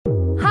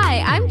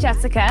I'm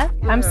Jessica.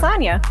 I'm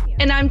Sonia.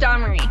 And I'm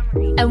Dawn-Marie.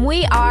 And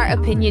we are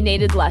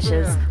Opinionated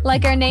Lushes.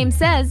 Like our name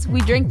says,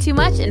 we drink too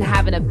much and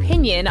have an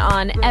opinion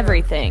on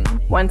everything.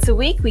 Once a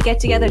week, we get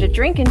together to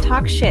drink and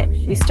talk shit.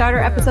 We start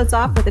our episodes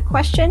off with a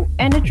question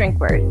and a drink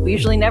word. We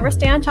usually never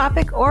stay on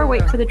topic or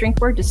wait for the drink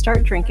word to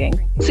start drinking.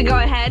 So go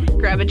ahead,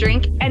 grab a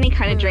drink, any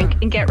kind of drink,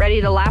 and get ready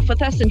to laugh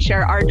with us and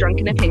share our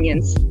drunken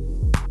opinions.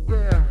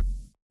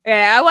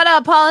 Yeah, I want to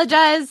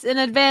apologize in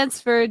advance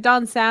for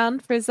Dawn's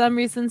sound. For some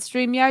reason,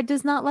 StreamYard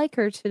does not like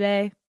her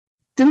today.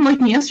 Didn't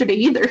like me yesterday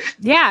either.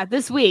 Yeah,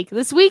 this week.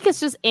 This week is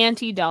just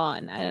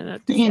anti-Dawn. I don't know.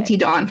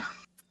 Anti-Dawn.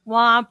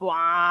 Womp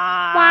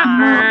womp.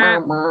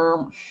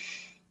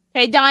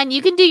 Hey, Dawn,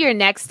 you can do your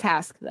next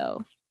task,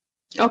 though.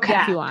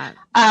 Okay. If you want.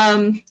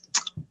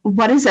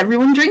 What is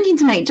everyone drinking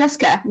tonight?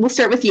 Jessica, we'll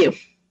start with you.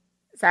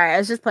 Sorry, I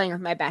was just playing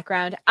with my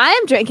background. I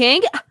am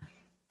drinking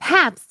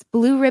Pabst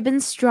Blue Ribbon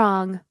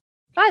Strong.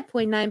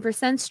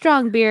 5.9%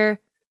 strong beer.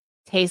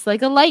 Tastes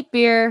like a light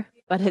beer,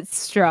 but it's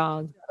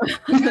strong.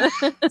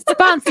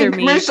 Sponsor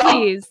me,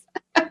 please.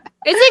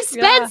 It's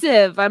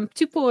expensive. Yeah. I'm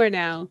too poor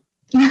now.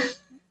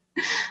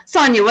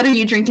 Sonia, what are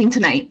you drinking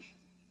tonight?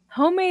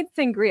 Homemade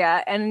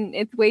sangria, and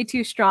it's way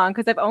too strong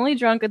because I've only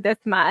drunk this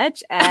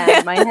much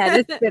and my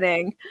head is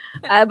spinning.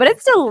 But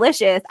it's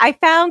delicious. I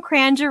found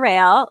Cranger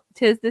Ale.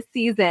 'Tis the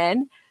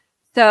season.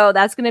 So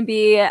that's going to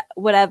be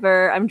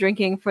whatever I'm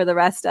drinking for the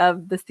rest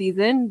of the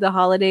season, the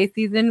holiday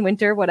season,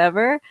 winter,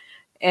 whatever,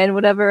 and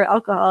whatever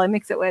alcohol I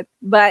mix it with.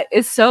 But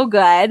it's so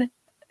good.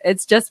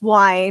 It's just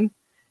wine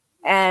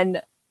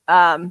and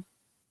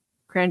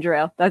Cranger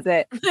Ale. That's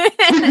it.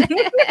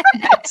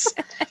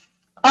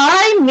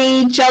 I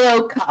made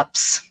Jell-O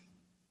cups,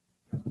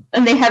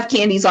 and they have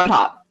candies on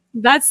top.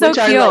 That's so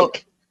cute. I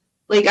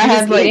like I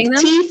have like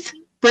teeth,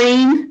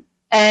 brain,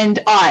 and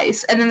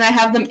eyes, and then I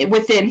have them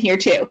within here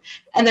too.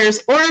 And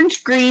there's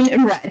orange, green,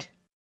 and red.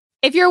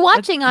 If you're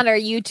watching on our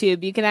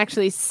YouTube, you can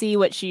actually see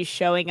what she's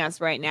showing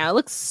us right now. It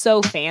looks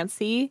so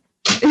fancy.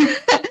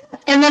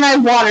 And then I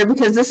have water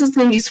because this is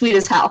going to be sweet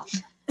as hell.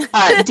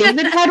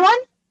 David had one,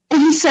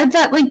 and he said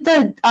that like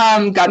the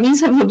gummies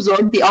have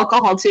absorbed the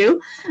alcohol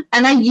too.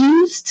 And I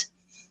used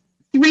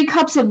 3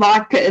 cups of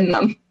vodka in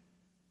them,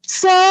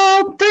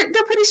 so they're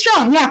pretty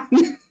strong. Yeah,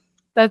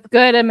 that's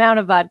good amount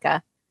of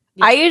vodka.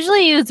 Yeah. I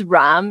usually use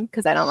rum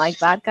because I don't like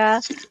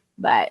vodka,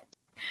 but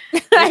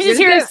I just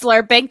hear it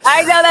slurping.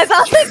 I know, that's all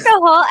like the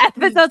whole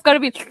episode's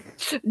going to be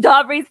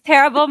Dawn-Marie's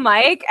terrible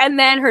mic and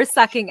then her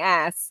sucking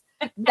ass.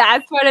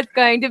 That's what it's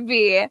going to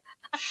be.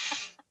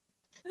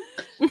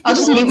 I'll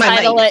just mute my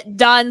title mic. It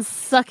Dawn's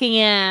sucking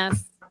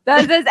ass.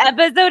 This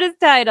episode is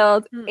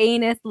titled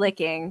Anus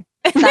Licking.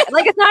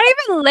 Like it's not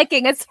even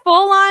licking, it's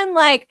full on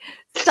like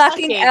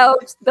sucking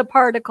out the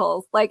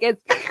particles. Like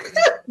it's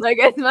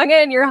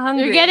fucking you're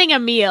hungry. You're getting a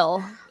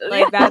meal.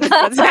 Like that's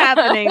what's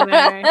happening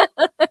there.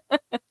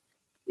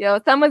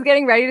 Someone's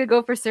getting ready to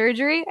go for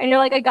surgery and you're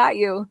like, I got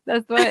you.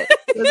 That's what it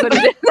is.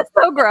 It's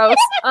so gross.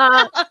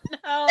 No.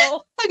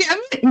 Okay, I'm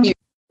muting you.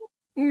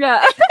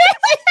 Yeah.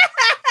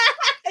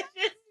 I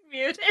just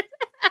muted.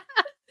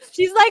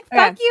 She's like,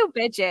 fuck you,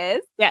 bitches.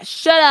 Yeah,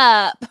 shut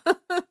up.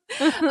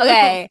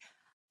 Okay.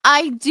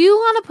 I do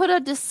want to put a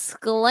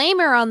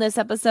disclaimer on this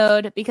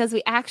episode because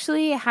we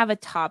actually have a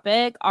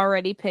topic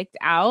already picked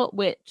out,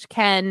 which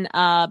can,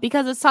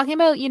 because it's talking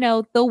about,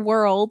 the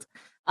world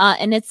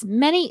and its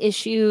many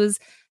issues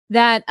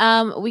that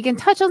we can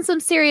touch on some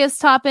serious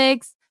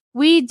topics.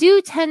 We do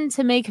tend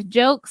to make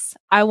jokes.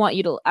 I want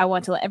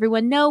to let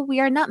everyone know we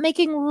are not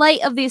making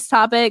light of these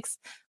topics.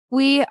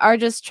 We are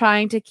just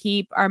trying to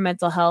keep our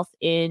mental health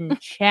in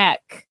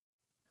check.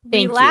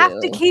 We laugh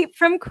to keep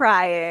from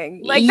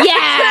crying. Like,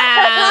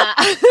 yeah.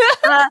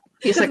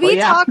 We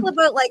talk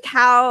about like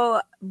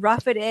how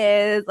rough it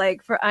is,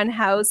 like for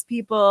unhoused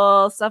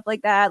people, stuff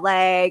like that,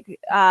 like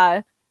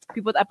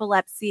people with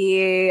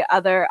epilepsy,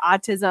 other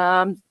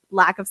autism,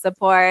 lack of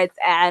supports,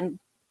 and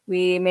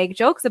we make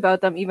jokes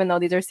about them, even though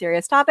these are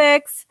serious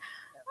topics.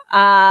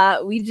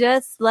 We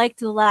just like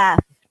to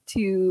laugh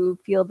to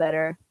feel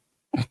better.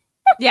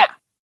 Yeah.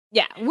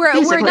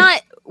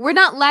 We're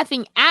not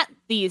laughing at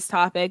these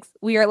topics.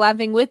 We are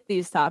laughing with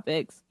these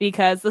topics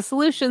because the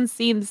solution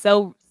seems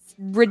so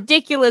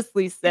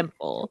ridiculously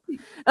simple.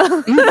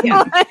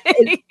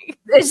 It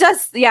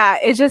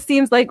just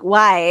seems like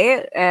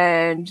why,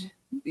 and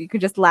you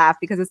could just laugh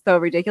because it's so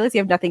ridiculous.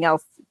 You have nothing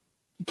else.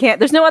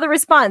 There's no other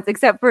response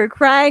except for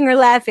crying or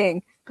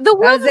laughing. The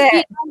world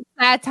is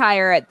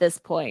satire at this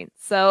point.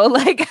 So,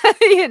 like,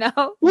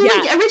 Well,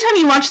 like, every time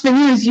you watch the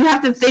news, you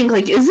have to think,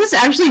 like, is this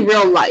actually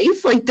real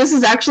life? Like, this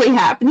is actually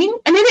happening?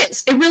 And it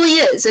is. It really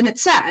is. And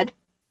it's sad.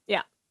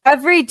 Yeah.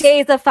 Every day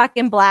is a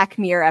fucking Black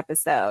Mirror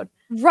episode.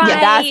 Right. Yeah,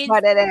 that's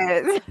what it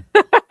is.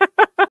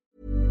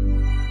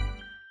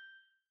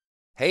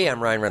 Hey,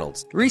 I'm Ryan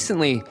Reynolds.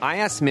 Recently, I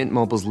asked Mint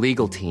Mobile's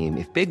legal team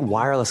if big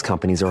wireless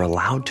companies are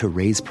allowed to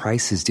raise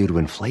prices due to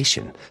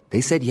inflation. They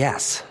said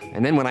yes.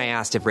 And then when I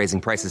asked if raising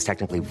prices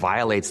technically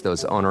violates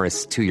those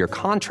onerous 2-year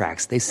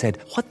contracts, they said,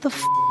 "What the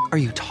f*** are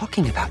you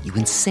talking about, you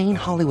insane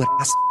Hollywood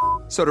ass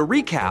f- So to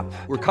recap,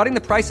 we're cutting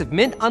the price of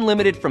Mint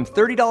Unlimited from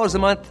 $30 a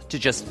month to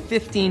just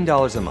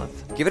 $15 a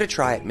month. Give it a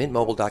try at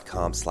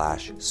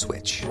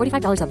mintmobile.com/switch.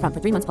 $45 up front for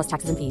 3 months plus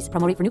taxes and fees.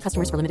 Promo rate for new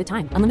customers for limited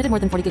time. Unlimited more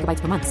than 40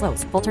 gigabytes per month.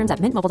 Slows full terms at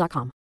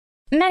mintmobile.com.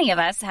 Many of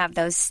us have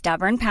those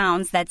stubborn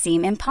pounds that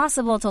seem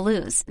impossible to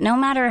lose, no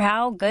matter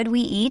how good we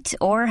eat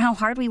or how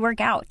hard we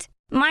work out.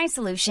 My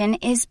solution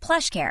is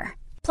PlushCare.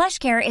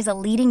 PlushCare is a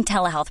leading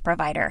telehealth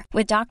provider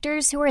with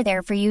doctors who are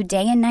there for you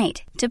day and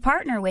night to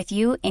partner with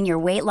you in your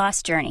weight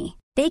loss journey.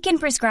 They can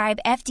prescribe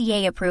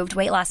FDA-approved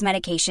weight loss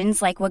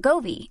medications like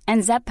Wegovy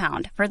and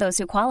Zepbound for those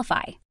who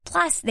qualify.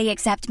 Plus, they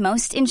accept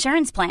most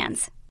insurance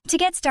plans. To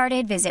get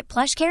started, visit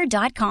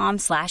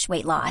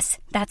plushcare.com/weightloss.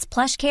 That's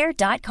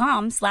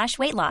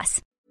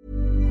plushcare.com/weightloss.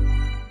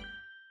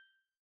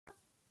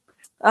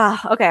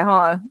 Okay,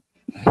 hold on.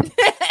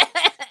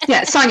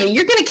 Yeah, Sonia,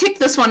 you're going to kick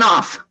this one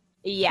off.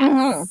 Yes.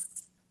 Mhm.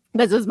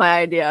 This is my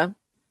idea.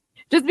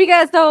 Just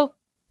because, so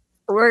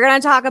we're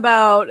going to talk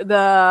about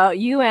the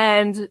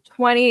UN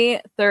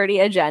 2030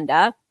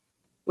 agenda,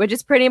 which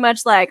is pretty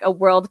much like a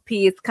world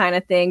peace kind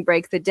of thing,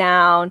 breaks it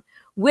down,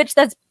 which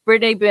that's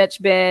pretty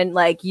much been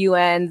like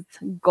UN's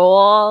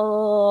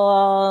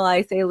goal,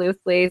 I say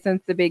loosely,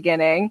 since the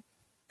beginning.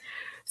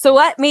 So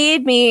what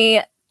made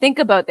me think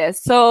about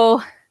this?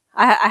 So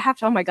I have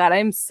to, oh my God,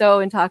 I'm so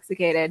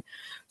intoxicated.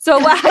 So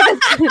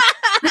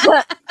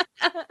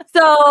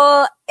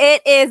so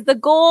it is the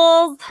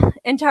goals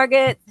and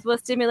targets will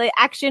stimulate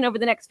action over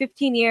the next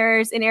 15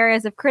 years in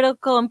areas of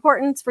critical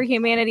importance for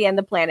humanity and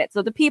the planet.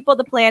 So the people,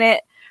 the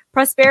planet,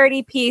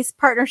 prosperity, peace,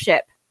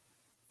 partnership.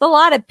 It's a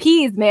lot of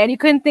P's, man. You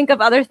couldn't think of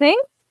other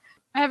things?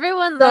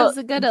 Everyone loves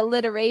a good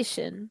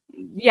alliteration.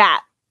 Yeah.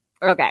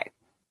 Okay.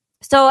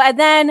 So, and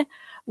then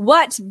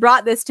what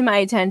brought this to my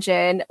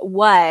attention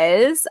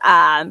was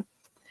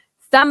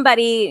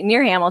somebody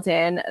near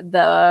Hamilton,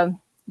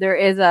 there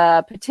is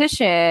a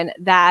petition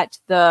that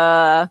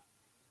the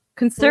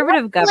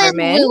conservative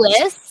government,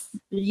 Lewis.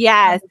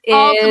 yes,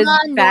 is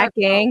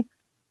backing.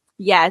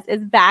 Yes,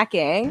 is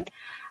backing.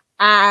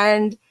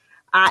 And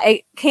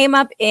it came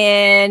up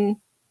in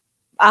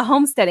a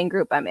homesteading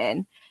group I'm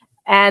in.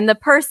 And the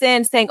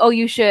person saying, oh,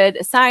 you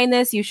should sign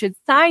this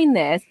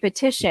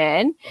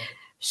petition.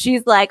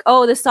 She's like,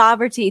 oh, the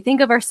sovereignty.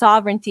 Think of our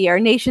sovereignty, our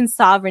nation's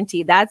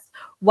sovereignty. That's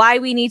why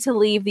we need to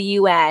leave the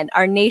UN,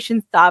 our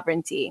nation's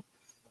sovereignty.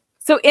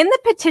 So in the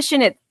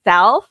petition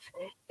itself,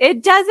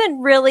 it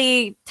doesn't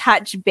really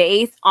touch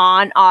base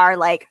on our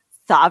like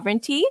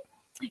sovereignty.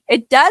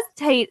 It does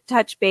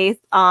touch base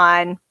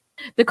on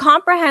the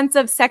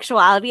comprehensive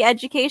sexuality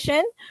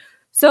education.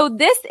 So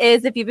this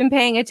is, if you've been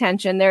paying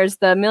attention, there's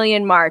the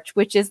Million March,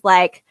 which is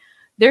like,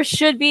 there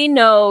should be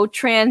no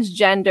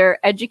transgender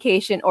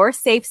education or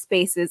safe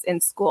spaces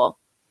in school.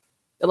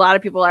 A lot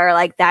of people are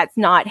like, that's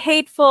not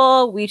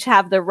hateful. We should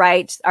have the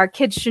right. Our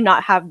kids should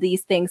not have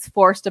these things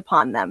forced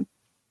upon them,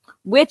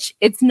 which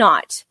it's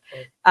not.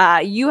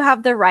 You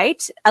have the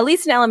right, at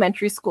least in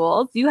elementary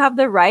schools, you have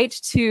the right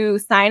to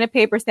sign a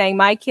paper saying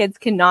my kids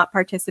cannot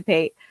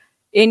participate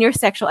in your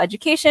sexual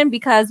education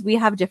because we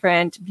have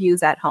different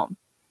views at home.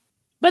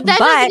 But that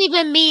doesn't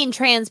even mean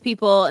trans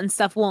people and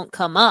stuff won't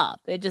come up.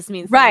 It just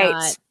means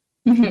right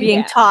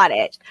being taught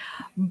it.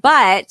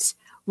 But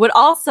what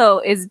also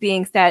is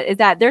being said is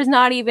that there's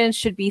not even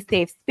should be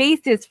safe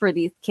spaces for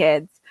these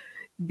kids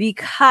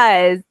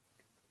because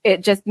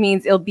it just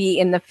means it'll be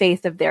in the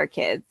face of their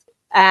kids.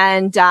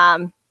 And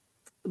a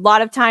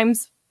lot of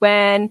times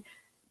when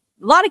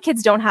a lot of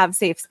kids don't have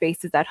safe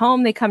spaces at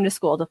home, they come to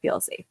school to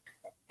feel safe.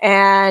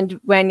 And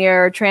when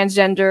you're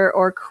transgender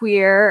or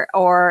queer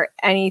or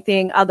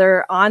anything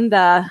other on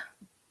the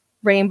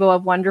rainbow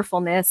of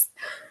wonderfulness,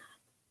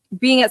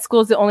 being at school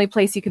is the only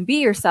place you can be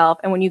yourself.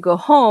 And when you go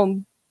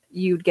home,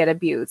 you'd get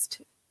abused,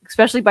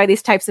 especially by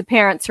these types of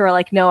parents who are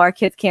like, no, our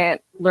kids can't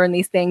learn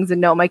these things.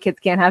 And no, my kids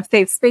can't have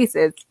safe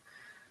spaces.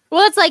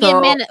 Well, it's like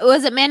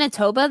was it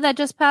Manitoba that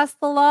just passed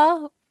the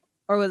law?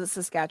 Or was it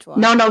Saskatchewan?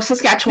 No,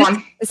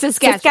 Saskatchewan.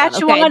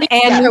 Saskatchewan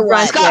okay. and New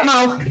Scott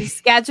Mo.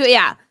 Saskatchewan,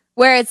 yeah.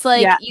 Where it's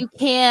like you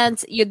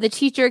can't, the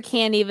teacher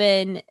can't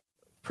even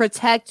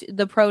protect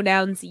the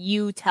pronouns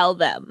you tell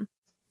them.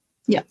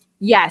 Yeah.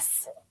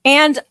 Yes.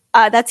 And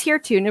that's here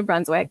too, New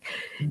Brunswick.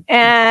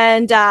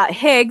 And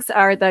Higgs,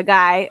 the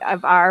guy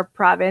of our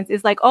province,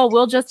 is like, oh,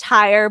 we'll just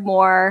hire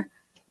more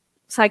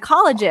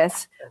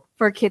psychologists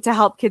for to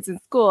help kids in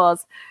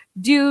schools.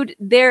 Dude,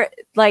 they're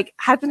like,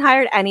 hasn't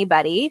hired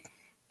anybody.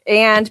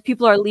 And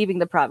people are leaving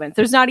the province.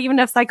 There's not even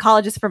enough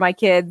psychologists for my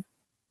kids.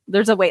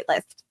 There's a wait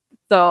list.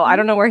 So I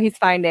don't know where he's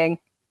finding.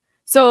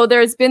 So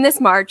there's been this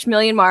march,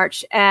 Million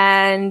March,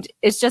 and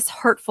it's just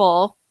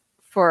hurtful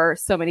for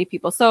so many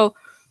people. So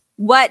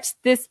what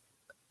this,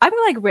 I'm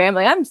like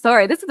rambling. I'm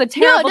sorry. This is a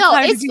terrible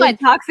time to be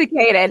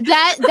intoxicated.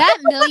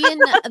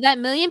 That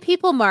million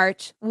people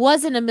march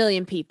wasn't a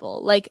million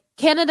people. Like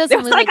Canada's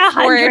only like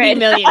 100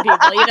 million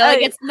people. You know,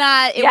 like it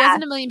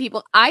wasn't a million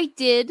people. I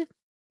did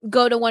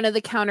go to one of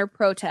the counter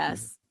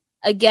protests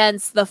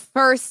against the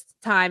first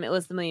time it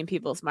was the Million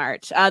People's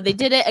March. They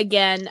did it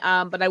again,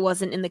 but I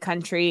wasn't in the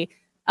country.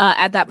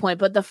 at that point,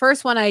 but the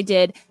first one I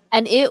did,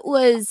 and it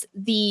was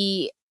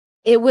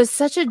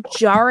such a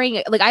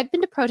jarring, like, I've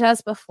been to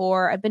protests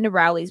before, I've been to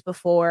rallies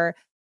before,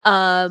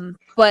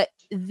 but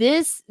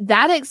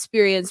that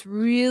experience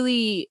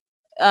really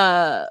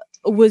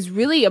was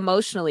really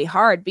emotionally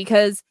hard,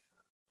 because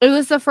it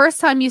was the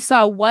first time you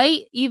saw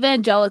white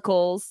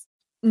evangelicals,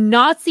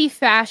 Nazi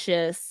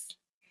fascists,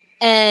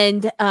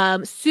 and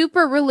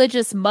super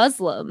religious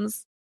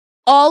Muslims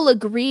all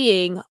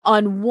agreeing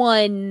on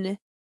one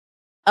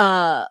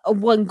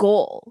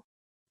goal.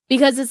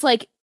 Because it's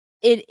like,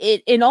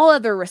 it in all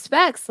other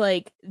respects,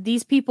 like,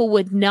 these people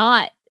would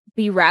not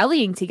be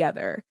rallying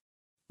together.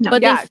 No,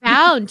 but they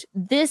found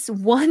this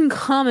one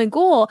common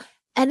goal,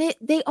 and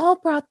they all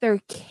brought their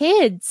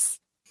kids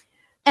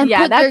and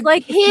put their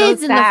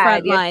kids in the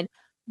front line.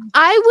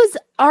 I was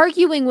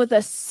arguing with a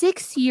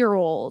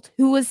 6-year-old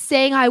who was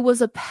saying I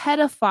was a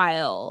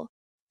pedophile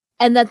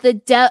and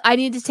that I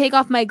need to take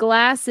off my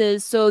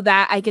glasses so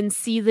that I can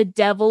see the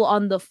devil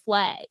on the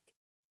flag,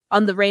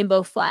 on the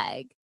rainbow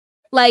flag.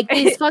 Like,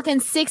 these fucking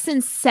 6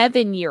 and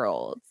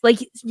 7-year-olds, like,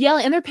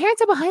 yelling, and their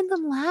parents are behind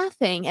them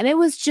laughing. And it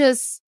was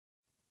just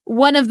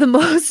one of the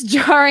most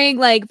jarring,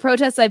 like,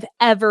 protests I've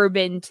ever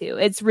been to.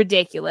 It's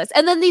ridiculous.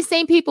 And then these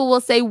same people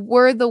will say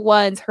we're the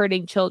ones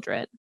hurting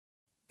children.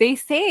 They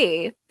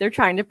say they're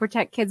trying to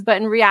protect kids, but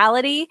in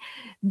reality,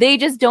 they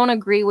just don't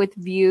agree with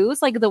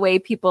views, like the way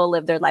people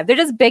live their life. They're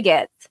just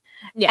bigots.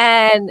 Yeah.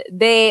 And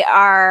they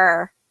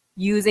are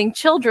using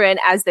children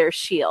as their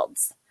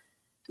shields.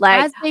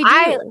 Like, as they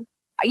do.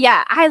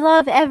 I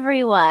love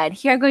everyone.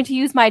 Here, I'm going to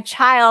use my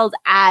child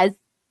as,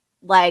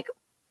 like,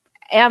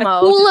 ammo. A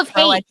pool of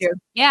hate.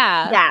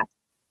 Yeah.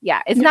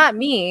 It's not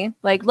me.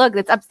 Like, look,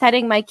 it's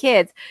upsetting my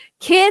kids.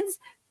 Kids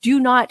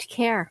do not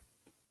care.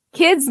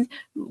 Kids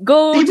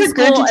go to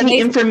school and regurgitate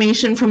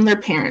information from their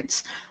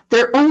parents.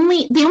 They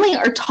only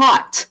are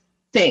taught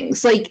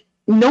things. Like,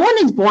 no one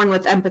is born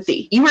with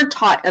empathy. You are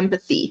taught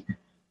empathy.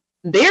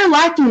 They're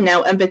lacking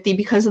now empathy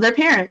because of their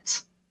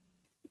parents.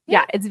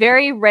 Yeah, it's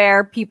very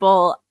rare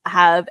people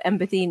have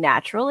empathy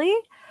naturally.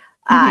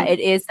 It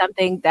is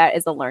something that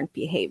is a learned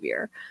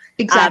behavior.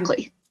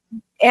 Exactly.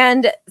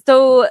 And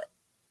so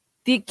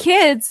the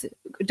kids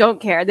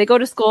don't care. They go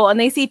to school and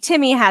they see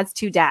Timmy has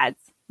 2 dads.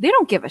 They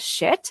don't give a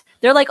shit.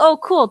 They're like, oh,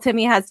 cool,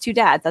 Timmy has 2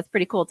 dads. That's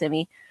pretty cool,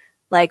 Timmy.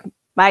 Like,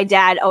 my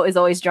dad is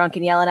always drunk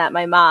and yelling at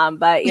my mom,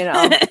 but, you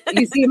know,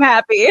 you seem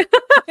happy.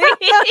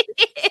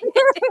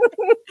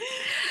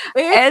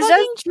 It's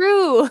just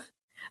true.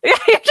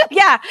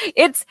 Yeah,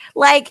 it's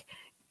like,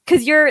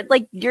 because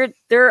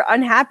they're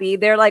unhappy.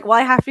 They're like, well,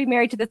 I have to be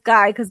married to this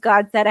guy because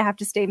God said I have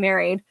to stay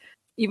married,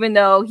 even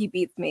though he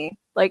beats me.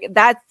 Like,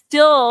 that's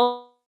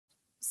still,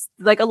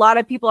 like, a lot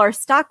of people are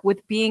stuck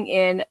with being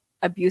in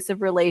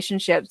abusive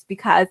relationships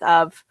because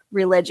of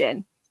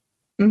religion.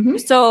 Mm-hmm.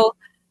 So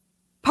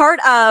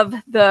part of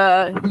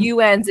the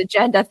UN's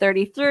Agenda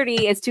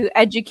 3030 is to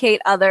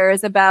educate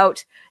others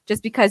about,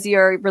 just because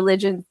your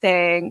religion's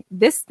saying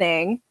this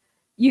thing,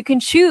 you can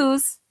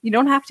choose. You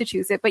don't have to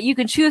choose it, but you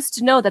can choose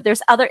to know that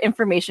there's other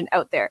information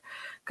out there.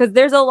 Because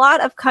there's a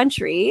lot of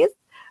countries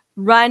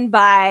run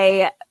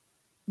by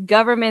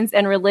governments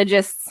and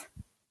religious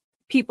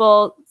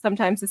people,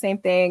 sometimes the same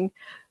thing,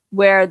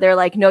 where they're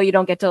like, no, you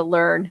don't get to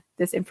learn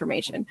this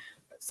information.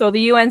 So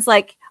the UN's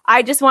like,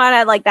 I just want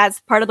to, like, that's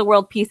part of the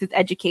world peace is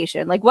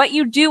education. Like, what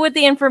you do with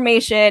the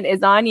information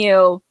is on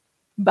you,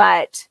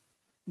 but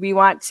we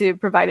want to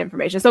provide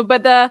information. So,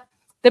 but the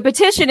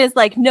petition is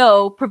like,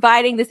 no,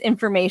 providing this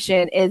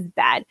information is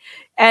bad.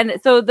 And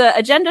so the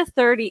Agenda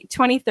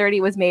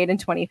 2030 was made in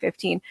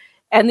 2015.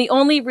 And the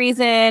only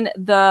reason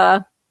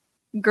the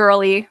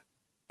girly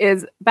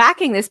is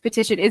backing this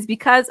petition is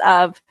because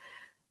of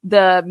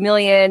the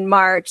Million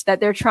March that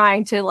they're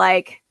trying to,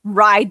 like,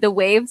 ride the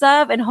waves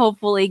of and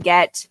hopefully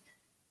get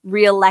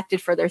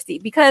reelected for their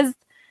seat. Because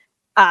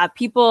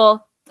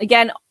people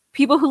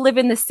who live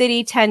in the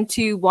city tend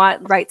to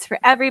want rights for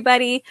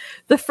everybody.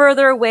 The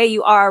further away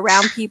you are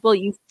around people,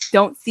 you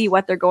don't see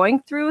what they're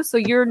going through. So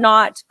you're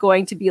not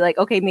going to be like,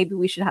 okay, maybe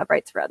we should have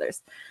rights for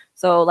others.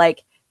 So,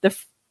 like,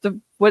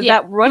 what is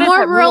that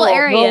rural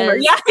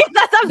areas.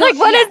 I'm like,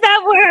 what is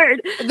that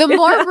word? The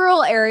more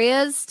rural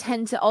areas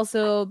tend to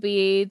also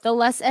be the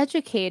less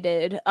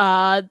educated.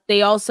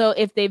 They also,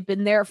 if they've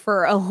been there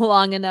for a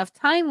long enough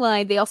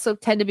timeline, they also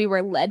tend to be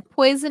where lead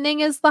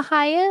poisoning is the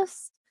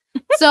highest.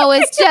 So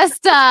it's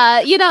just,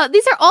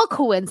 these are all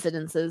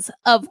coincidences,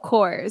 of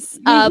course.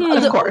 Of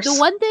course. The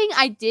one thing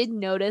I did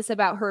notice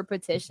about her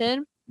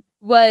petition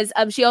was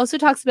she also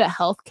talks about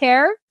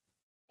healthcare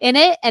in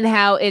it and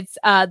how it's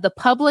the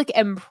public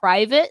and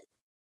private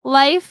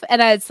life.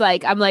 And it's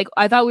like,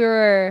 I thought we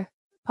were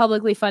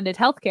publicly funded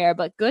healthcare,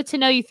 but good to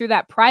know you threw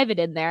that private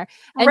in there.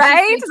 And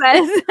right?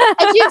 And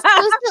she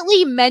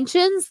explicitly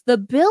mentions the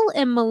Bill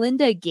and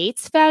Melinda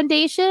Gates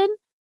Foundation,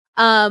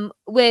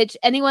 which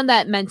anyone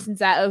that mentions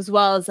that, as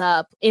well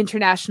as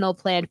International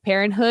Planned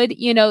Parenthood,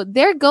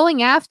 they're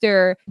going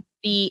after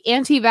the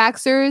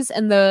anti-vaxxers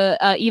and the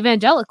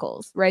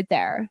evangelicals right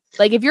there.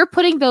 Like, if you're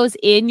putting those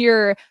in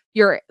your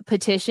your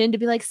petition to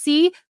be like,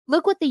 see,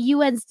 look what the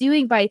UN's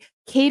doing by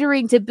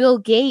catering to Bill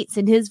Gates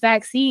and his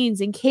vaccines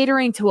and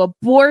catering to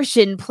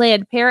abortion,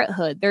 Planned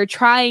Parenthood. They're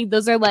trying,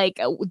 those are like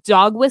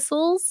dog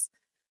whistles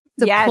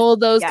to pull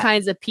those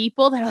kinds of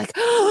people. They're like,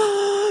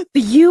 oh,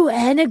 the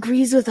UN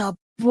agrees with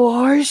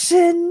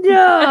abortion?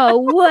 No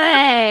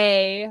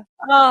way.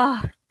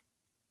 Oh,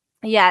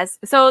 yes.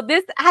 So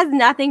this has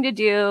nothing to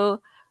do,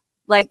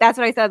 like, that's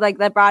what I said, like,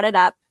 that brought it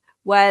up,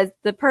 was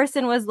the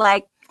person was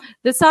like,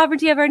 the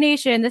sovereignty of our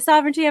nation, the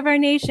sovereignty of our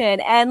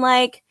nation. And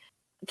like,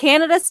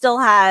 Canada still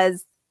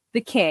has the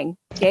king.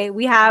 Okay.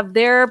 We have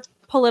their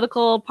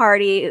political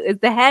party is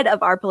the head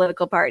of our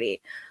political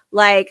party.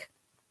 Like,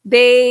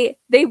 they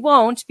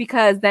won't,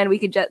 because then we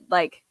could just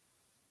like,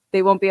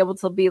 they won't be able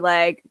to be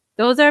like,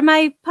 those are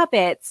my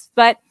puppets,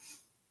 but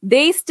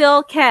they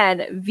still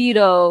can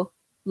veto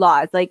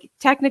laws. Like,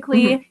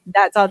 technically,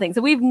 that's all things.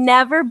 So we've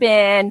never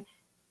been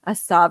a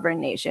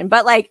sovereign nation,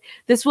 but like,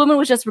 this woman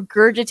was just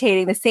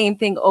regurgitating the same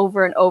thing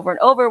over and over and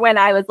over, when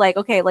I was like,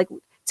 okay, like,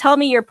 tell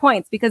me your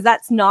points, because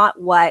that's not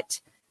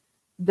what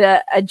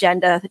the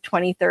Agenda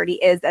 2030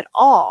 is at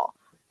all.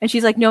 And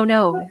she's like,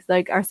 no, it's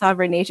like our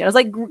sovereign nation. I was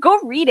like, go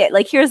read it.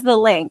 Like, here's the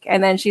link.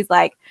 And then she's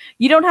like,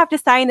 you don't have to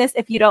sign this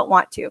if you don't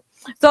want to.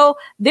 So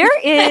there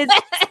is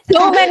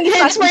so many.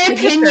 That's my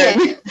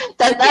opinion.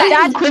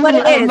 That's what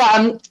it is.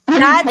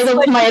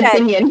 That's my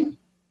opinion.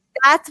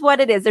 That's what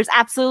it is. There's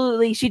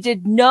absolutely, she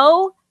did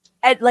no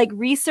like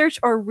research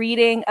or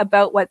reading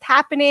about what's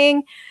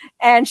happening,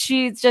 and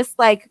she's just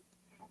like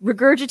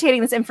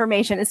regurgitating this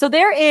information. And so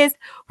there is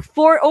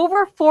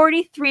over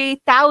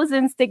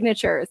 43,000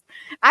 signatures.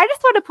 I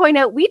just want to point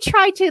out, we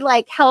tried to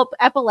like help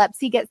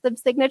epilepsy get some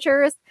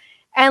signatures,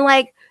 and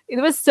like,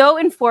 it was so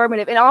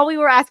informative. And all we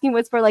were asking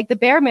was for like the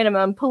bare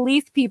minimum,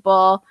 police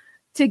people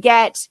to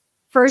get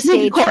first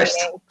aid training.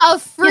 A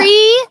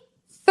free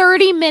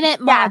 30-minute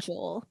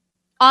module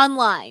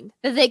online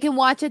that they can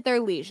watch at their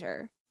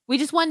leisure. We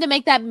just wanted to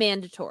make that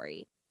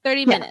mandatory.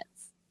 30 minutes.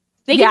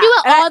 They can do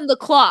it on the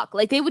clock.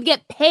 Like, they would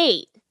get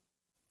paid.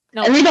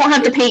 No, and they don't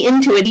have to pay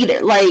into it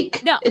either.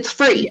 Like, it's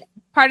free.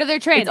 Part of their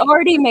training. It's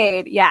already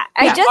made. Yeah.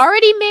 It's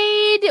already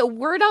made.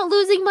 We're not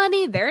losing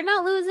money. They're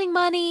not losing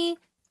money.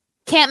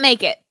 Can't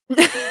make it.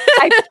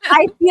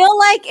 I feel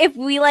like if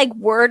we like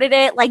worded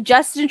it like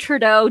Justin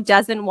Trudeau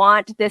doesn't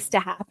want this to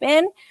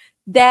happen,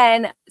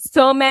 then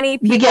so many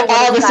people get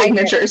all the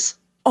signatures.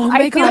 Oh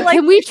my God. Like,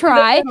 can we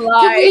try?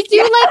 Can we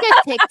do like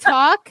a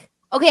TikTok?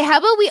 Okay, how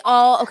about we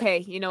all, okay,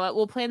 you know what?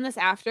 We'll plan this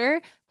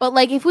after. But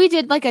like, if we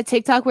did like a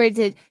TikTok where it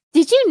did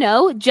you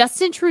know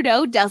Justin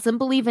Trudeau doesn't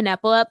believe in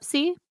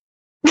epilepsy?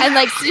 And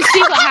like, see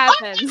what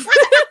happens.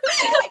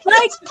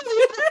 Like,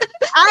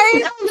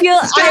 I feel,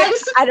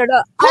 I don't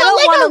know. Put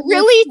like a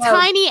really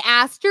tiny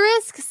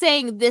asterisk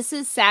saying this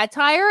is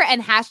satire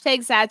and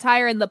hashtag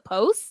satire in the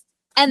post.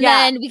 And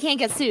then we can't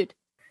get sued.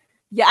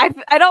 Yeah,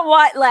 I don't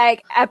want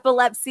like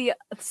Epilepsy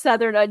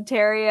Southern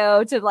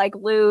Ontario to like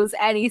lose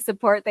any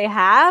support they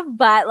have,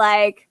 but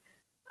like,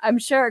 I'm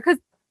sure, because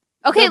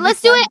okay,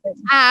 let's do it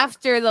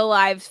after the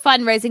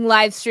fundraising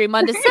live stream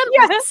on December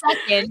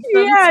 2nd.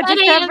 From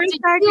December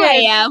 2nd. 2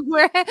 a.m.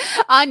 We're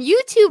on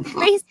YouTube,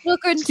 Facebook,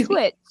 and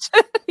Twitch.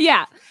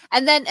 Yeah.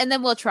 And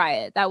then we'll try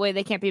it. That way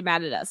they can't be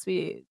mad at us.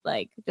 We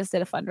like just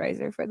did a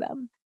fundraiser for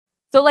them.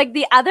 So like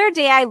the other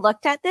day I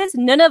looked at this,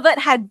 Nunavut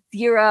had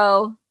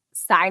 0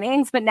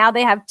 signings, but now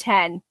they have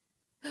 10.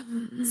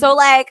 So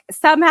like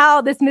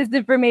somehow this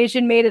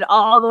misinformation made it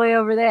all the way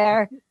over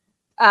there.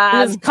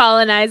 Those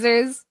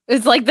colonizers.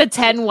 It's like the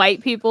 10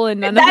 white people in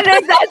Nunavut.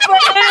 That's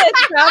what it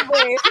is,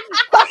 probably.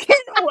 Fucking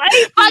white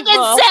people.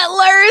 Fucking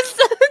settlers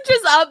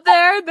just up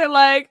there. They're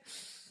like,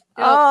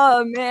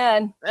 oh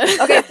man.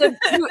 Okay, so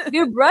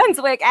New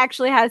Brunswick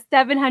actually has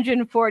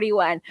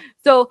 741.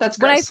 So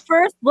when I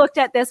first looked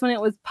at this, when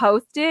it was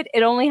posted,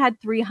 it only had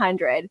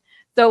 300.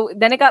 So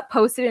then it got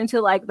posted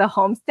into like the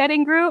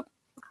homesteading group.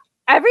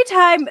 Every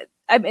time,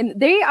 I mean,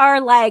 they are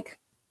like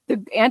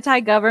the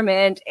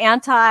anti-government,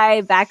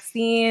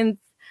 anti-vaccines.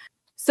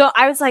 So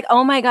I was like,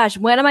 oh my gosh,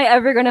 when am I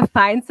ever going to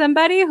find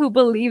somebody who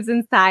believes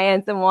in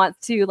science and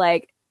wants to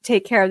like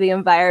take care of the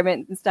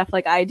environment and stuff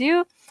like I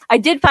do? I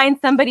did find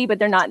somebody, but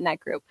they're not in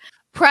that group.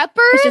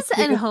 Preppers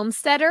and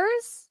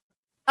homesteaders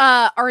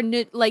are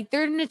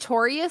they're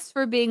notorious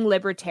for being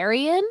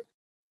libertarian,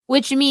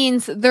 which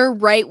means they're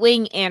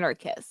right-wing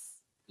anarchists.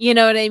 You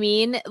know what I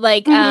mean?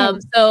 Like,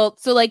 so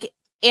like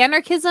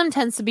anarchism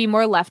tends to be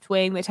more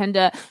left-wing. They tend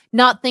to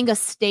not think a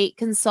state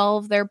can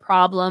solve their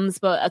problems,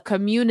 but a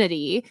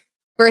community,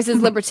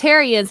 versus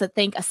libertarians that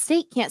think a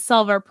state can't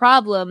solve our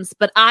problems,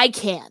 but I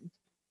can.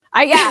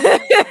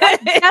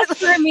 Just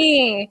for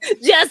me.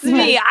 Just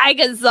me. I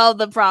can solve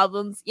the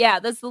problems. Yeah,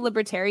 that's the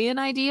libertarian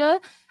idea.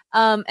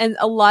 And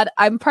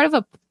I'm part of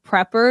a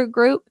prepper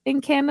group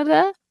in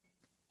Canada.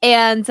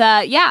 And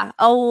a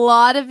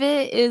lot of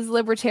it is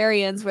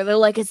libertarians where they're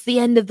like, it's the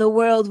end of the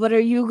world. What are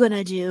you going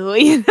to do?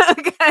 You know,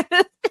 kind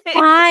of thing.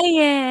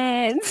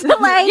 Science.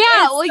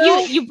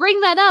 You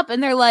bring that up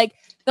and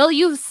they'll they'll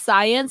use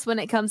science when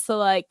it comes to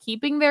like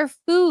keeping their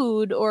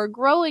food or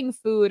growing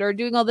food or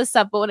doing all this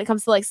stuff. But when it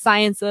comes to like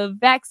science of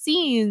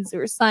vaccines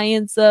or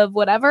science of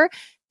whatever,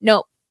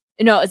 no,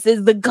 it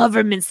says the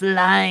government's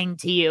lying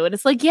to you. And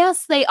it's like,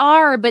 yes, they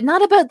are, but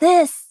not about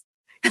this.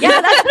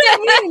 Yeah, that's what I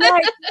mean.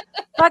 Like,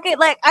 fuck it.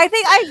 Like, I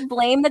think I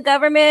blame the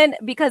government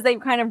because they've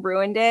kind of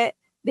ruined it.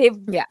 They've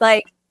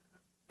like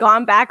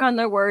gone back on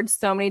their words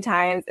so many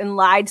times and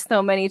lied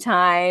so many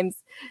times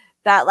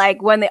that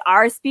like when they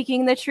are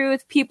speaking the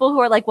truth, people who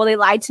are like, well, they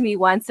lied to me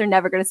once, they're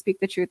never going to speak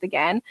the truth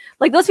again.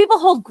 Like those people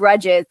hold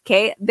grudges.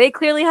 Okay. They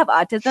clearly have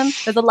autism.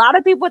 There's a lot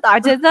of people with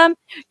autism.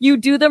 You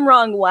do them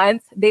wrong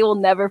once, they will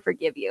never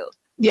forgive you.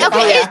 Yeah. Okay,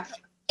 Oh, yeah.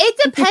 It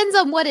depends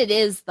on what it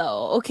is,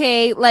 though.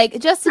 Okay, like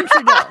Justin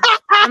Trudeau.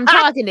 I'm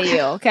talking to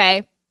you.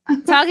 Okay,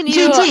 I'm talking to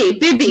you. JT,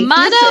 Bibi,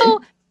 Mano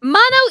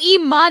y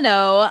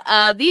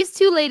mano. These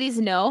two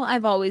ladies know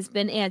I've always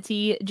been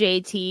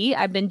anti-JT.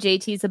 I've been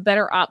JT's a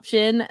better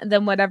option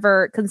than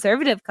whatever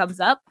conservative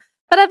comes up,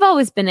 but I've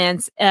always been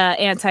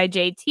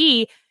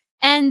anti-JT.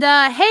 And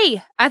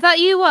hey, I thought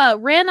you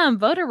ran on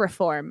voter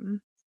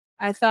reform.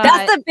 I thought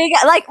that's the big,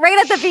 like right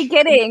at the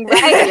beginning,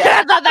 right?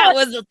 I thought that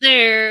was a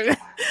thing.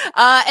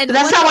 And But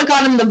that's not what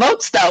got him the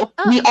votes, though.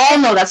 Oh. We all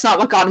know that's not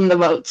what got him the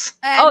votes.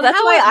 Oh, that's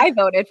why I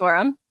voted for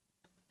him.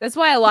 That's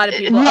why a lot of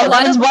people. No,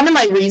 that is one of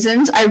my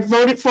reasons. I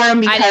voted for him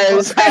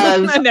because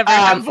I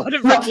never voted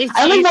for no, JT.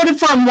 I only voted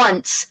for him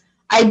once.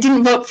 I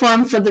didn't vote for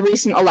him for the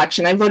recent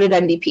election. I voted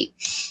NDP.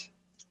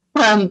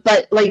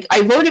 But like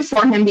I voted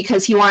for him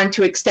because he wanted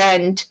to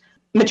extend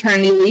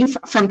maternity leave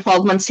from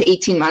 12 months to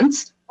 18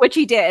 months. Which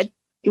he did.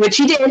 Which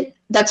he did.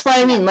 That's what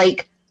I mean.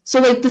 Like,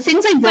 so like the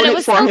things I But it voted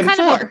was for still him kind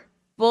of for.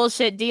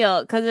 Bullshit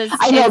deal because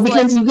I know,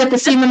 because you get the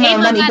same amount of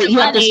money, but you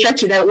have to money.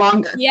 stretch it out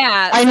longer.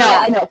 Yeah, I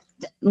know.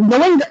 No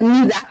one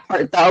knew that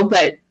part though,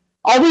 but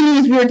all we knew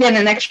is we were getting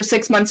an extra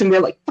 6 months, and we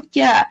were like, fuck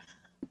yeah.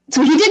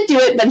 So he did do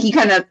it, but he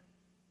kind of,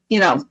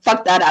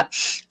 fucked that up.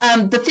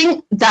 The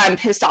thing that I'm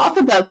pissed off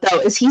about though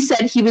is he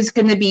said he was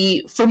going to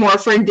be for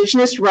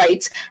Indigenous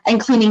rights and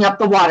cleaning up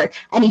the water,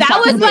 and he that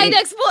was fucking my didn't.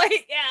 next point.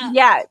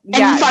 Yeah.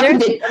 he fucking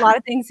There's did. a lot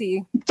of things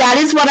he. That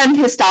is what I'm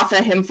pissed off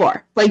at him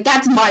for. Like,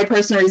 that's my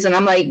personal reason.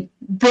 I'm like,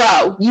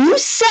 bro, you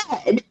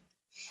said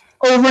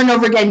over and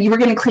over again you were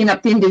going to clean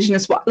up the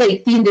indigenous,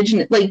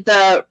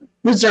 the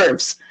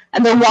reserves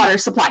and the water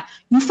supply.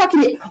 You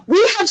fucking did. We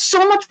have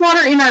so much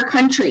water in our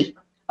country.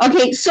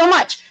 Okay, so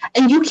much.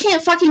 And you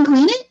can't fucking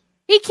clean it?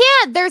 He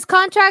can't. There's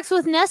contracts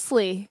with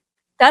Nestle.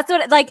 That's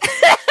what, like,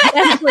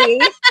 Nestle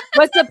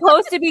was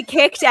supposed to be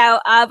kicked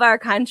out of our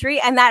country,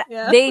 and that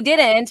they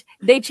didn't.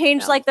 They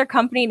changed, like, their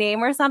company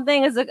name or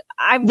something.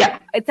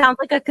 It sounds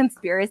like a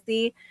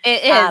conspiracy.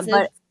 It is.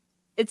 But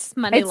it's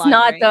money it's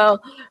laundering. not, though.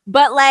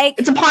 But, like...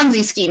 It's a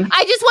Ponzi scheme.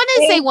 I just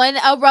wanted to say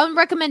one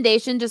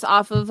recommendation just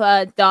off of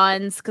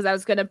Dawn's, because I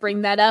was going to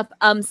bring that up.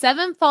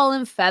 Seven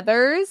Fallen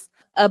Feathers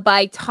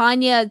by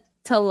Tanya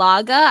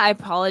Talaga. I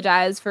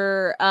apologize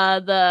for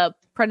the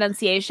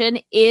pronunciation.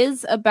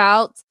 Is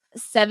about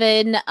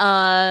 7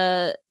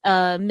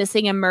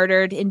 missing and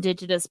murdered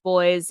Indigenous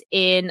boys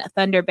in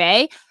Thunder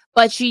Bay,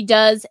 but she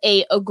does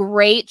a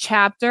great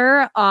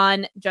chapter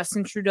on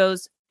Justin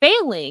Trudeau's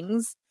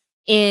failings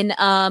in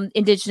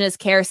Indigenous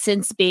care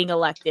since being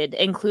elected,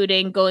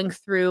 including going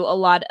through a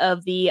lot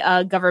of the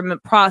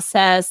government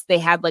process. They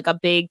had like a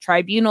big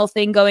tribunal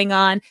thing going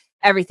on,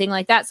 everything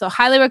like that. So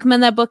highly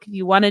recommend that book if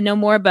you want to know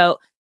more about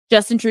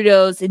Justin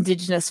Trudeau's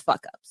Indigenous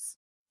fuck-ups.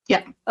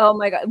 Yeah. Oh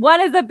my God.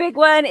 One is the big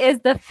one is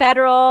the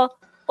federal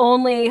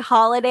only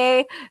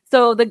holiday.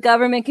 So the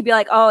government could be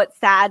like, oh, it's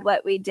sad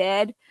what we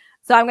did.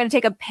 So I'm going to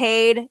take a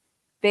paid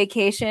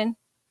vacation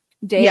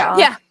day off.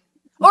 Yeah.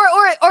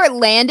 Or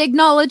land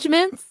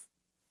acknowledgements.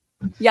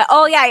 Yeah.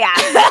 Oh, yeah.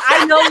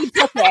 I know we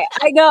took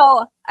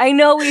it. I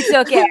know we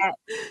took it.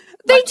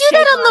 They Let's do that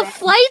shake on on the it.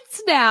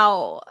 flights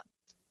now.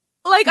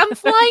 Like, I'm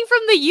flying from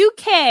the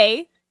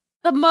UK,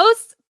 the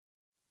most,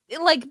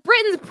 like,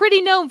 Britain's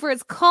pretty known for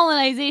its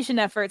colonization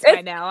efforts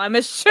by now, I'm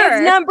sure.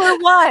 It's number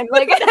one.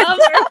 Like,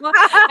 Number one.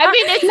 I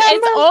mean,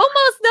 it's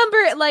almost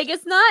number, like,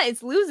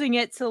 it's losing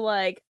it to,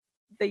 like,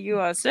 the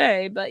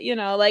USA, but,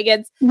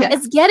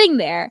 it's getting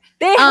there.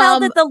 they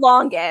held it the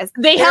longest.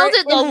 They held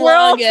it the In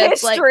world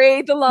longest. Like,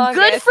 history, the longest.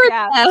 good for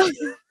yeah. them.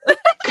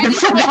 Good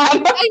for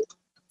them.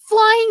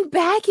 Flying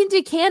back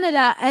into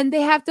Canada, and they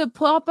have to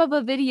pop up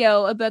a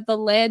video about the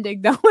land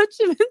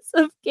acknowledgements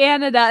of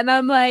Canada, and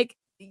I'm like,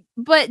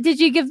 but did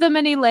you give them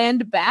any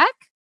land back?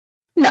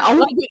 No.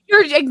 Like,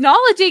 you're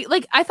acknowledging,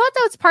 like, I thought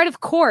that was part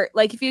of court.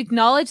 Like, if you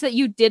acknowledge that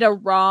you did a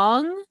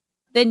wrong,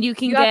 then you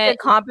can You get have to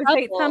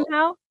compensate trouble.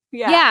 somehow.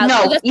 Yeah,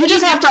 No, so that's you what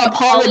just have to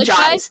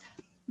apologize.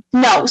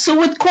 No, so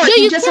with court, Yeah,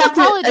 you you just can have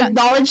to apologize.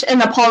 acknowledge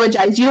and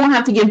apologize. You don't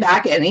have to give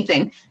back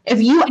anything. If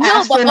you No,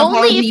 ask for but an only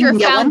apology, if you you're can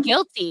get found one.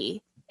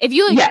 guilty. If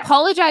you Yeah.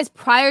 apologize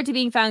prior to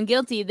being found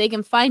guilty, they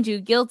can find you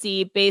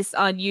guilty based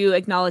on you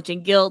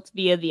acknowledging guilt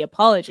via the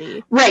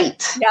apology.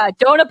 Right. Yeah,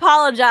 don't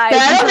apologize. But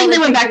I don't until think they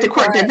it's went back to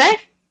court, did they?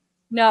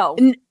 No.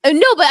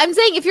 No, but I'm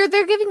saying if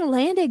they're giving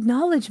land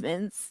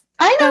acknowledgements,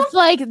 I know. It's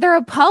like they're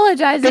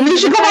apologizing. Then we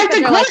should go back to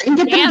They're court like, and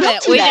get them damn it,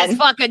 guilty we then. just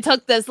fucking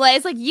took this.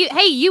 It's like,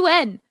 hey,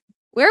 UN,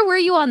 where were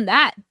you on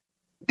that?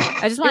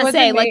 I just want to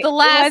say, like, the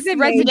last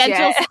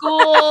residential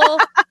school.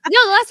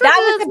 No, the last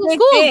That was residential the big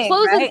school thing,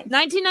 closed right? in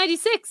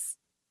 1996.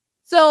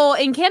 So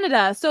in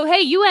Canada. So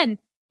hey, UN,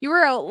 you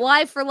were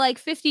alive for like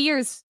 50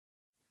 years.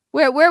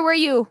 Where were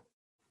you?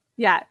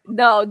 Yeah,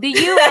 no, the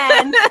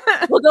UN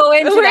will go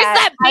into Where's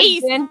that. that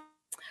base? Has been-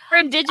 For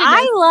Indigenous.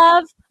 I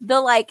love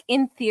the, like,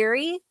 in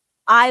theory,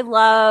 I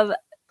love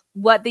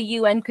what the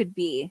UN could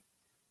be.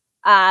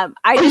 I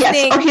just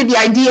think okay, the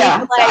idea,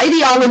 like, the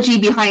ideology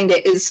behind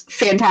it is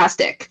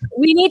fantastic.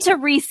 we need to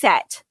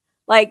reset.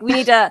 Like, we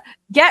need to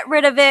get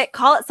rid of it,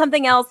 call it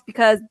something else,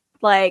 because,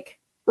 like,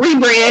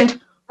 Rebrand.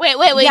 Wait,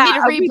 Yeah, you need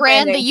to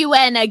rebrand the rebranding.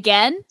 UN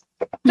again?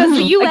 Because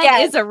the UN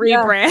Again, is a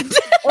rebrand.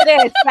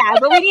 it is, yeah,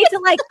 but we need to,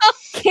 like,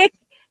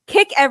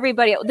 kick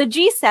everybody out. The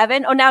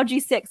G7, now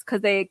G6,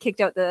 because they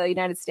kicked out the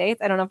United States.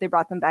 I don't know if they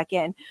brought them back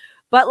in,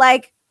 but,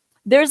 like,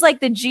 there's, like,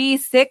 the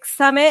G6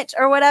 summit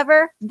or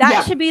whatever.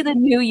 That should be the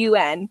new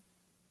UN,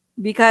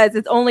 because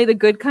it's only the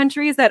good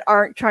countries that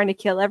aren't trying to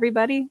kill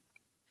everybody.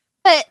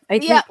 But I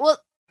think- yeah, well,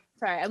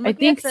 sorry, I'm I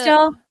looking think at the,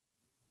 still.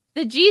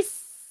 the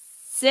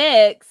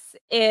G6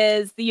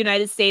 is the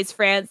United States,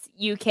 France,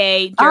 UK,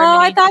 Germany,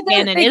 I thought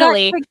Japan, that and they got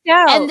Italy. kicked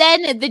out. And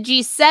then the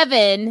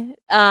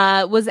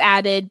G7 was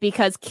added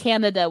because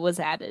Canada was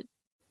added.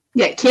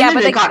 Yeah, Canada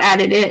but they- got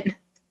added in.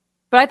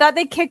 But I thought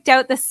they kicked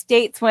out the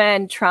states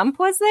when Trump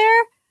was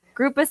there.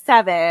 Group of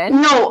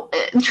 7. No,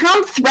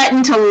 Trump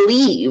threatened to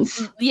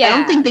leave. Yeah. I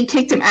don't think they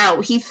kicked him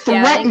out. He Yeah,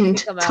 they threatened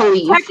kicked him to out.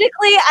 leave.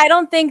 Technically, I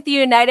don't think the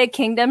United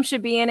Kingdom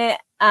should be in it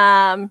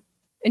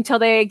until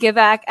they give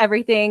back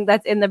everything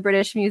that's in the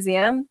British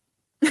Museum.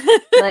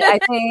 Like, I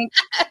think,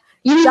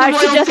 You mean That the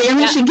should royal just-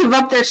 family yeah. should give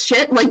up their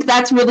shit? Like,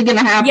 that's really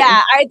gonna happen.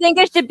 yeah, I think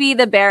it should be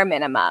the bare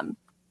minimum.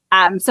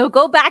 So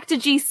go back to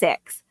G6.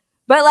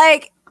 But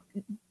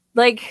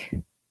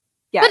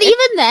yeah. But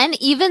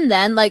even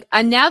then, like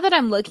now that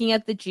I'm looking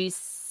at the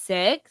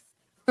G6,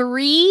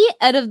 3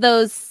 out of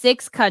those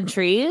 6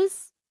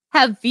 countries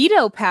have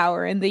veto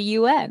power in the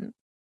UN.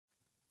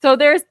 So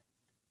there's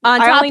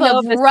On I top only know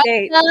of of the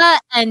Russia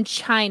and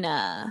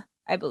China,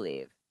 I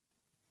believe.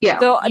 Yeah.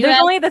 so there's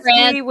US, only the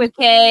France, 3 with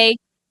UK,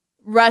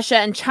 Russia,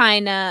 and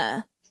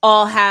China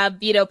all have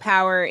veto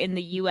power in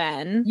the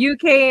UN.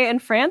 UK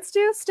and France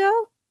do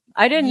still?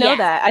 I didn't know Yes.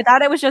 that. I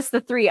thought it was just the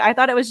 3. I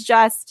thought it was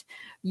just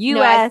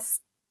US.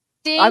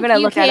 I'm gonna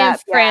look UK that and up,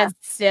 yeah. France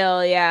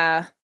still,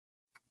 yeah.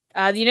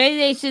 The United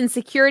Nations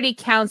Security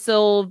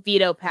Council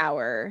veto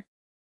power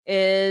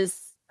is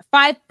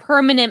 5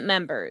 permanent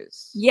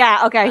members.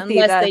 Yeah, okay, I see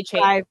Unless that. they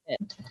change 5.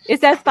 it. It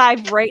says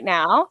 5 right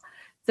now.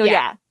 So Yeah.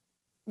 yeah.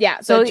 Yeah,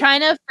 so So-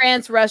 China,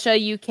 France, Russia,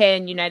 UK,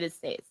 and United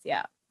States.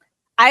 Yeah.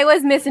 I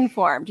was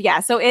misinformed. Yeah,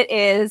 so it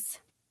is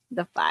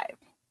the 5.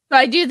 So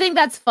I do think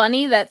that's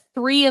funny that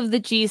 3 of the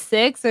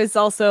G6, there's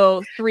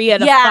also 3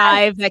 out of Yeah.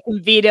 5 that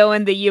can veto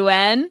in the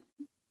UN.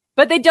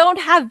 But they don't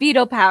have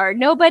veto power.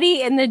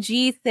 Nobody in the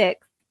G6,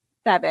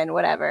 7,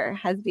 whatever,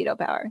 has veto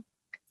power.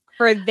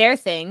 For their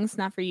things,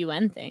 not for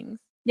UN things.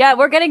 Yeah,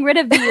 we're getting rid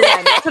of the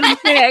UN. That's what I'm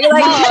saying.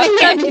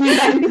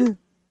 Like,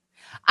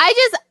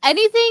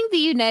 Anything the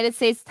United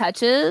States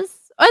touches,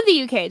 or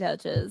the UK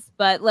touches,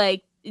 but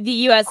like the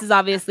US is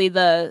obviously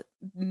the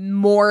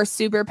more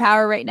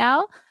superpower right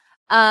now.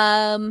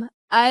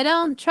 I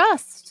don't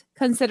trust,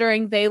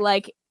 considering they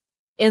like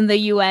in the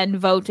UN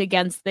vote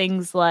against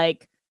things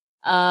like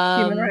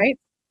human rights.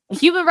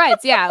 Human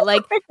rights, yeah.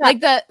 Like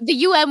the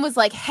UN was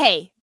like,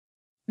 hey,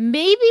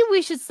 maybe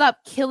we should stop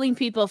killing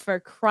people for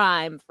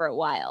crime for a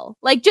while.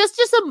 Like just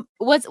a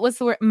what's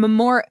the word?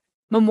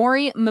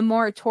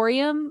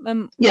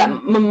 Moratorium? Yeah.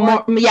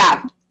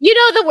 You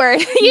know the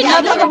word. You Yeah,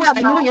 know the word.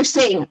 I know what you're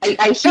saying.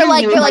 I hear They're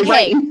like, you in my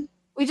hey, brain.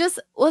 we're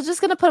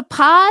just gonna put a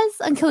pause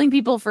on killing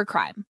people for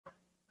crime.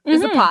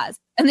 There's a pause.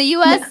 And the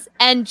US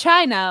and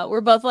China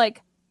were both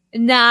like,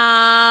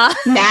 nah.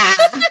 Nah.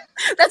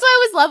 That's why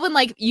I always love when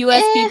like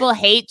US people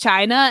hate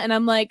China, and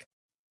I'm like,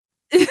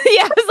 yeah,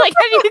 I was like,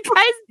 have you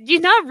guys do you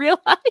not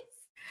realize?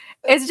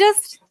 It's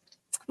just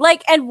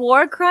like, and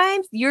war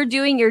crimes, you're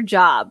doing your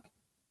job.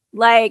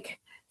 Like,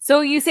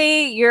 so you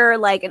say you're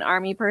like an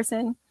army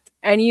person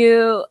and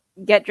you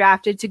get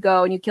drafted to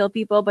go and you kill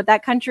people, but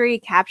that country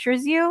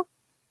captures you.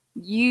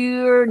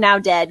 You're now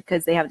dead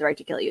because they have the right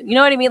to kill you. You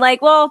know what I mean?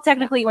 Like, well,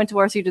 technically you went to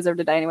war, so you deserve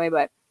to die anyway,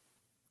 but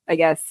I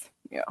guess,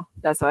 you know,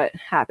 that's what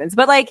happens.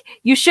 But like,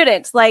 you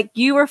shouldn't. Like,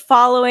 you were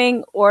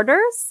following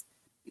orders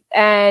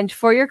and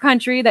for your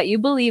country that you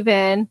believe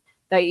in,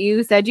 that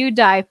you said you'd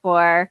die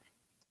for.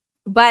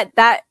 But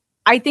that,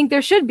 I think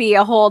there should be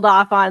a hold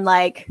off on,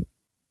 like,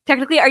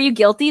 technically, are you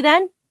guilty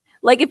then?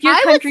 Like, if your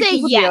I would country say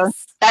killed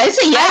yes. I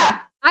say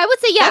yeah. I would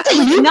say yeah. That's a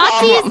Like, you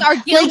Nazis problem. are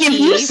guilty. Like, if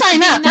you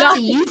sign up, that's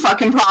a you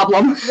fucking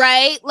problem.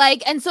 right?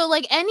 Like, and so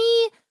like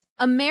any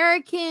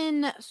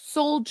American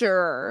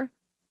soldier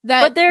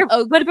that But they're,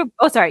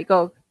 oh, sorry,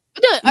 go.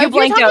 no, if you're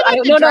blanked talking out.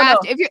 about the No. draft,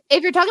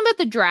 if you're talking about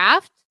the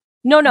draft,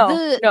 No.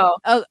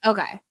 oh,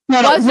 okay.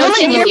 No, Well, I was gonna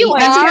say, willingly, if you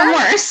that's are- even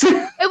worse. Well,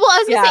 I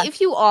was gonna Yeah. say,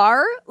 if you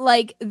are,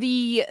 like,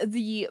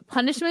 the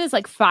punishment is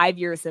like 5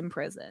 years in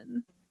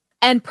prison.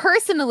 And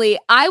personally,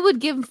 I would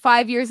give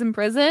 5 years in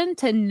prison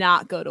to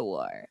not go to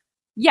war.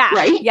 Yeah.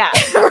 Right? Yeah.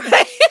 Right?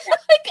 Like,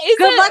 is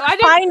Good it- luck I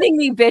didn't- finding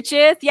me,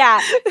 bitches.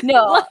 Yeah.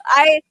 No,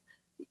 I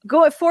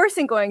go at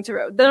forcing going to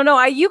road.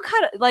 No, you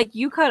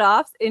cut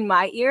off in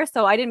my ear,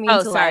 so I didn't mean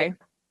Oh, to sorry. like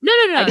No,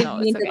 I didn't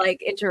mean to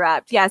like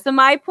interrupt. Yeah. So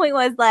my point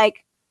was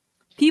like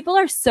people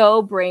are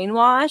so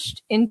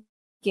brainwashed in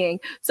thinking.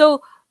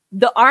 So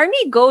the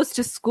army goes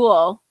to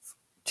school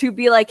to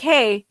be like,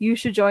 hey, you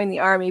should join the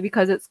army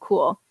because it's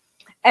cool.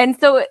 And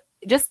so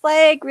just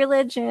like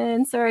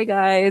religion, sorry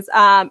guys,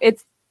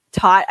 it's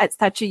taught at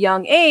such a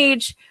young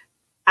age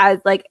as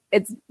like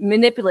it's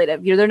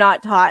manipulative. They're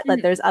not taught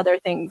that there's other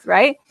things,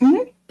 right?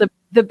 Mhm.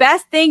 The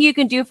best thing you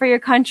can do for your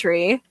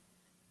country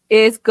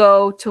is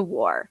go to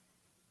war.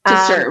 To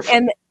serve.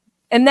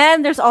 And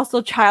then there's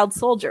also child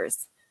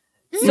soldiers.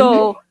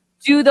 So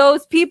do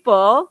those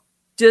people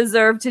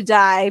deserve to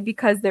die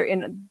because they're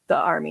in the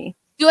army?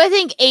 Do I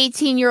think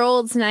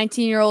 18-year-olds,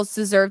 19-year-olds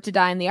deserve to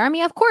die in the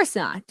army? Of course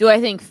not. Do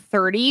I think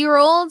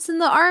 30-year-olds in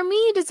the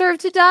army deserve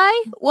to die?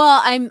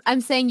 Well,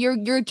 I'm saying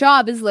your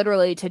job is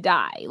literally to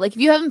die. Like, if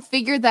you haven't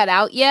figured that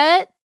out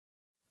yet,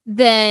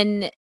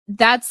 then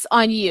that's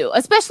on you.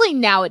 Especially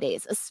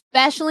nowadays,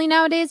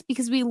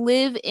 because we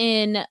live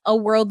in a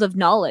world of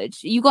knowledge.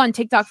 You go on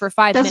TikTok for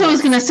 5 That's minutes. what I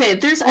was gonna say.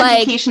 There's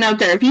Like- education out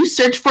there. If you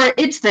search for it,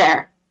 it's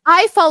there.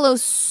 I follow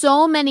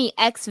so many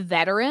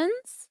ex-veterans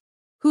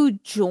who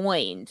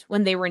joined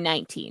when they were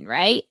 19,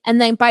 right?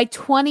 And then by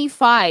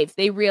 25,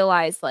 they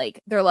realized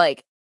they're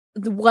like,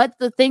 what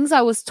the things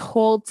I was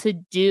told to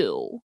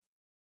do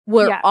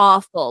were Yeah.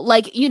 awful.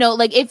 Like,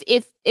 like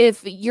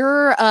if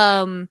you're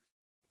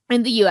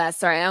in the US,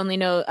 sorry, I only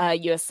know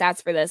US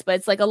stats for this, but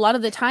it's like a lot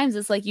of the times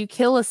it's like you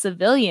kill a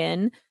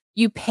civilian,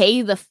 you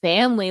pay the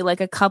family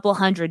like a couple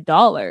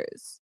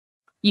 $100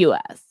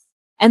 US.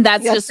 And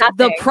that's That's just nothing.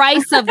 the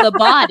price of the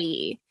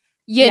body.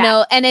 You Yeah.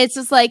 know, and it's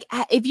just like,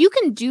 if you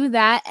can do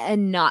that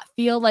and not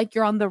feel like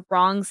you're on the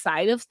wrong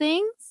side of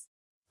things,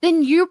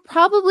 then you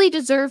probably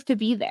deserve to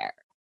be there.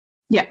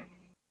 Yeah.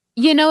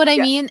 You know what I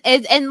Yeah. mean?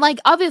 And like,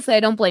 obviously, I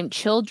don't blame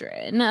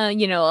children.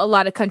 A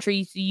lot of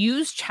countries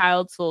use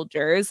child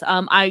soldiers.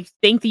 I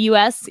think the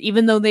US,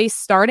 even though they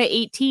start at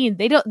 18,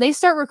 they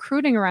start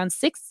recruiting around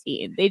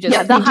 16. They just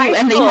Yeah, they do,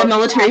 and they have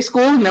military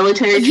school,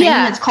 military training.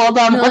 Yeah. It's called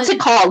what's it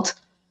called?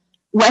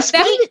 West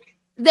That- Point?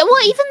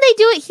 well, even they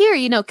do it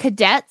here,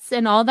 cadets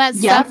and all that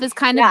Yeah. stuff is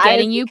kind Yeah, of I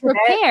getting was you a cadet.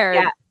 prepared.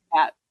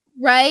 Yeah.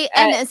 Right.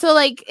 And so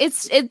like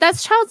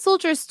that's child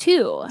soldiers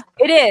too.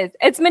 It is.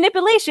 It's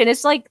manipulation.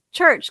 It's like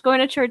church, going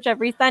to church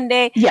every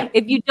Sunday. Yeah.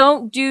 If you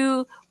don't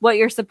do what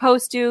you're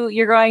supposed to,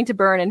 you're going to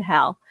burn in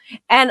hell.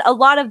 And a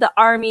lot of the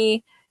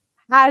army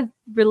has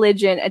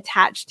religion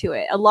attached to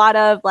it. A lot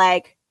of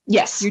like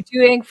Yes. you're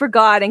doing for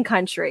God and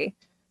country.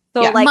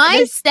 So Yeah. like My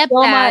there's so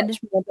stepdad much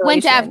went to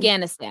manipulation.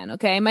 Afghanistan.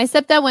 Okay. My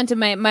stepdad went to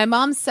my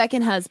mom's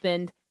second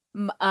husband,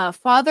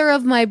 father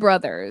of my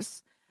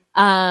brothers,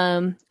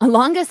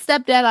 longest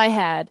stepdad I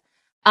had.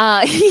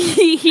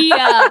 He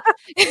I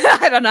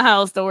don't know how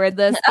else to word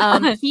this.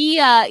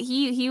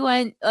 He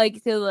went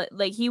like to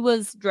like he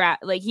was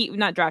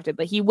not drafted,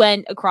 but he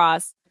went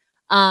across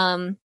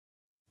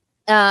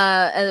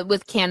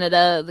with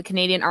Canada, the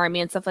Canadian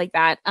Army and stuff like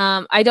that.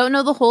 I don't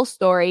know the whole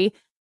story,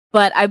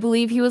 but I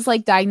believe he was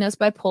like diagnosed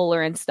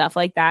bipolar and stuff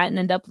like that and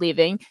ended up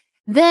leaving.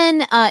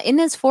 Then in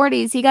his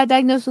 40s, he got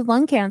diagnosed with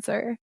lung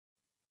cancer.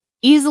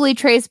 Easily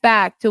traced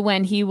back to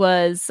when he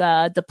was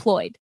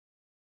deployed.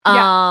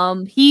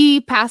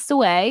 He passed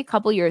away a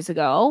couple years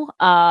ago.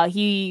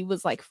 He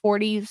was like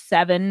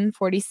 47,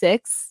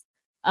 46.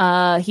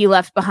 He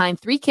left behind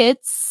 3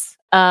 kids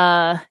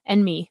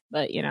and me,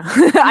 but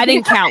I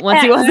didn't count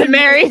once he wasn't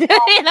married.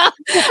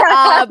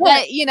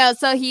 But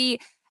so he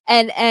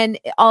and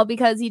all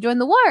because he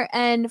joined the war.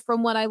 And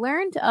from what I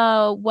learned,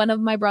 one of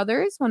my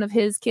brothers, one of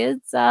his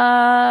kids,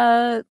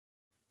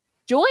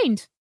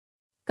 joined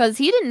because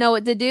he didn't know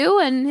what to do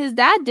and his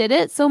dad did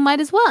it, so might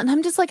as well. And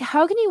I'm just like,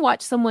 how can you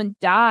watch someone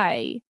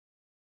die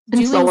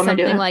And still doing wanna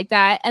do something it. like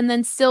that and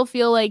then still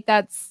feel like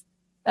that's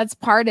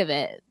part of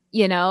it?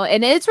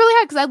 And it's really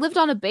hard because I lived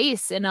on a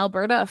base in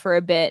Alberta for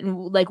a bit,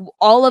 and like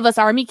all of us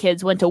army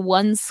kids went to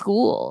one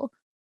school.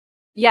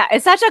 Yeah,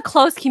 it's such a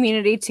close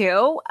community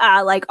too.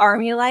 Like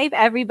army life,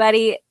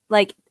 everybody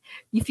like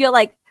you feel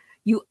like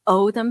you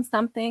owe them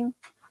something.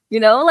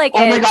 Like Oh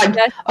my and God.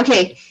 just-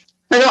 Okay.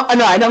 No,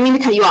 I don't mean to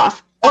cut you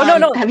off. Oh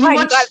no! Have you Fine,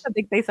 watched? got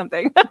something? Say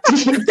something.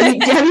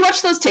 Have you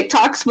watched those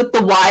TikToks with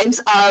the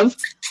wives of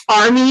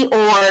army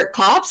or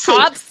cops?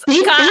 Like,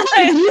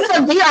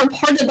 they are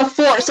part of the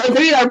force, or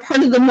they are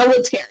part of the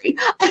military.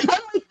 And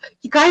I'm like,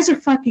 you guys are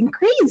fucking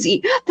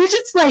crazy. They're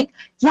just like,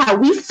 yeah,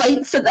 we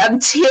fight for them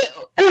too.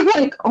 And I'm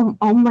like,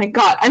 oh my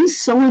God, I'm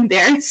so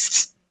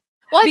embarrassed.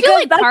 Well, I feel because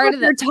like that's part what of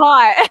they're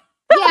taught.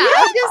 Yeah,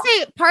 I was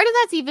gonna say part of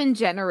that's even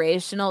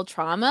generational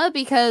trauma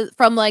because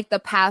from like the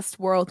past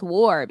World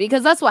War,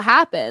 because that's what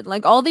happened.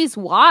 Like all these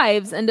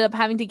wives ended up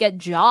having to get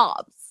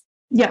jobs.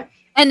 Yeah.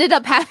 ended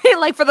up having,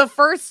 like, for the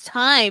first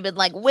time in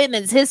like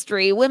women's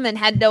history, women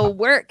had to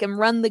work and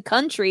run the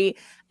country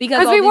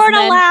because we weren't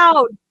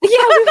allowed. Yeah,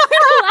 we weren't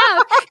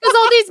allowed because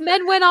all these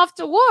men went off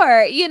to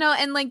war, you know,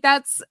 and like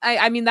that's,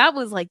 I mean, that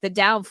was like the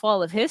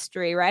downfall of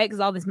history, right? Because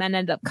all these men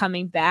ended up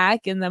coming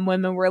back, and then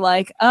women were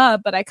like,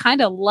 but I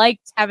kind of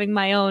liked having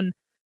my own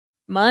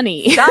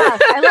money. Gosh,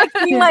 I like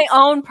being my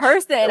own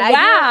person. I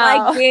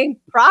didn't like being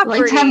property.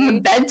 I like having a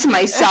bed to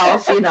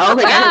myself, you know,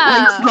 like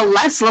I like the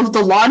less of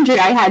the laundry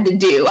I had to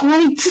do.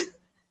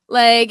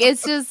 Like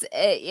it's just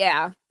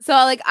yeah. So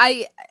like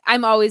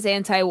I'm always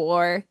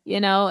anti-war, you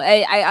know.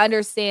 I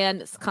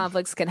understand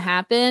conflicts can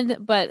happen,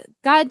 but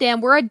goddamn,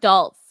 we're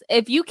adults.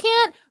 If you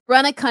can't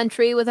run a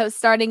country without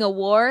starting a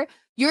war,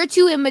 you're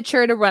too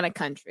immature to run a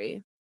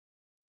country.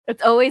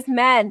 It's always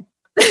men.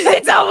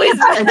 It's always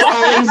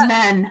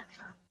men.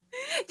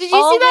 Did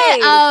you see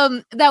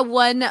that that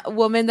one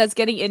woman that's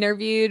getting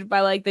interviewed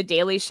by like the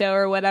Daily Show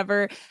or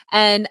whatever,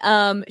 and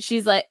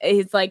she's like,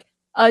 he's like,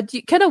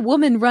 can a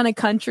woman run a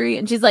country?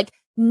 And she's like,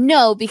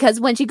 no, because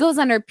when she goes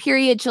on her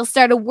period, she'll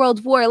start a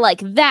world war like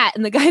that.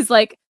 And the guy's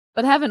like,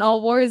 but haven't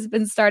all wars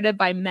been started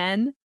by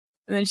men?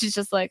 And then she's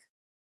just like,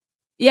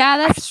 yeah,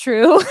 that's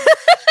true.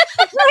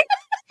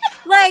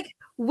 like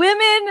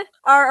women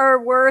are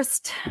our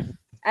worst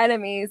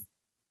enemies,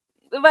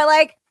 but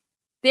like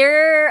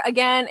they're,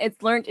 again,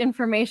 it's learned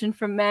information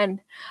from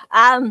men.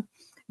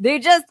 They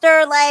just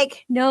are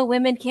like, no,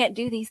 women can't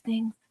do these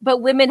things,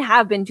 but women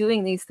have been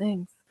doing these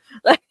things.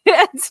 Like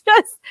it's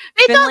just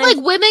they thought like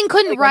women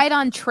couldn't ride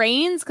on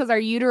trains because our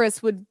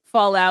uterus would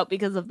fall out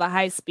because of the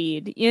high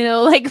speed, you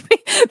know, like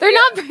they're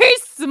not very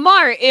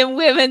smart in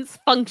women's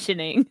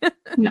functioning.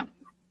 No,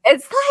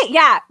 it's like,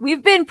 yeah,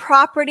 we've been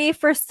property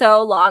for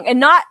so long,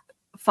 and not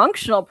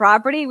functional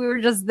property. We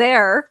were just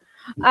there.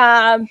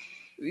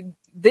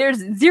 There's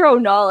zero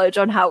knowledge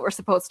on how we're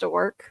supposed to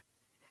work,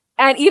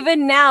 and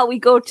even now we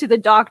go to the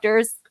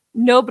doctors,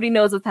 nobody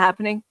knows what's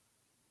happening.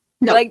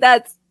 No. Like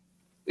that's,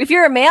 if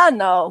you're a man,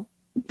 though.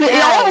 But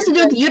it all has to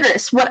do with the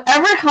uterus.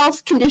 Whatever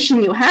health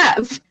condition you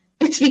have,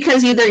 it's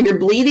because either you're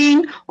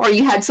bleeding or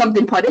you had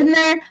something put in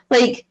there.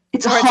 Like,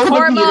 it's all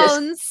about the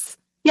uterus.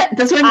 Yeah,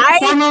 that's what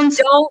hormones.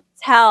 I don't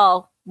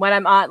tell when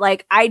I'm on,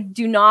 like, I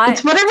do not.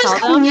 It's whatever's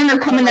coming in or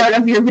coming out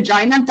of your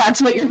vagina,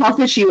 that's what your health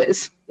issue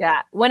is.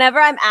 Yeah. Whenever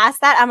I'm asked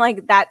that, I'm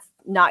like, that's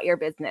not your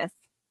business.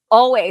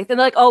 Always. And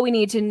they're like, oh, we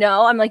need to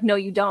know. I'm like, no,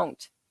 you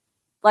don't.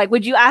 Like,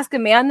 would you ask a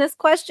man this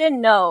question?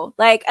 No.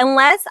 Like,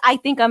 unless I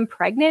think I'm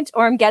pregnant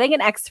or I'm getting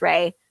an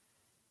x-ray,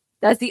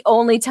 that's the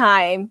only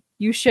time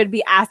you should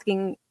be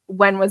asking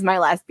when was my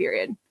last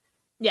period.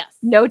 Yes.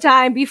 No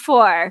time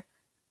before.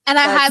 And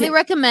I highly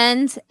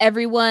recommend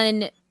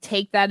everyone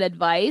take that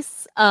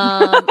advice,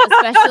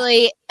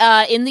 especially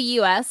in the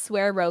U.S.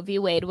 where Roe v.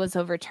 Wade was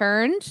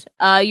overturned.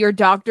 Your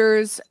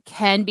doctors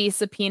can be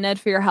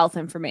subpoenaed for your health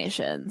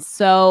information.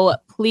 So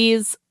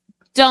please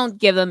don't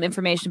give them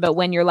information about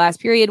when your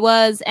last period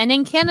was. And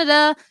in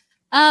Canada,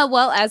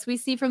 well, as we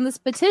see from this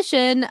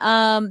petition,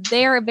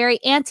 they are very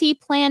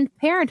anti-Planned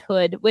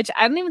Parenthood, which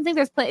I don't even think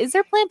there's is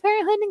there Planned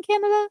Parenthood in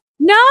Canada?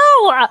 No,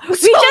 we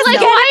just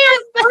like why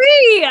is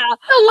free?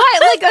 Why?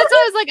 Like that's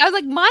what I was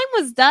like, mine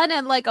was done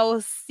at like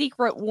a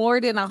secret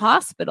ward in a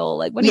hospisptal.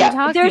 Like, what are you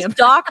talking There's about?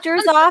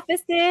 doctors'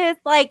 offices.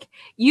 Like,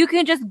 you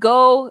can just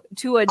go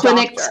to a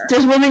clinics. Doctor.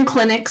 There's women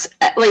clinics.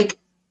 Like,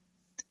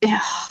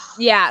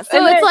 yeah.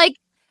 So it's like,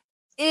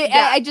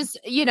 I just,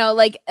 you know,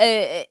 like,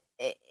 yeah.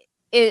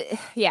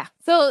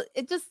 So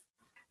it just.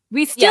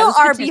 We still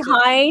are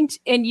behind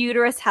in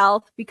uterus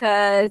health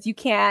because you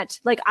can't,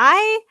 like,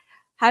 I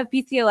have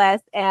PCOS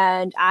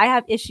and I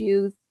have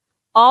issues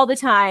all the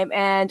time,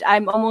 and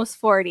I'm almost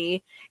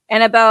 40,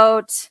 and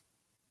about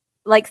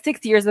like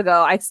 6 years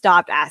ago I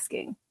stopped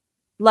asking.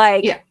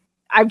 Like,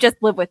 I've just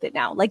lived with it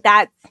now. Like,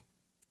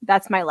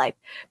 that's my life,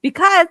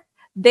 because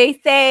they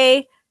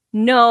say,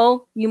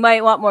 no, you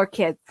might want more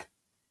kids.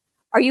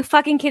 Are you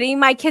fucking kidding?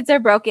 My kids are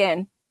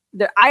broken.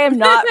 I am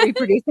not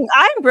reproducing.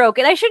 I'm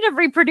broken. I shouldn't have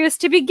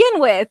reproduced to begin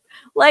with.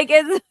 Like,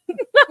 it's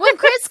when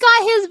Chris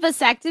got his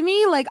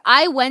vasectomy, like,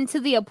 I went to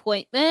the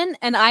appointment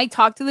and I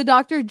talked to the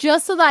doctor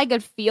just so that I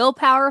could feel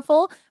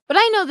powerful. But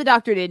I know the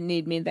doctor didn't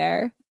need me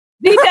there.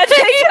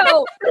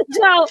 No.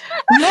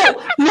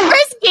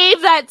 Chris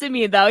gave that to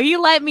me, though. He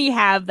let me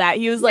have that.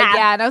 He was like,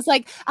 yeah. And I was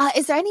like,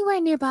 is there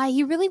anywhere nearby?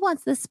 He really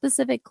wants this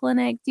specific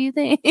clinic, do you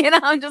think? And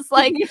I'm just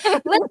like,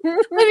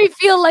 let me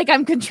feel like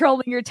I'm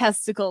controlling your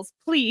testicles,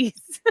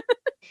 please.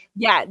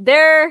 Yeah,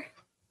 they're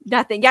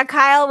nothing. Yeah,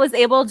 Kyle was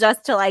able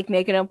just to like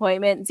make an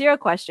appointment. 0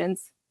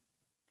 questions.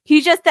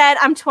 He just said,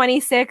 I'm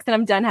 26 and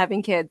I'm done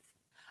having kids.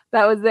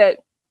 That was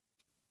it.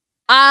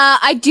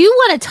 I do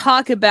want to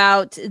talk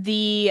about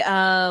the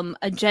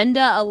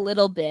agenda a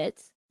little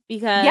bit,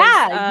 because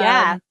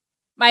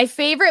my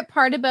favorite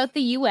part about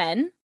the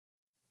UN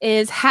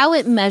is how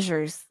it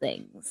measures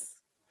things.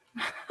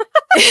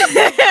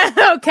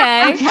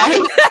 Okay.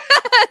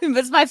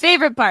 That's my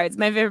favorite part. It's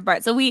my favorite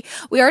part. So we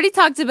already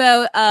talked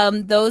about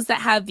those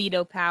that have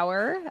veto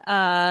power.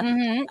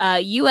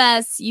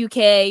 US,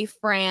 UK,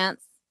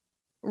 France.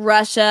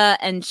 Russia,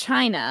 and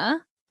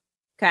China.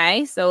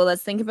 Okay, so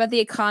let's think about the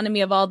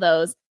economy of all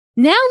those.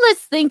 Now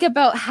let's think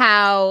about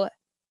how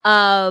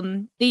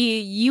the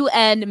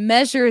UN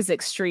measures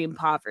extreme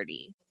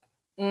poverty.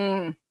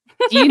 Mm.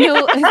 Do you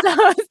know?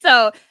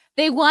 So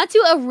they want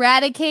to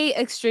eradicate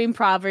extreme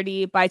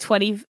poverty by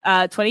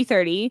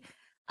 2030.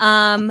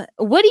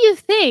 What do you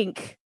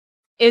think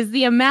is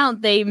the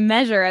amount they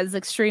measure as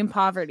extreme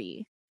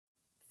poverty?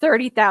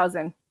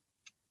 30,000.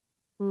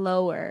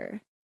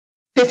 Lower.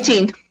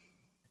 15.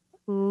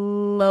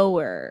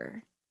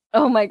 Lower.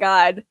 Oh my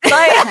God.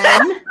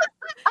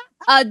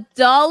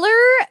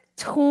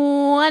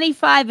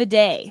 $1.25 a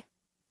day.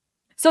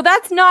 So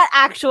that's not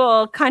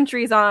actual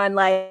countries on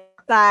like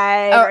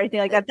side or anything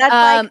like that.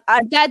 That's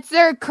that's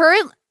their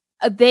current.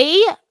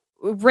 They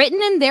written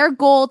in their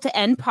goal to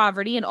end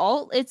poverty in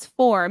all its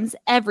forms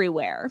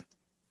everywhere.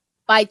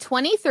 By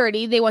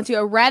 2030, they want to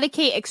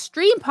eradicate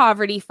extreme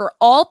poverty for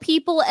all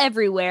people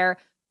everywhere,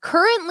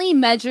 currently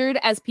measured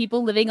as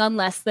people living on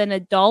less than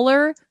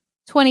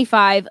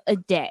 $1.25 a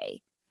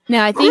day.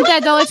 Now, I think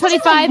that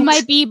 $1.25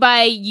 might be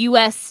by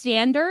U.S.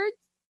 standards.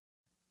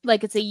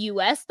 Like it's a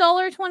U.S.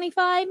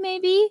 $1.25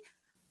 maybe.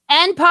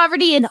 And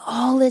poverty in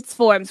all its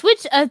forms,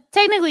 which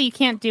technically you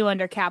can't do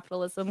under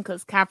capitalism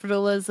because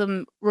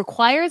capitalism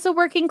requires a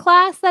working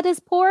class that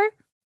is poor.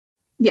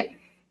 Yeah.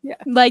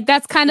 Like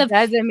that's kind of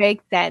doesn't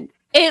make sense.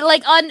 It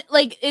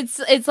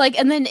it's like,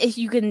 and then if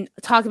you can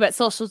talk about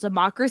social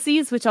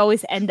democracies, which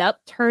always end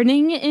up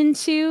turning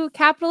into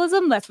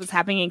capitalism. That's what's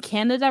happening in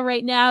Canada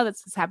right now.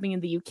 That's what's happening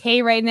in the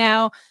UK right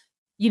now.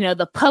 You know,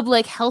 the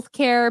public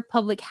healthcare,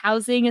 public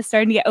housing is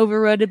starting to get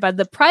overrode by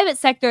the private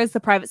sector as the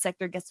private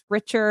sector gets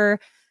richer,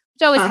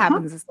 which always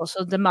happens in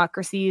social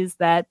democracies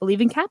that believe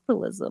in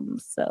capitalism.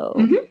 So,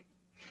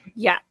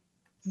 yeah,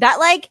 that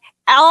like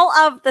all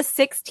of the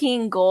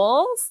 16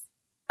 goals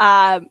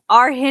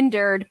are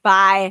hindered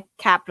by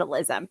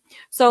capitalism.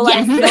 So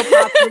like no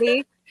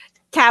poverty,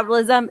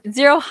 capitalism,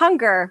 zero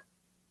hunger,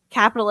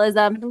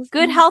 capitalism,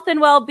 good health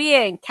and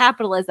well-being,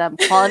 capitalism,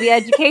 quality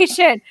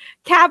education,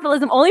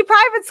 capitalism, only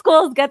private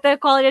schools get the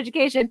quality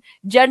education,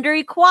 gender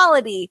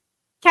equality,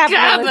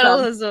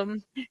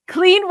 capitalism.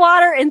 Clean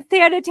water and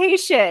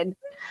sanitation,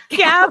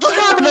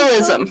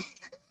 Capitalism.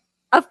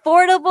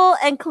 affordable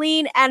and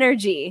clean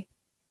energy,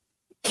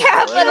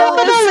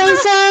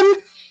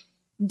 Capitalism.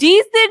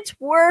 decent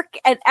work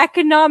and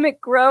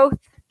economic growth,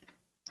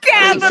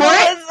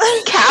 Capitalism.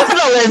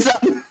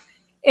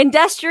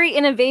 industry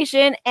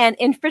innovation and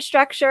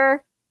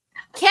infrastructure.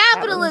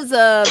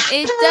 capitalism.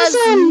 It does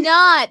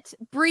not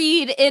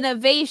breed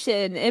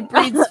innovation. It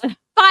breeds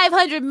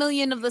 500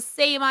 million of the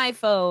same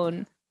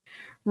iPhone.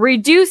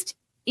 Reduced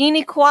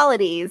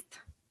inequalities,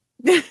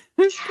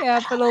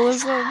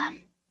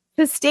 Capitalism.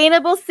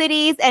 sustainable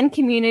cities and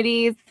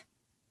communities,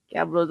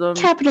 Capitalism.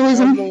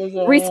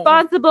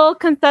 responsible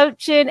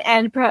consumption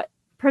and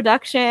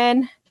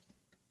production.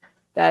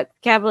 That's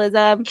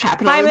capitalism.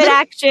 Climate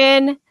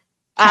action.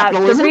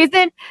 The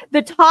reason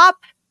the top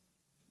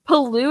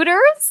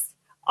polluters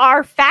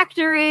are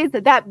factories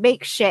that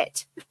make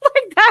shit.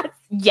 Like that's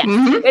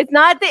it's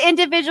not the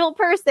individual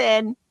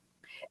person.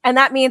 And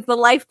that means the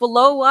life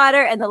below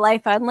water and the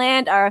life on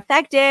land are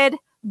affected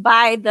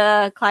by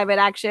the climate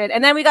action.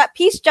 And then we got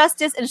peace,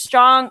 justice, and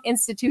strong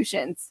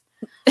institutions.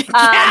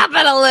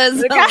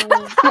 Capitalism.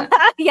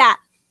 Yeah.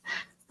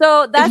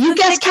 So that's if you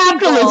guessed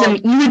capitalism,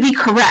 you would be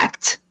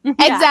correct.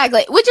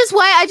 Exactly. Which is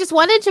why I just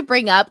wanted to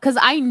bring up, because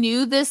I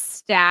knew this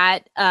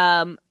stat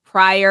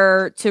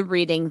prior to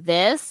reading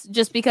this,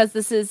 just because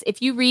this is,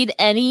 if you read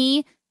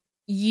any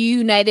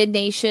United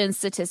Nations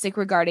statistic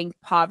regarding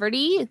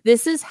poverty,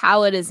 this is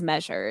how it is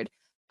measured.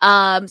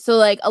 So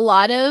like a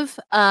lot of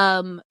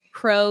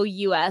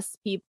pro-US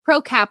people,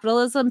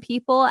 pro-capitalism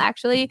people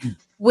actually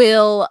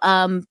will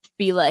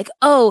be like,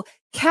 oh,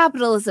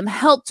 capitalism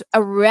helped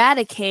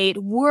eradicate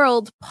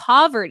world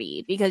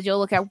poverty, because you'll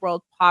look at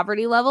world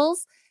poverty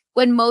levels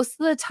when most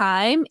of the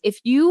time,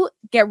 if you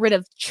get rid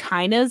of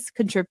China's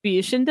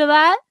contribution to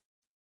that,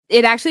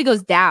 it actually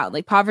goes down.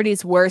 Like poverty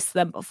is worse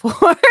than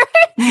before.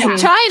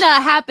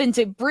 China happened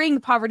to bring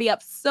poverty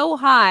up so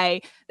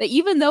high that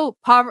even though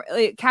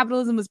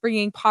capitalism was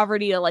bringing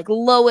poverty to like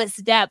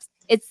lowest depths,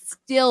 it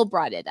still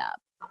brought it up.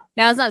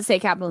 Now, it's not to say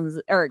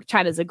capitalism or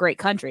China's a great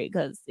country,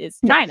 because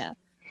it's China.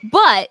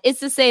 But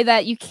it's to say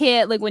that you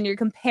can't, like, when you're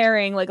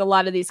comparing like a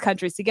lot of these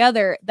countries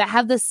together that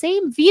have the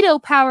same veto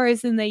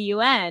powers in the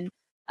UN,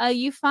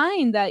 you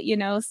find that, you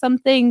know, some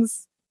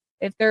things,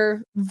 if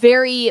they're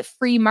very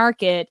free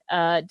market,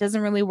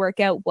 doesn't really work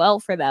out well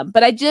for them.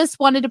 But I just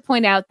wanted to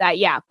point out that,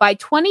 yeah, by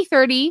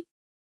 2030,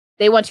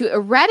 they want to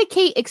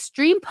eradicate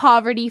extreme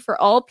poverty for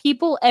all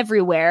people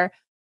everywhere,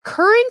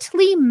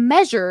 currently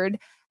measured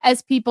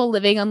as people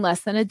living on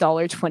less than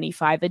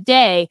 $1.25 a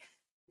day.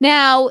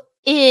 Now,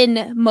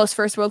 in most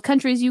first world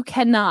countries, you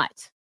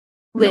cannot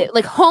live.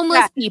 Like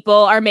homeless people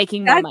are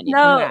making more money.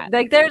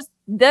 Like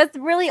there's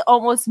really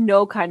almost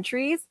no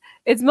countries.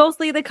 It's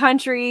mostly the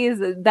countries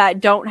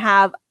that don't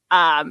have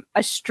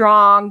a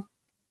strong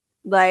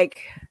like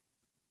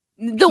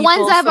The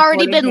ones that have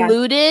already been supporting them.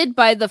 looted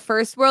by the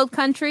first world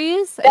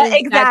countries.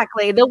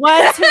 Exactly. The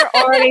ones who are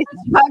already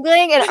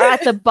struggling and are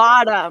at the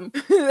bottom.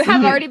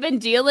 Have already been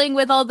dealing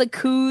with all the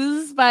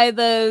coups by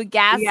the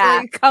gas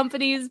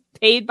companies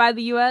paid by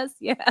the US.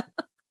 Yeah.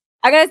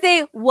 I gotta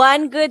say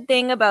one good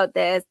thing about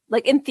this.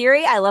 Like in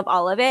theory, I love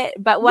all of it,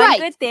 but one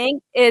good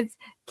thing is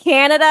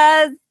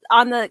Canada's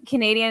on the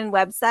Canadian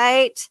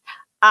website.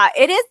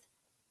 It is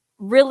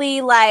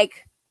really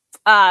like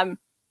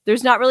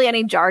there's not really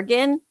any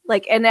jargon,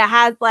 like, and it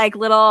has like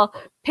little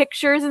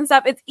pictures and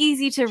stuff. It's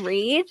easy to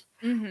read.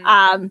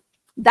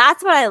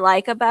 That's what I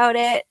like about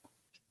it.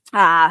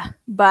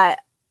 But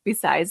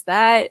besides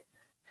that,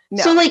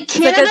 no. So like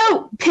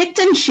Canada picked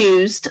and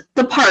chose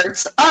the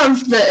parts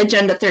of the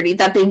Agenda 30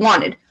 that they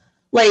wanted,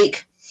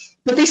 like,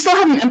 but they still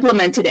haven't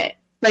implemented it.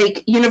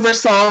 Like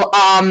universal,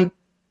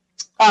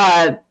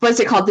 what's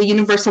it called? The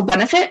universal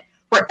benefit,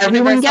 where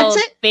everyone gets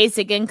it.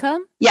 Basic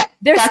income. Yeah,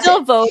 they're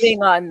still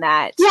voting on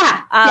that.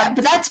 Yeah,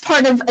 but that's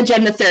part of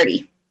Agenda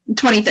 2030.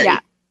 Yeah.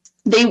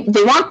 They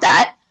want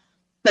that,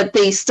 but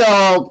they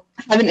still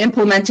haven't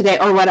implemented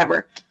it or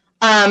whatever.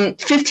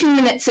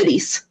 15-minute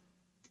cities.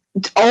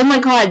 Oh my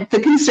God,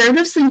 the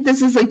Conservatives think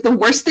this is like the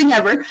worst thing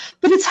ever,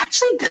 but it's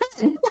actually good.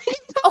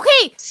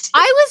 Okay,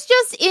 I was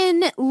just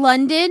in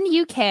London,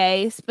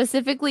 UK,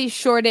 specifically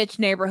Shoreditch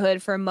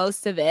neighborhood for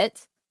most of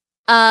it.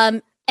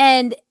 And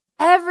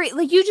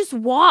you just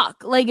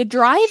walk, like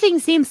driving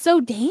seems so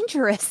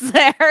dangerous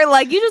there.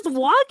 Like you just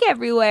walk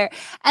everywhere,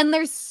 and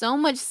there's so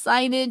much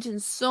signage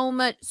and so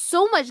much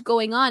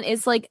going on.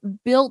 It's like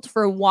built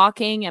for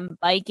walking and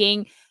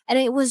biking, and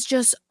it was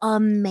just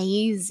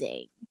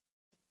amazing.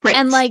 Right.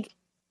 And like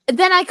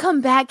then I come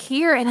back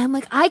here and I'm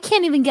like, I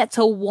can't even get to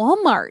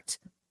Walmart.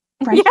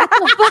 Right? Yeah.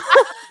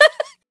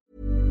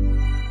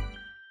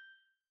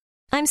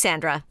 I'm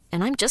Sandra,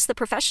 and I'm just the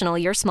professional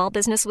your small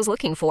business was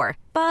looking for.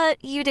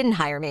 But you didn't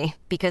hire me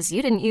because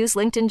you didn't use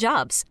LinkedIn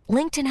Jobs.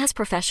 LinkedIn has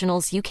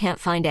professionals you can't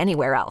find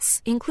anywhere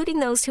else, including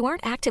those who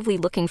aren't actively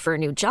looking for a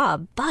new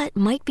job, but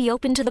might be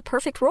open to the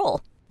perfect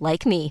role,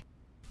 like me.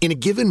 In a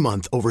given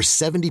month, over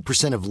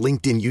 70% of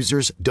LinkedIn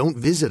users don't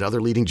visit other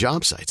leading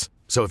job sites.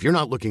 So if you're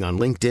not looking on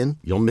LinkedIn,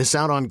 you'll miss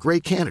out on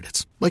great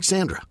candidates like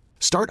Sandra.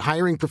 Start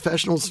hiring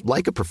professionals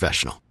like a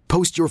professional.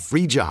 Post your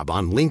free job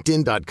on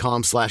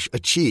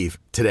linkedin.com/achieve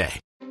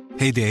today.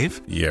 Hey,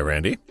 Dave. Yeah,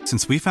 Randy.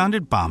 Since we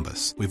founded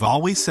Bombas, we've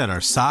always said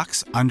our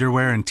socks,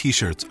 underwear, and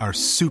T-shirts are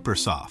super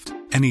soft.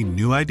 Any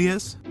new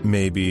ideas?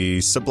 Maybe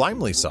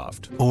sublimely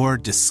soft. Or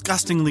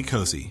disgustingly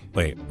cozy.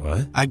 Wait,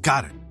 what? I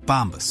got it.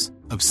 Bombas.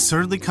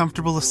 Absurdly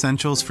comfortable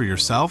essentials for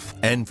yourself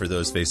and for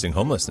those facing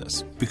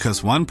homelessness.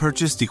 Because one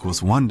purchased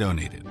equals one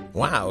donated.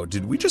 Wow,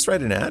 did we just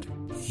write an ad?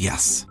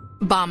 Yes.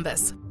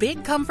 Bombas.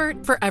 Big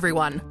comfort for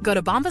everyone. Go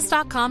to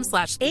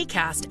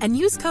bombas.com/ACAST and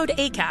use code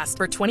ACAST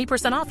for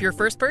 20% off your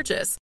first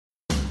purchase.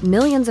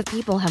 Millions of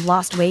people have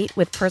lost weight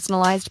with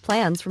personalized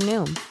plans from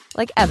Noom.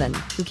 Like Evan,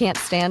 who can't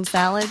stand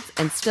salads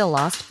and still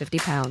lost 50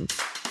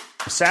 pounds.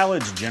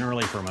 Salads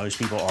generally for most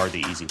people are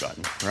the easy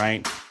button,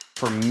 right?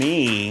 For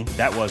me,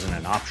 that wasn't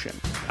an option.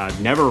 I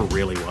never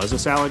really was a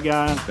salad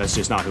guy. That's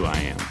just not who I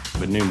am.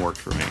 But Noom worked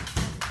for me.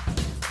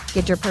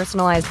 Get your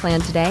personalized plan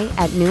today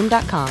at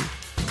Noom.com.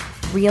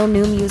 Real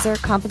Noom user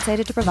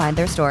compensated to provide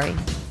their story.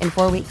 In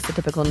 4 weeks, the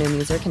typical Noom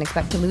user can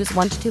expect to lose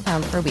 1 to 2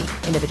 pounds per week.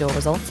 Individual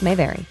results may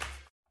vary.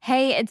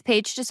 Hey, it's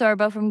Paige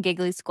DeSorbo from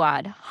Giggly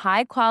Squad.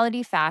 High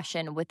quality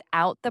fashion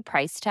without the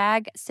price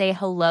tag. Say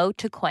hello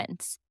to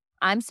Quince.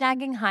 I'm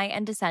snagging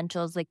high-end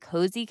essentials like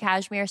cozy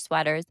cashmere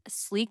sweaters,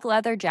 sleek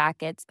leather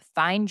jackets,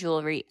 fine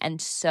jewelry,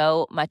 and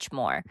so much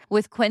more.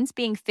 With Quince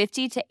being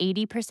 50 to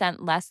 80%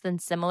 less than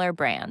similar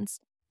brands.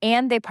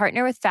 And they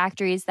partner with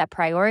factories that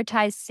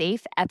prioritize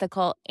safe,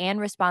 ethical, and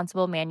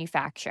responsible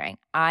manufacturing.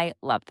 I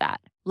love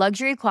that.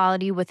 Luxury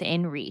quality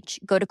within reach.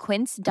 Go to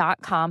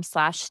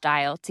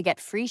quince.com/style to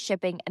get free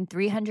shipping and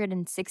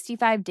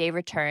 365-day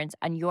returns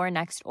on your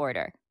next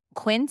order.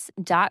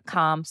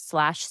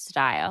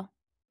 Quince.com/style.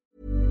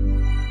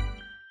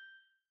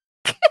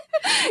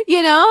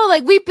 You know,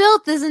 like we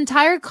built this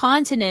entire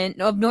continent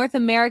of North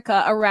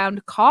America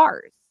around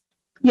cars.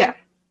 Yeah.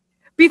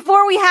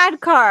 Before we had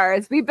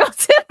cars, we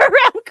built it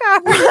around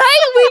cars.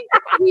 Right?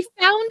 We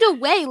found a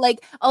way.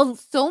 Like,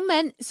 so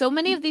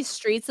many of these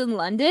streets in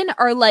London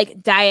are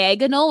like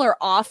diagonal or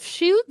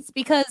offshoots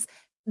because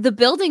the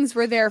buildings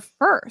were there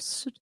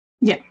first.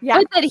 Yeah.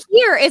 But then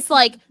here it's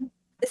like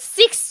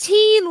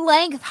 16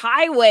 length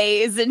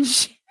highways and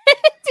shit.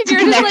 To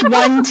connect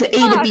one to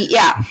A to B.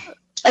 Yeah.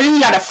 And then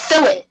you gotta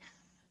fill it.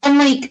 And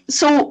like,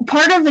 so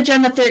part of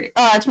Agenda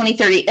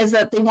 2030 is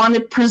that they want to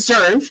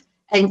preserve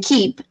and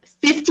keep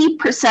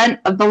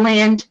 50% of the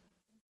land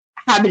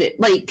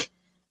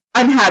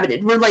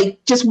uninhabited. We're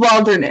like just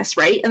wilderness,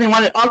 right? And they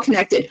want it all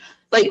connected,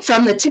 like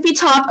from the tippy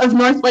top of the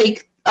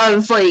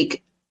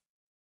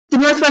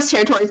Northwest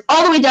Territories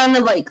all the way down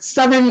to like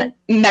southern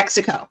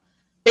Mexico.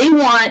 They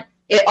want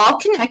it all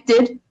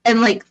connected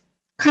and like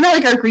kind of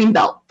like our green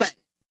belt, but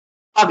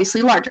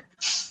obviously larger.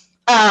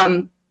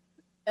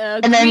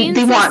 And then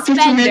they want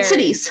 15-minute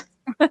cities.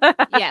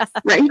 Yes.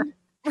 Right?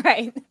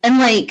 Right. And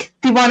like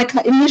they want to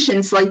cut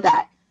emissions like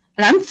that.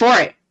 And I'm for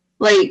it.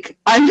 Like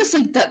I'm just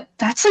like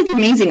that's like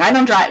amazing. I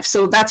don't drive,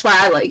 so that's why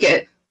I like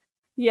it.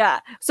 Yeah.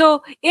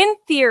 So in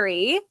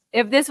theory,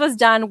 if this was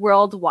done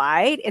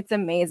worldwide, it's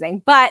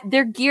amazing. But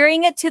they're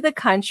gearing it to the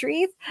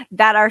countries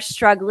that are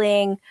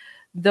struggling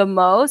the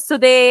most. So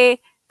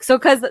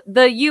because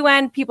the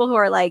UN people who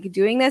are like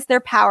doing this,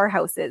 they're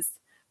powerhouses,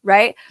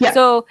 right? Yeah.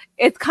 So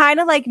it's kind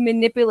of like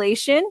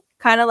manipulation,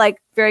 kind of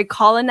like very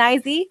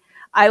colonizing.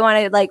 I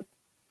want to like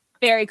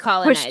very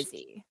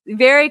colonizing.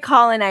 Very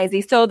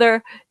colonizing. So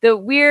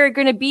we're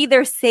going to be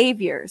their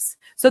saviors.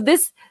 So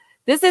this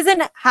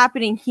isn't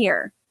happening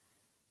here.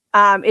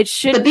 It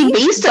should but they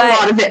based a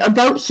lot of it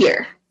about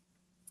here.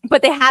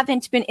 But they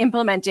haven't been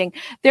implementing.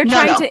 They're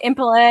trying to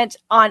implement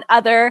on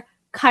other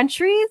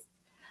countries.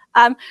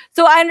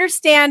 So I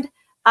understand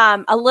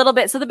a little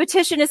bit. So the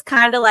petition is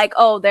kind of like,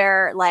 oh,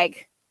 they're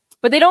like,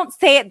 but they don't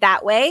say it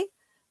that way.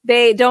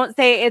 They don't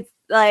say it's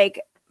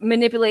like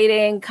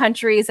manipulating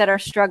countries that are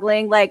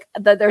struggling. Like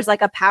there's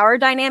like a power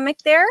dynamic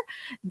there.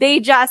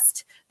 The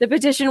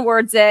petition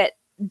words it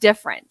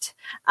different,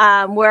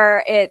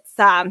 where it's,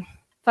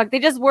 they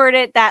just word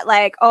it that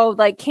like, oh,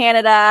 like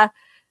Canada,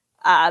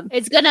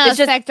 it's going to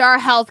affect our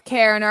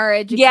healthcare and our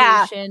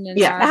education.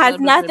 Yeah. It has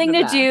nothing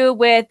to do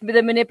with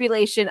the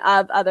manipulation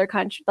of other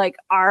countries, like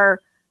our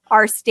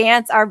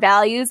stance, our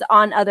values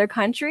on other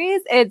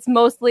countries. It's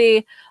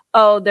mostly,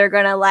 oh, they're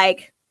going to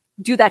like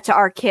do that to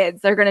our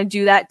kids. They're going to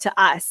do that to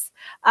us,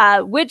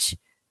 which,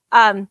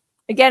 again,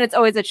 it's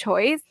always a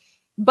choice.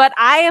 But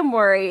I am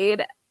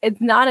worried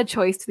it's not a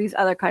choice to these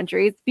other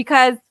countries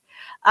because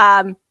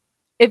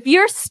if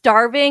you're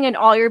starving and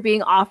all you're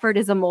being offered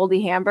is a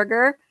moldy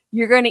hamburger,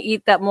 you're going to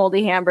eat that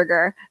moldy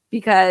hamburger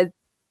because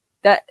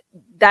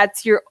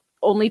that's your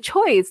only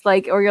choice,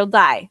 like, or you'll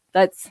die.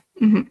 That's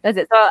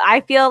it. So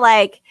I feel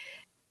like,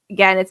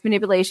 again, it's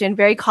manipulation,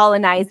 very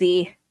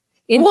colonizing.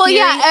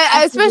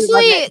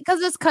 Especially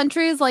because it's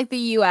countries like the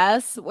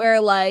U.S.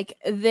 where like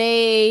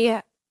they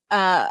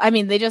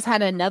just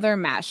had another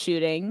mass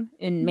shooting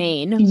in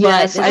Maine.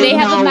 Yes, but they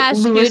have a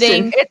mass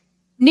shooting.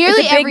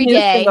 Nearly every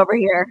day over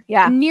here.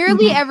 Yeah.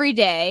 Nearly every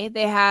day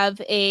they have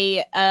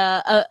a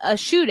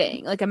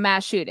shooting, like a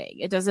mass shooting.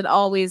 It doesn't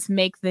always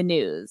make the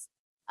news.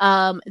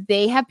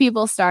 They have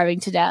people starving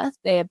to death.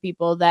 They have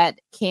people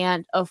that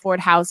can't afford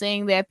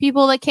housing. They have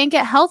people that can't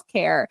get health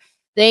care.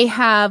 They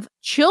have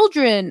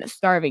children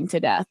starving to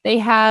death. They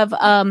have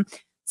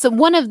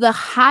one of the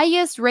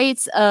highest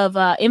rates of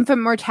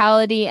infant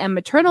mortality and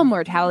maternal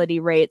mortality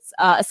rates,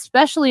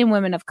 especially in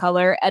women of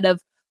color, out of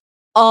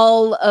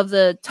all of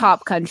the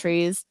top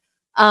countries.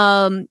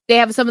 They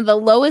have some of the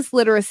lowest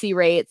literacy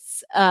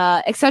rates,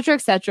 et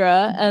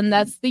cetera, and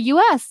that's the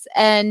U.S.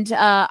 And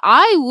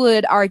I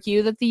would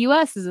argue that the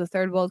U.S. is a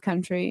third world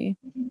country.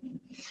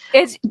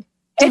 It's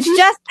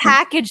just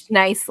packaged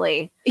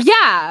nicely.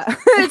 Yeah,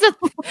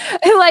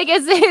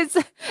 it's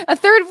a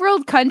third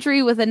world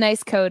country with a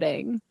nice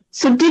coding.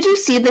 So did you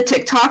see the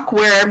TikTok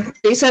where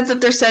they said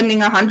that they're sending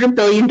 $100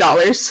 billion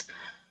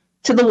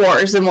to the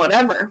wars and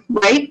whatever,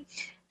 right?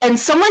 And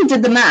someone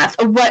did the math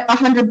of what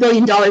 $100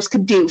 billion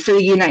could do for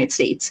the United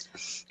States.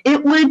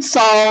 It would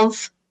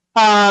solve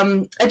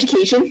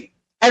education.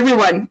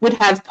 Everyone would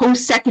have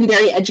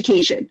post-secondary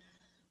education.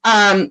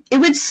 It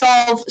would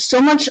solve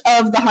so much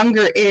of the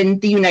hunger in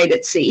the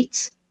United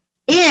States.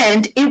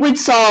 And it would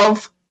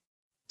solve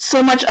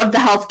so much of the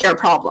healthcare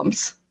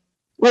problems.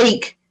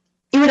 Like,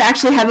 it would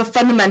actually have a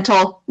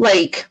fundamental,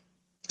 like,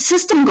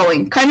 system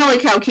going. Kind of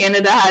like how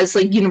Canada has,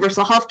 like,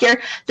 universal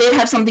healthcare. They'd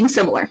have something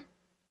similar.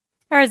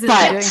 Ours is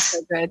doing so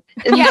good.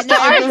 Yeah, no,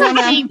 ours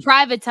is being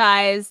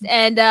privatized.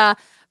 And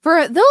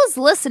for those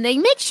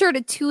listening, make sure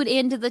to tune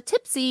in to the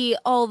Tipsy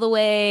All the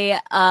Way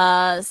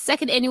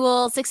second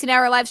annual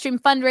 16-hour live stream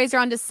fundraiser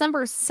on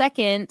December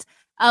 2nd,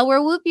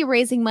 where we'll be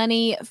raising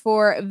money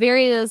for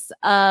various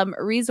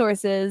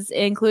resources,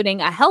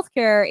 including a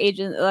healthcare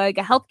agent, like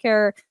a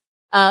healthcare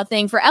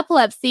thing for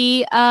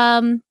epilepsy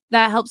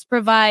that helps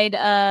provide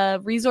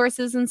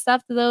resources and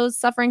stuff to those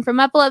suffering from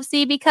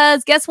epilepsy.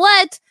 Because guess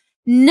what?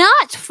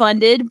 Not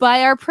funded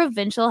by our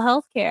provincial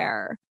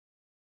healthcare.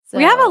 So.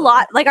 We have a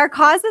lot, like our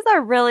causes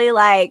are really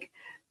like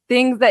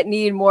things that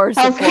need more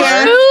support.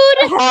 Food,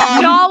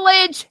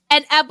 knowledge,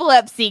 and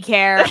epilepsy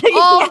care.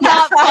 All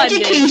not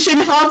funded. Education,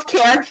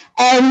 healthcare,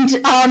 and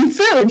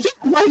food.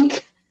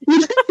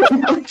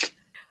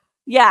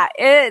 Yeah,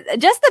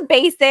 just the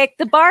basic.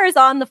 The bar is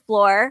on the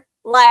floor.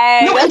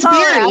 Like no, it's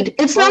buried.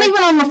 It's not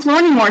even on the floor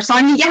anymore,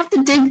 Sonia. You have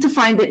to dig to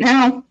find it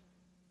now.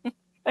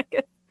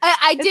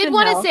 I did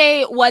want to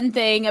say one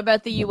thing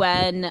about the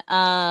UN,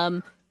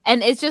 and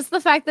it's just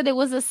the fact that it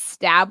was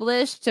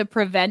established to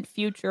prevent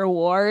future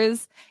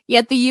wars,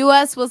 yet the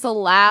U.S. was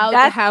allowed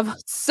to have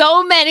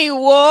so many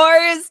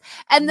wars,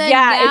 and then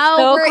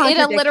now we're in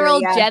a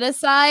literal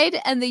genocide,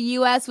 and the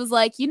U.S. was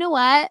like, you know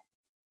what?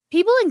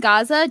 People in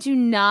Gaza do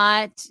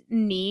not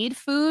need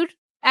food,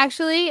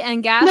 actually,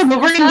 and gas. No,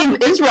 but we're going to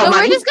give Israel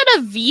money. We're just going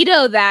to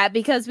veto that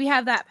because we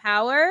have that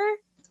power.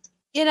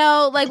 You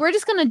know, like, we're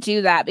just going to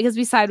do that because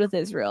we side with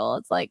Israel.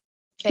 It's like,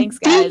 Thanks,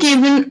 They've guys.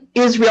 given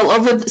Israel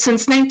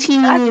since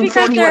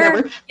 1940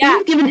 whatever.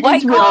 They've given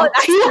Israel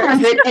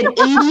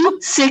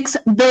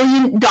 $286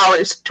 billion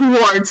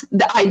towards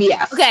the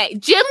IDF. Okay,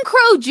 Jim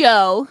Crow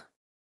Joe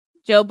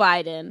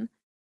Biden,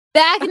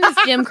 back in his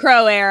Jim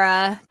Crow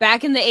era,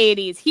 back in the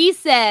 80s, he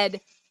said,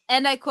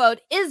 and I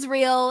quote,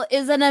 "Israel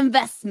is an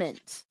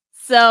investment."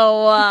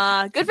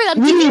 So good for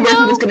them. We knew where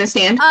he was going to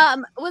stand.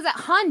 Was it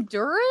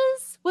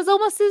Honduras? Was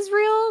almost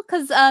Israel?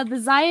 Because the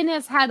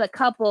Zionists had a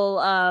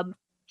couple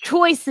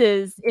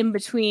choices in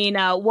between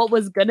what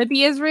was going to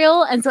be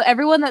Israel, and so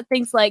everyone that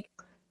thinks like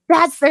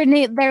that's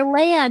their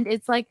land,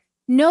 it's like,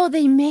 no,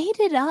 they made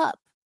it up.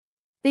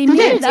 They made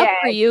it up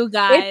for you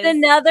guys. It's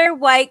another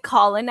white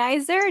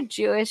colonizer,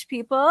 Jewish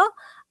people.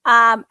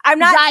 I'm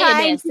not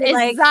Zionist. trying to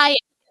like.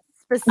 Zionist.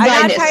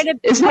 I'm not trying to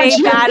say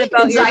bad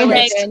about your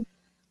religion.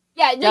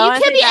 Yeah, no, you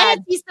can't be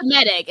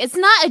anti-Semitic. It's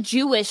not a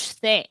Jewish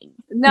thing.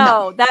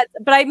 No, but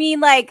I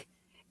mean, like,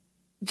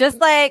 just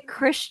like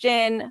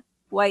Christian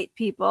white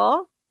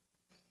people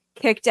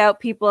kicked out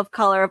people of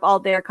color of all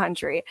their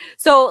country.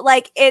 So,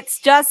 like, it's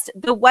just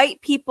the white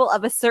people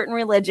of a certain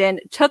religion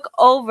took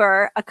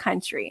over a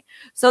country.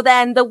 So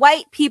then the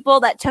white people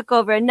that took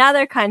over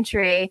another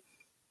country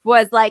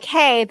was like,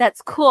 hey,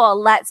 that's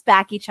cool. Let's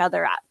back each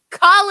other up.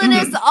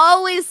 Colonists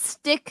always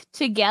stick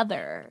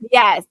together.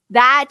 Yes,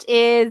 that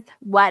is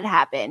what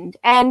happened.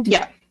 And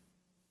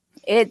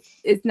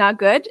it's not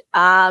good.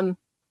 And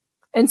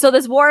so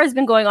this war has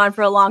been going on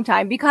for a long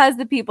time because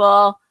the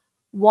people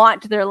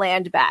want their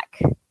land back.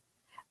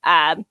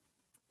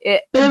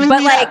 It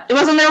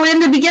wasn't their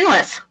land to begin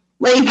with.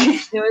 Like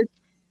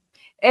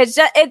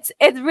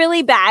it's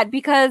really bad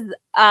because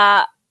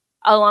a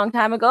long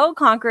time ago,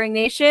 conquering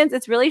nations,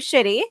 it's really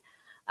shitty.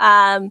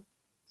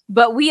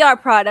 But we are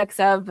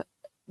products of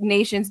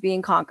nations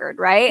being conquered,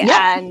 right?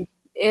 Yeah. And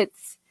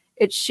it's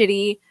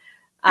shitty.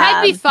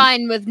 I'd be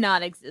fine with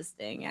not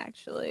existing,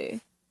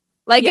 actually.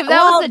 Like if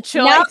that was a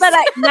choice. Now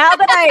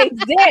that I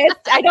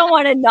exist, I don't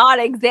want to not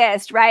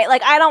exist, right?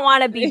 Like I don't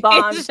want to be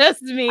bombed. It's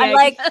just me. I'm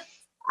like,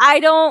 I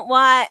don't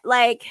want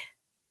like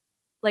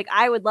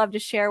I would love to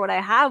share what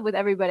I have with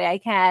everybody I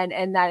can,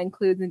 and that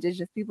includes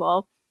Indigenous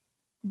people.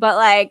 But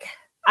like,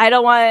 I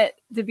don't want it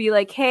to be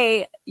like,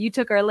 hey, you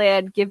took our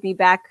land, give me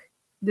back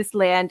this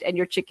land and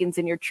your chickens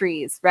and your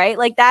trees, right?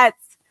 Like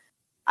it's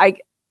a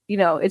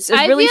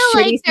really shitty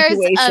like there's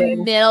situation. A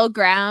middle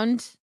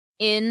ground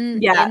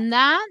in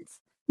that.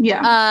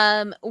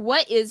 Yeah.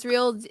 What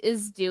Israel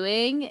is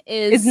doing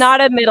is it's not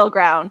a middle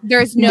ground.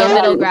 There's no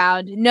middle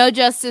ground. No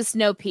justice,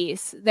 no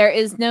peace. There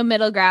is no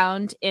middle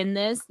ground in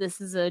this. This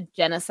is a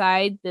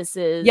genocide. This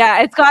is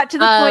it's got to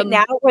the point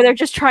now where they're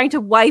just trying to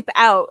wipe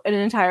out an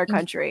entire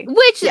country.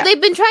 Which they've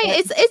been trying.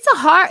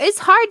 It's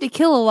hard to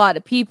kill a lot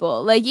of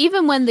people. Like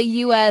even when the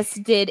US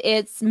did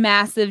its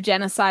massive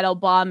genocidal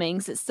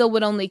bombings, it still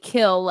would only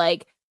kill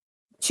like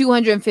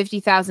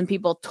 250,000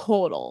 people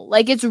total.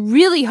 Like it's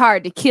really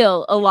hard to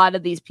kill a lot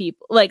of these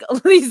people, like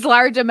these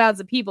large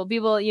amounts of people.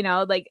 People,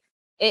 like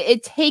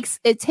it takes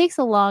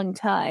a long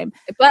time.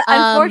 But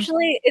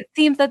unfortunately, it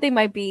seems that they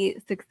might be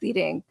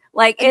succeeding.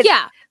 Like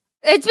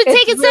it's been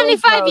taking really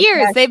 75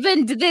 years. Yes. They've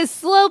been this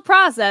slow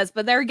process,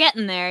 but they're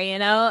getting there.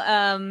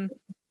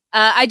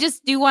 I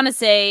just do want to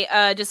say,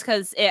 just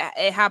because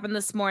it happened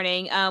this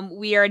morning,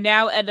 we are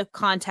now out of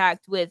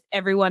contact with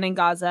everyone in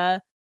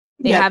Gaza.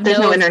 They have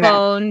no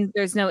phone.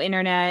 There's no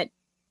internet.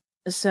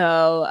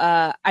 So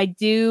I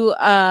do.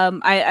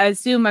 I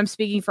assume I'm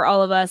speaking for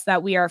all of us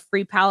that we are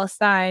free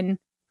Palestine.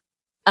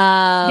 So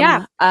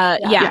I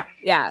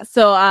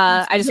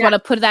just want to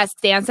put that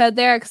stance out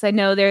there because I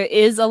know there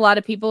is a lot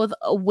of people with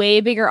way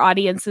bigger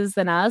audiences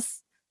than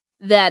us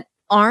that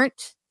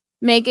aren't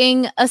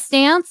making a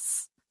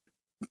stance.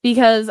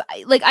 Because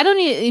I don't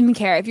even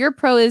care if you're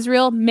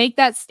pro-Israel, make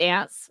that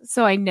stance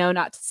so I know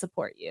not to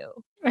support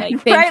you.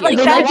 Like, thank you. Like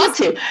they don't want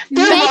to.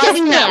 They're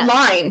walking that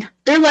line.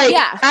 They're like,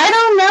 I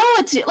don't know.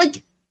 It's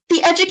like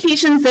the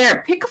education's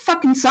there. Pick a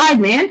fucking side,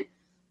 man.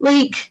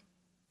 Like,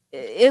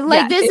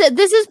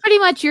 this is pretty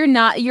much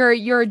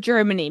your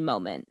Germany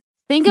moment.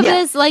 Think of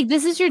this like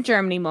this is your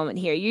Germany moment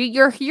here.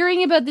 You're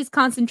hearing about these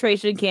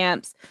concentration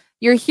camps.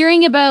 You're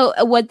hearing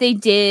about what they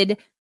did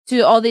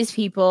to all these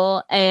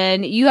people,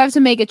 and you have to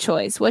make a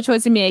choice. What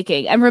choice are you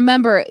making? And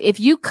remember, if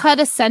you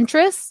cut a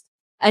centrist,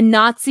 a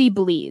Nazi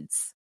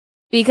bleeds,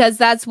 because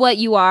that's what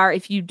you are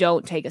if you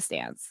don't take a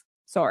stance.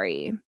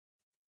 Sorry.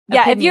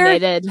 Yeah, if you're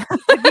like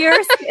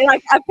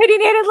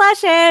opinionated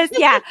luscious,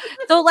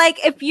 So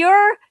like if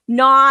you're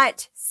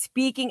not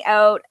speaking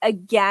out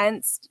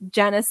against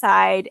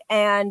genocide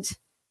and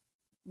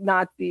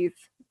Nazis,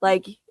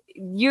 like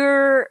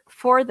you're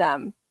for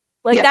them.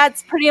 Like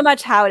that's pretty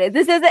much how it is.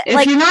 This isn't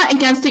if you're not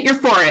against it, you're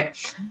for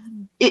it.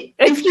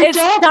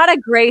 It's not a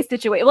gray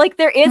situation. Like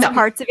there is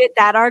parts of it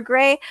that are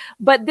gray,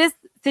 but this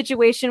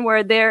situation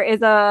where there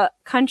is a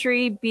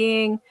country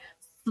being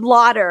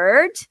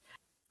slaughtered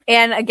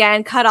and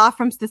again cut off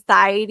from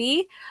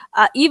society,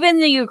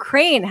 even the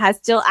Ukraine has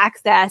still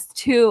access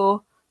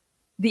to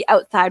the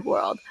outside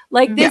world.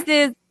 Like this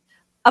is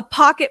a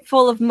pocket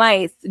full of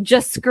mice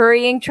just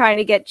scurrying, trying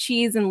to get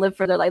cheese and live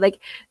for their life.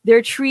 Like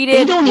they're treated.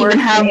 They don't even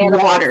have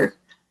water.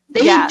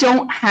 They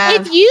don't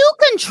have. If you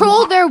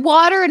control their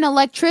water and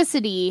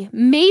electricity,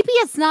 maybe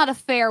it's not a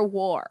fair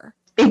war.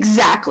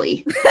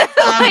 Exactly.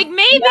 Like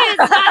maybe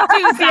it's not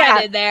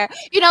two-sided there.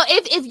 You know,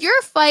 if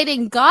you're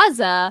fighting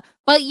Gaza,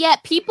 but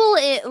yet people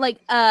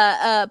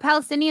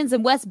Palestinians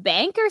in West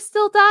Bank are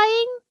still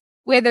dying,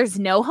 where there's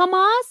no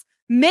Hamas,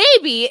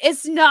 maybe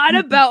it's not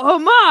about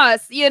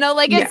Hamas. You know,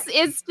 like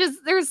it's just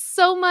there's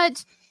so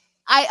much.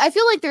 I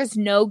feel like there's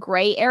no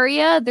gray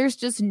area. There's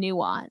just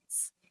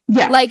nuance.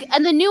 Yeah. Like,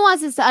 and the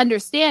nuance is to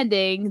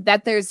understanding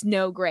that there's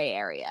no gray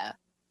area.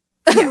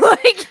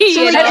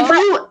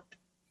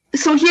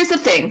 So here's the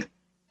thing.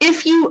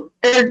 If you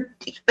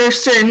are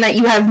certain that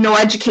you have no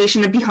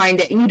education behind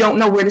it and you don't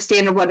know where to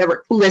stand or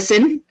whatever,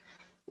 listen,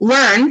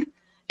 learn.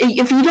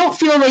 If you don't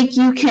feel like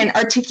you can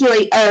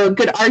articulate a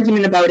good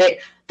argument about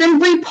it, then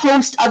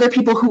repost other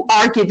people who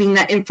are giving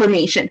that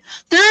information.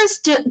 There's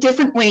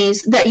different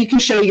ways that you can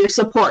show your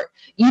support.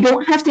 You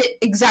don't have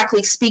to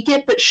exactly speak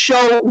it, but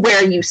show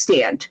where you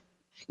stand.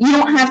 You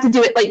don't have to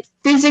do it like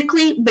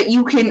physically, but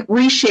you can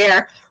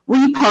reshare,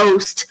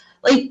 repost.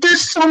 Like,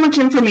 there's so much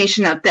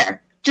information out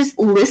there. Just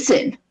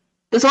listen.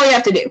 That's all you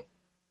have to do.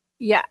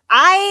 Yeah,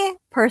 I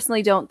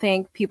personally don't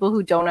think people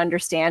who don't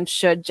understand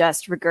should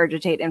just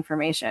regurgitate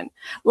information.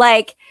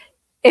 Like,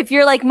 if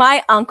you're like,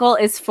 my uncle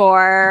is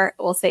for,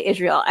 we'll say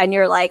Israel, and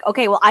you're like,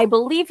 okay, well, I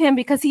believe him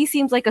because he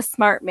seems like a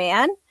smart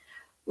man.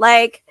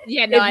 Like,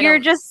 you have to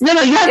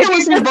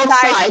listen to both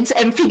sides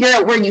and figure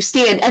out where you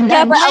stand. And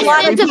then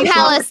listen to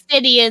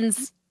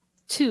Palestinians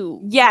too.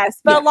 Yes,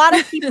 but a lot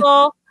of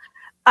people,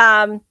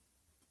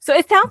 so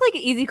it sounds like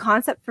an easy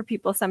concept for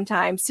people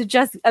sometimes to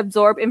just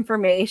absorb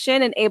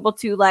information and able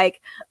to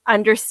like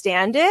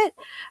understand it.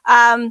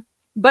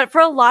 But for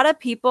a lot of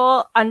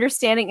people,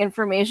 understanding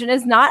information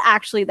is not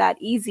actually that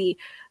easy.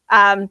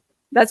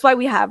 That's why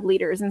we have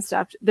leaders and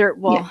stuff. I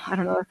don't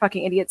know, they're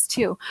fucking idiots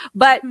too.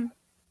 But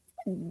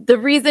the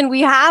reason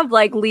we have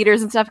like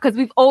leaders and stuff, because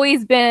we've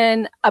always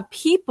been a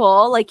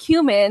people, like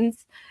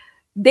humans,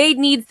 they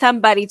need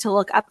somebody to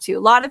look up to. A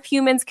lot of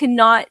humans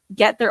cannot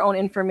get their own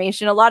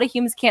information. A lot of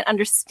humans can't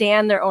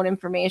understand their own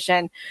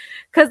information.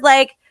 Because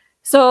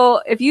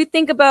so if you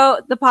think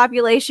about the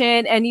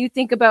population and you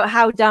think about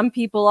how dumb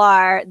people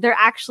are, they're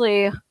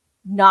actually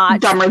not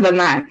dumber than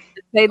that.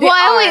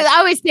 I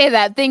always say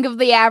that. Think of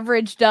the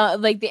average,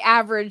 the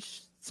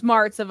average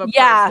smarts of a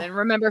person.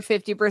 Remember,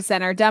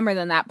 50% are dumber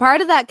than that. Part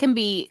of that can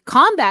be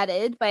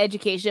combated by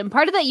education.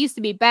 Part of that used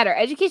to be better.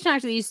 Education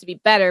actually used to be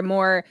better,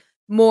 more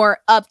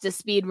up to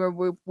speed where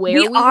we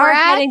are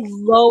getting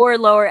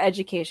lower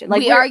education.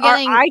 Like our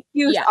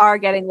IQs are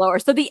getting lower.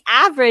 So the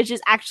average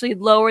is actually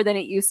lower than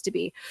it used to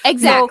be.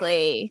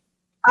 Exactly.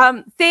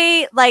 So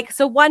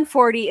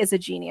 140 is a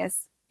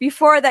genius.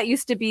 Before that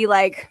used to be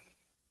like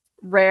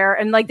rare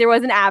and like there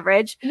was an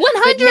average.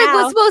 100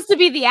 was supposed to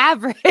be the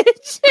average.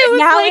 It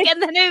was and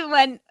then it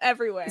went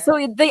everywhere.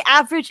 So the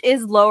average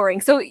is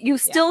lowering. So you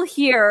still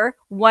hear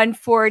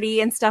 140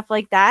 and stuff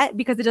like that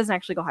because it doesn't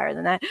actually go higher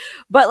than that.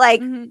 But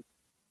like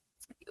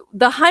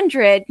the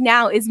 100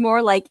 now is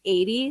more like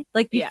 80.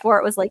 Like before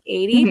it was like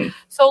 80. Mm-hmm.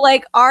 So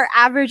like our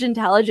average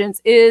intelligence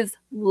is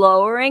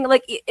lowering.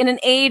 Like in an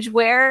age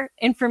where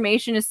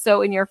information is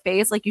so in your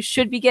face, like you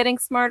should be getting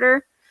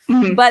smarter,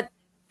 but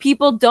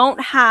people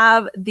don't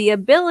have the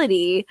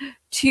ability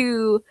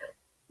to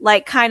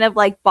like kind of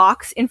like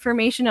box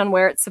information on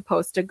where it's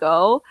supposed to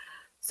go.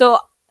 So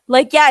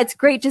like, it's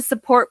great to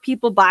support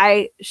people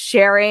by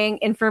sharing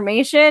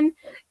information.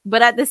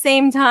 But at the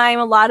same time,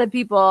 a lot of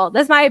people,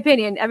 that's my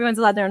opinion. Everyone's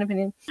allowed their own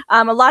opinion.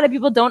 A lot of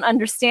people don't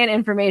understand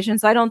information.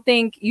 So I don't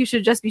think you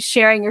should just be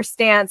sharing your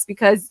stance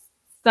because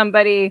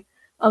somebody,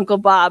 Uncle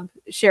Bob,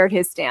 shared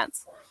his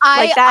stance.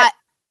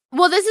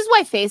 Well, this is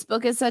why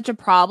Facebook is such a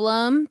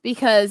problem,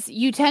 because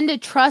you tend to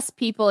trust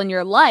people in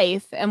your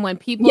life. And when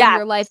people in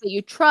your life that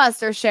you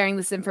trust are sharing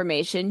this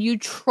information, you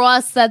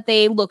trust that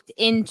they looked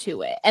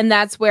into it. And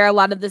that's where a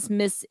lot of this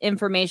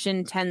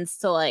misinformation tends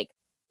to like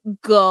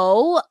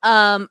go.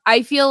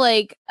 I feel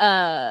like,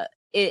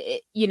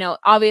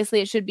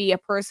 obviously it should be a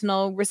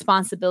personal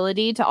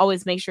responsibility to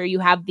always make sure you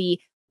have the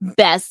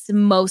best,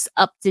 most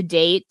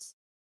up-to-date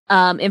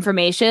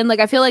information. Like,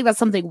 I feel like that's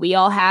something we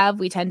all have.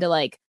 We tend to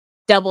like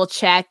double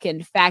check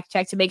and fact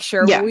check to make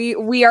sure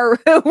we are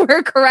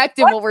we're correct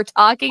in what we're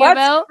talking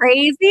about. What's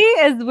crazy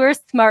is we're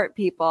smart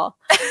people,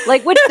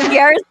 like, which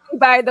scares me,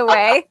 by the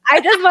way.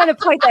 I just want to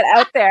point that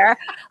out there.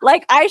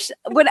 Like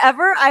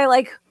whenever I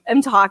like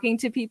am talking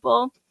to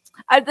people,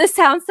 this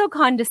sounds so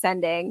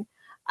condescending,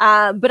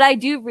 but I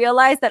do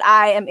realize that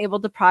I am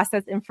able to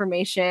process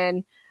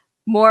information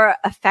more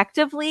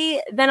effectively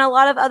than a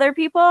lot of other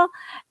people.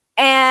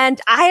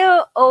 And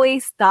I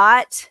always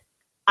thought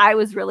I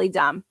was really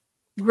dumb.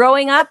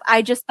 Growing up,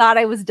 I just thought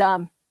I was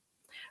dumb.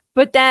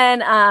 But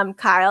then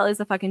Kyle is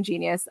a fucking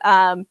genius.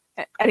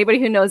 Anybody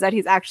who knows that,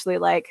 he's actually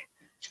like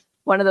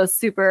one of those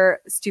super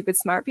stupid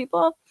smart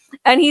people.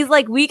 And he's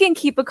like, we can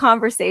keep a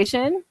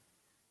conversation.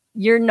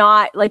 You're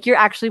not, like, you're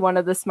actually one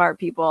of the smart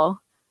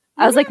people.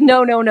 I was like,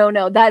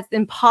 no, that's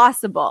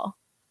impossible.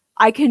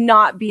 I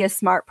cannot be a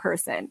smart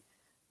person.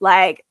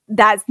 Like,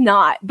 that's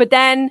not. But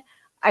then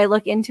I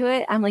look into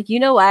it. I'm like, you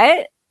know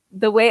what?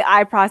 The way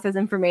I process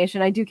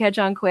information, I do catch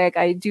on quick.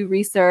 I do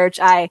research.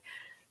 I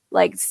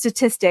like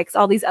statistics,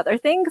 all these other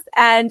things.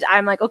 And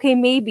I'm like, okay,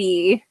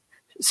 maybe,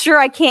 sure,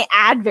 I can't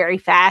add very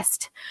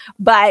fast,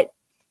 but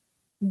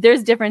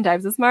there's different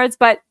types of smarts.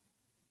 But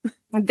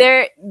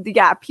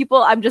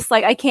people, I'm just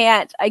like, I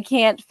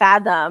can't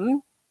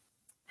fathom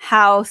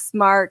how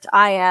smart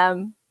I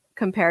am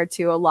compared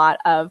to a lot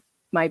of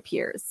my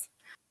peers.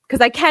 Because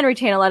I can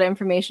retain a lot of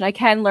information. I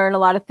can learn a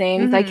lot of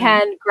things. I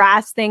can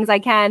grasp things.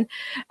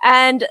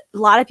 And a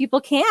lot of people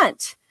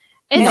can't.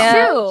 It's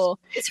true.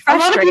 It's a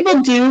lot frustrating. of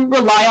people do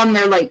rely on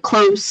their like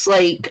close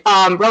like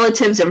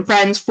relatives and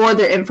friends for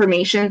their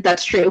information.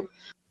 That's true.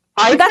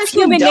 That's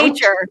human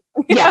nature.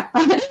 Yeah.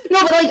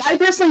 No, but like I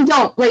personally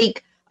don't.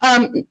 Like,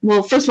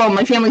 well, first of all,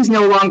 my family's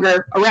no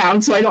longer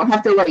around, so I don't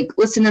have to like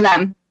listen to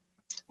them.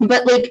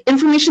 But like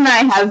information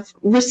that I have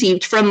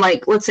received from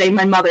like, let's say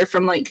my mother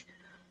from like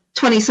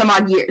 20 some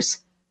odd years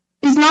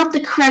is not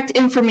the correct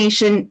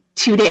information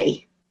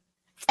today.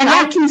 And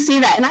I can say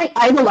that, and I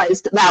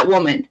idolized that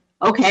woman.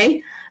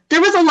 Okay, there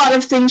was a lot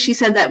of things she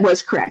said that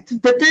was correct,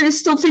 but there is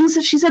still things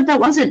that she said that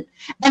wasn't.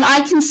 And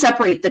I can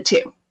separate the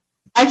two.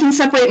 I can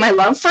separate my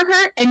love for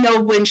her and know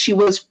when she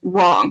was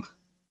wrong.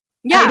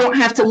 Yeah, I don't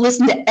have to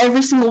listen to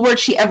every single word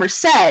she ever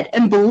said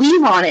and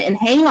believe on it and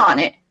hang on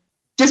it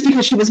just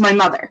because she was my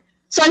mother.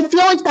 So I feel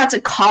like that's a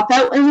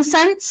cop-out in a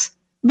sense,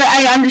 but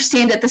I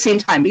understand at the same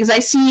time because I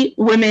see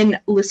women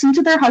listen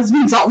to their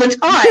husbands all the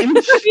time.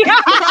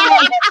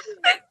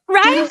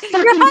 Right?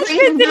 Your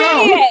husband's an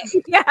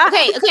idiot. Yeah.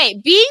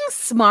 Okay. Being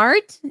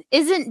smart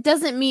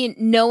doesn't mean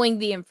knowing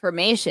the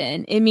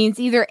information. It means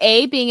either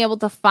A, being able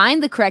to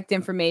find the correct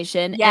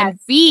information, and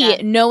B,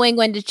 knowing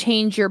when to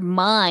change your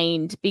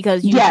mind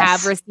because you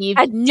have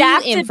received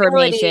new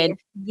information.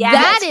 Yes.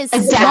 That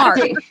is smart.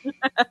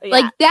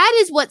 Like that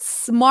is what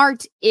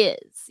smart is.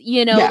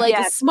 You know,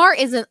 smart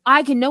isn't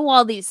I can know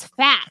all these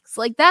facts.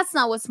 Like that's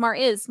not what smart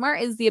is.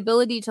 Smart is the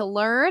ability to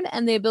learn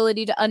and the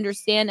ability to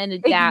understand and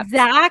adapt.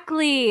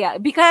 Exactly.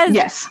 Because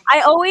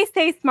I always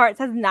say smarts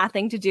has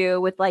nothing to do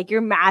with like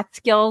your math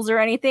skills or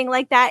anything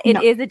like that.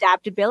 It is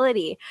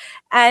adaptability.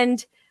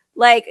 And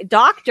like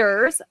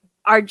doctors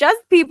are just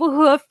people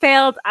who have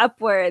failed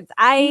upwards.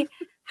 I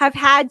have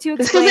had to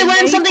explain. It's because they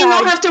learn something they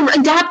don't have to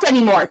adapt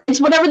anymore.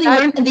 It's whatever they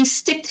learn and they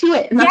stick to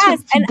it. And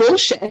that's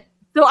bullshit.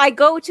 So I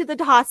go to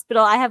the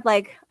hospital. I have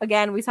like,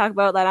 again, we talk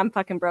about that I'm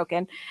fucking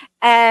broken.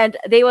 And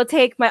they will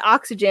take my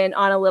oxygen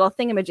on a little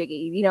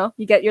thingamajiggy. You know,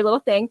 you get your little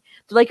thing.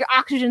 They're like, your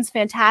oxygen's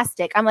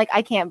fantastic. I'm like,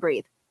 I can't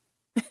breathe.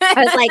 I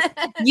was like,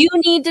 you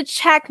need to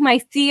check my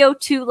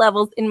CO2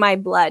 levels in my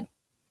blood.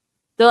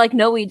 They're like,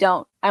 no, we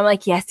don't. I'm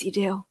like, yes, you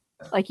do.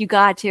 Like, you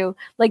got to.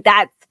 Like,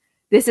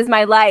 this is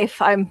my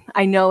life.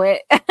 I know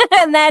it.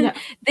 And then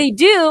they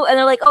do. And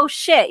they're like, oh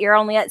shit, you're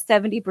only at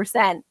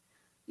 70%.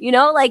 You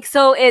know, like,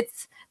 so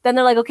it's, then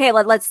they're like, okay,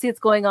 let's see what's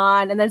going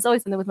on. And then it's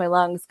always something with my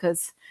lungs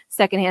because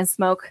secondhand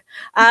smoke.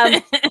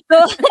 So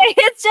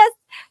it's just,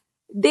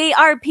 they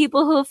are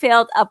people who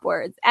failed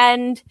upwards.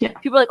 And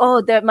people are like,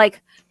 oh, they're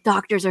like,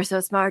 doctors are so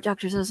smart.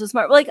 Doctors are so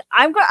smart. Like,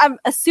 I'm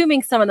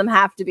assuming some of them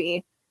have to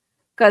be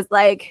because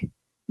like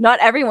not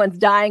everyone's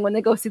dying when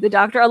they go see the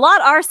doctor. A lot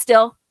are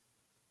still.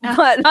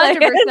 But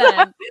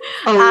 100%.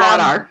 A lot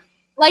are.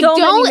 Like,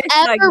 don't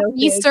ever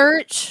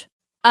research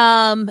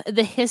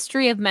the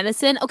history of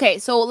medicine. Okay,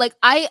 so like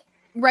I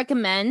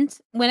recommend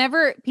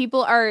whenever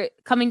people are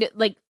coming to,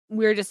 like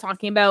we were just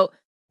talking about,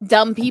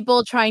 dumb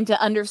people trying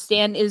to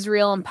understand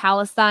Israel and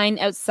Palestine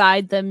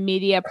outside the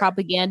media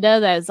propaganda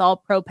that is all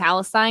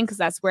pro-Palestine because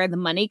that's where the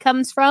money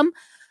comes from.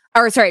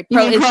 Or sorry,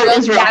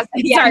 pro-Israel.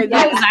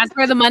 That's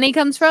where the money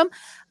comes from.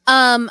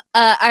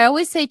 I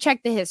always say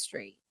check the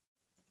history.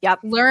 Yep.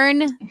 Learn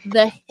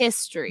the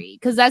history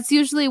because that's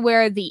usually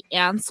where the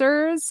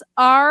answers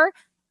are.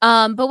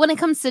 But when it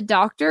comes to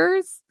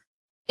doctors,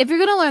 if you're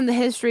going to learn the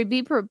history,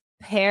 be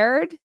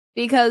prepared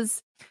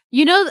because,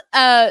 you know,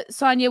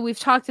 Sonia, we've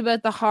talked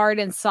about the hard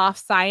and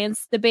soft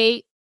science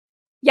debate.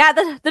 Yeah,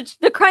 the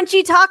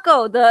crunchy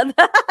taco.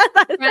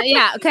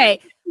 Yeah, okay.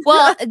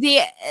 Well,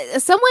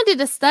 someone did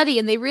a study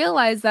and they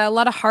realized that a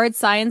lot of hard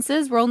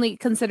sciences were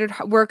considered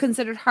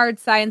hard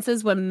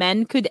sciences when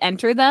men could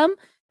enter them.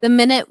 The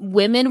minute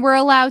women were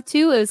allowed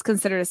to, it was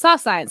considered a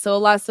soft science. So a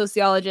lot of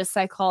sociologists,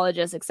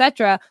 psychologists,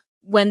 etc.,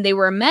 when they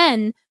were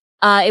men,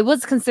 it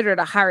was considered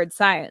a hard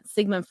science.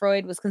 Sigmund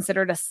Freud was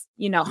considered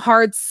a,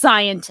 hard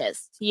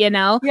scientist,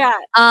 Yeah.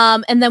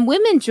 And then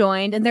women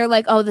joined and they're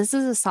like, oh, this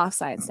is a soft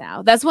science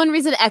now. That's one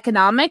reason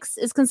economics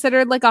is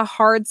considered like a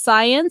hard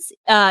science,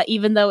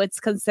 even though it's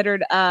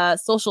considered a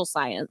social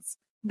science.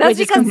 That's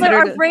because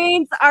our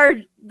brains are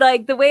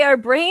like the way our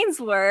brains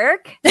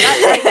work.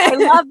 I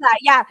love that.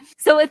 Yeah.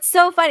 So it's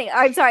so funny.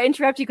 I'm sorry, I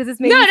interrupt you because it's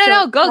making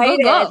No,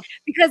 go.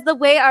 Because the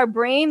way our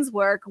brains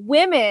work,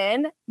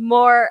 women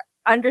more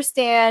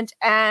understand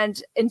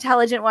and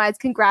intelligent wise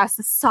can grasp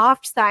the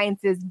soft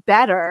sciences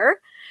better.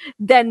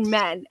 than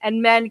men,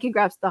 and men can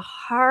grasp the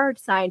hard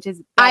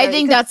sciences. I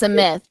think that's a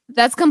myth.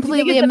 That's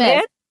completely a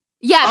myth.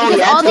 Yeah, Oh, because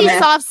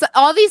yeah,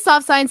 all these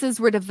soft sciences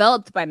were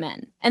developed by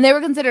men, and they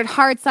were considered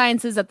hard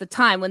sciences at the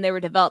time when they were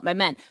developed by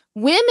men.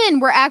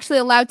 Women were actually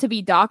allowed to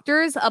be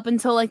doctors up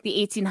until like the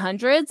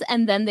 1800s,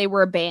 and then they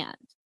were banned.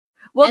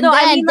 Well, and no,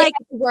 then I mean, they like,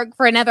 had to work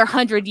for another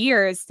 100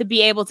 years to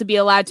be able to be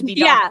allowed to be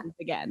doctors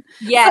again.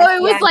 Yeah. So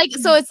it was like,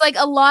 so it's like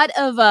a lot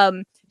of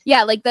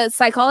like the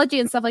psychology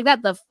and stuff like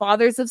that. The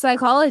fathers of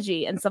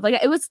psychology and stuff like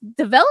that. It was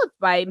developed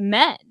by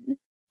men.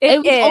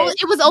 It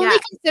was only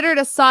considered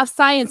a soft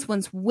science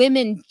once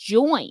women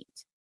joined.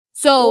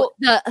 So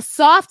the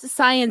soft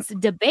science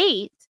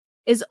debate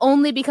is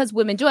only because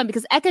women joined,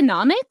 because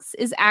economics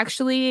is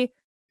actually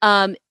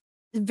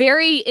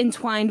very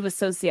entwined with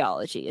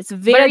sociology. It's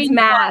very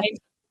math.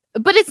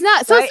 But it's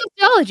not. So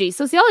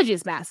sociology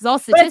is math. It's all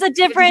statistics. But it's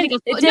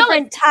a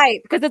different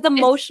type because it's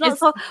emotional.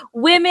 So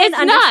women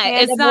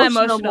understand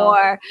emotional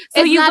more.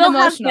 So you will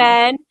have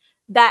men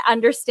that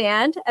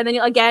understand, and then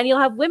you'll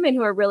have women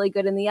who are really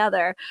good in the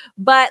other.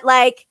 But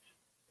like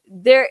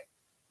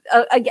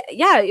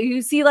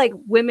you see, like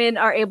women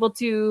are able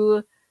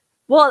to.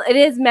 Well, it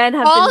is men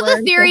have all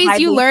the theories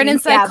you learn in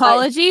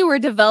psychology were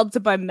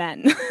developed by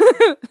men.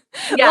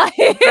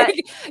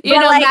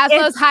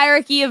 Maslow's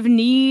hierarchy of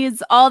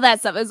needs, all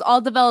that stuff is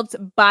all developed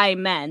by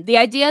men. The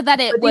idea that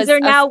these are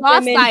now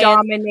women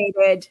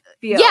dominated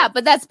fields. Yeah,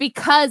 but that's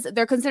because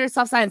they're considered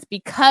soft science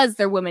because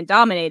they're women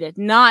dominated.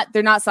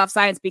 They're not soft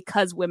science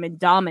because women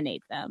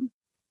dominate them.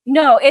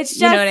 No, it's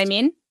just, you know what I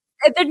mean?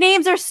 Their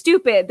names are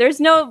stupid.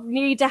 There's no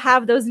need to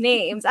have those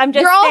names. I'm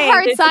just they're all saying,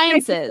 hard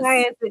sciences.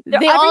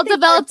 They all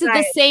developed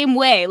the same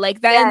way.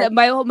 Like that. Yeah.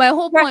 My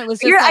whole point was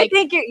just I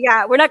think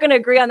we're not going to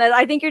agree on that.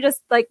 I think you're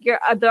just like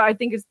I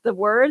think it's the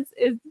words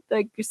is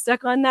like you're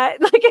stuck on that.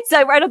 Like I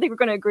said, I don't think we're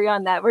going to agree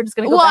on that. We're just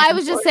going to go back I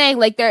was just saying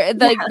like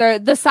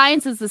the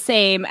science is the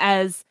same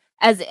as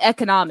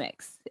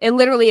economics. It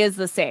literally is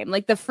the same.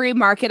 Like the free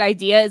market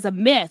idea is a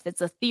myth.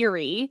 It's a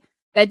theory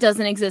that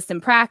doesn't exist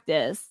in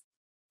practice.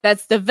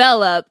 That's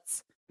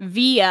developed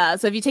via,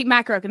 so if you take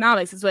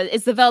macroeconomics,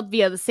 it's developed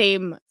via the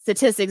same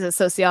statistics as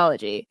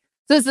sociology.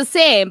 So it's the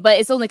same, but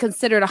it's only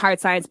considered a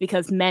hard science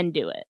because men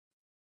do it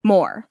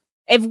more.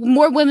 If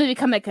more women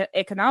become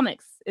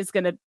economics, it's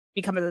going to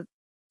become a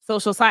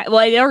social science. Well,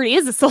 it already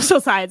is a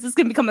social science. It's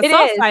going to become a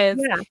soft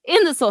science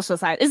in the social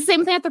science. It's the same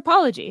with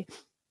anthropology.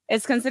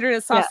 It's considered a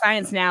soft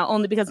science now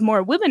only because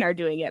more women are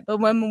doing it. But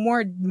when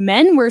more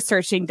men were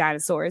searching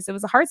dinosaurs, it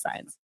was a hard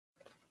science.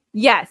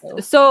 Yes.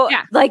 So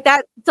like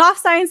that soft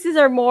sciences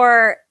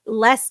are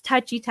less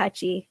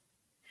touchy,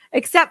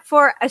 except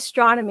for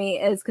astronomy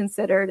is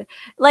considered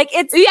like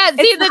it's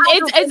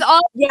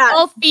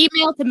all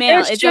female to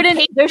male. There shouldn't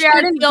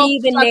be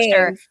the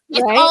name.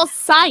 It's all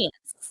science.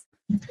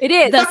 It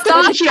is. The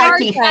soft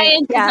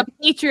science is a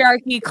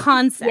patriarchy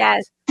concept.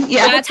 Yes.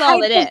 Yeah, that's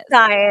all it is.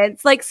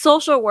 Science, like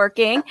social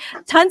working.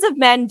 Tons of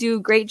men do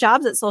great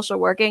jobs at social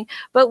working,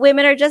 but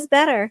women are just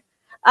better.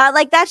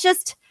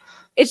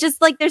 It's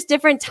just like there's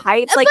different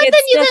types. Like, but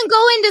then you can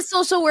go into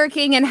social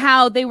working and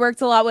how they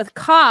worked a lot with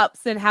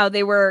cops and how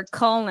they were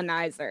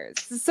colonizers.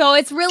 So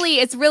it's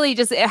really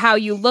just how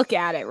you look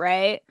at it,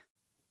 right?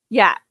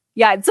 Yeah.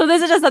 So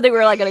this is just something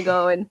we're like going to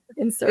go in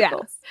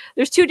circles. Yeah.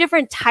 There's two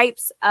different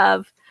types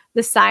of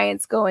the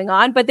science going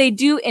on, but they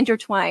do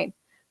intertwine.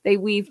 They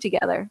weave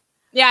together.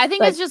 Yeah, I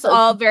think it's just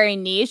all very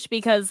niche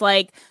because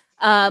like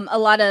a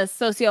lot of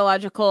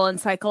sociological and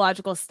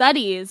psychological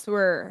studies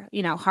were,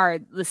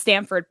 hard. The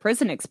Stanford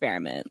prison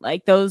experiment,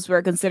 like those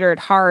were considered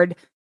hard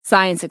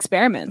science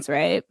experiments,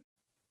 right?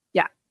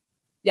 Yeah.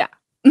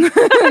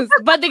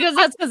 But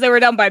that's because they were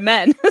done by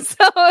men.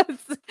 So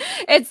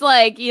it's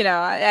like,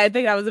 I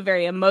think that was a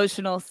very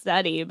emotional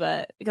study,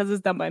 but because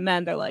it's done by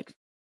men, they're like,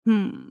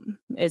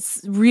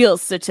 it's real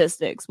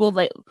statistics. Well,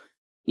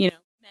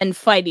 men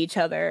fight each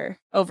other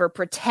over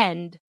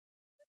pretend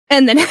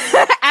and then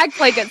act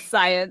like it's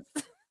science.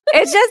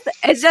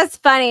 It's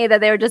just funny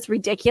that they were just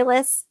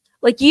ridiculous.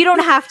 Like you don't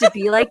have to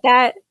be like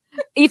that.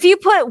 If you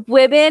put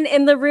women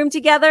in the room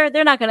together,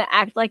 they're not going to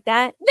act like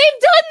that.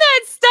 They've done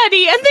that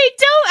study and they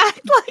don't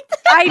act like that.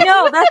 I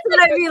know. That's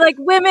what I mean. Like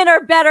women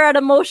are better at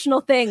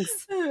emotional things.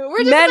 We're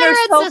just men better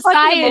at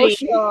society.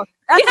 Emotional.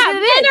 That's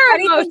men are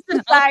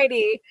emotional.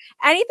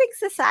 Anything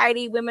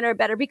society, women are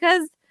better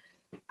because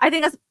I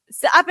think that's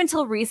up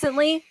until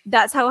recently,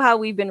 that's how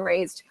we've been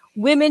raised.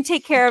 Women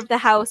take care of the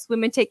house.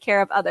 Women take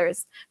care of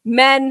others.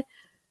 Men,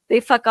 they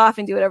fuck off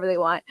and do whatever they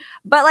want.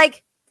 But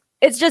like,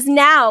 it's just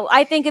now,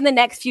 I think in the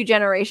next few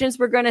generations,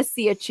 we're going to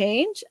see a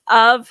change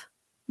of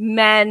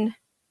men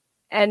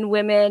and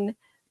women.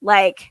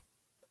 Like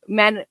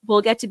men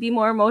will get to be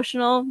more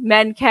emotional.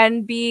 Men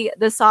can be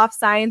the soft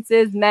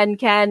sciences. Men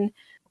can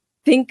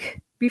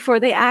think before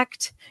they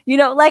act.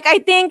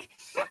 I think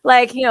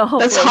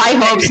that's high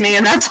hopes,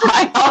 man. That's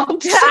high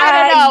hopes.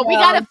 I don't know. We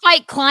got to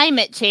fight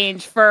climate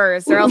change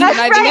first or else we're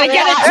not even going to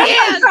get a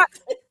chance.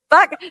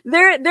 Fuck,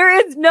 there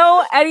is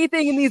no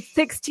anything in these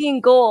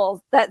 16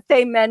 goals that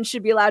say men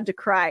should be allowed to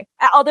cry.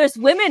 Oh, there's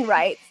women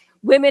rights.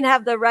 Women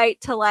have the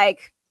right to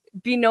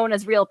be known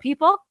as real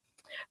people,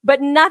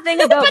 but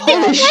nothing about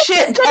Holy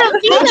shit!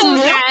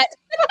 that.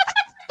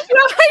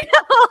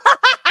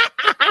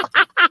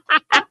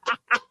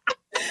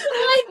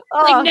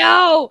 Like,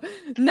 no,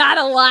 not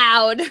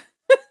allowed.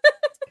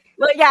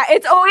 Well, yeah,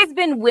 it's always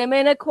been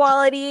women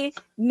equality,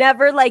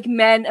 never like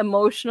men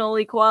emotional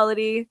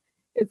equality.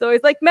 It's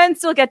always like men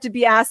still get to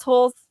be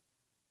assholes.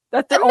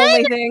 That's the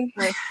only thing.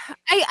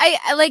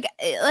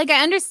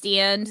 I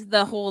understand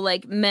the whole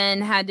like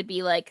men had to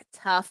be like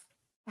tough,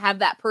 have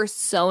that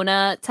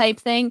persona type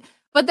thing,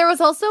 but there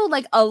was also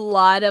like a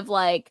lot of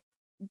like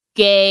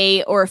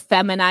gay or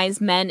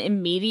feminized men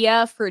in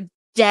media for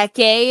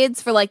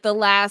decades, for like the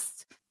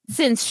last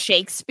since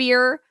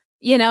Shakespeare,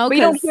 you know. We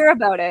don't hear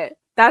about it.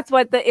 That's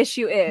what the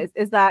issue is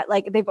that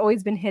like they've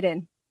always been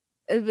hidden.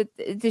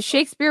 The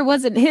Shakespeare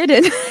wasn't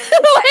hidden.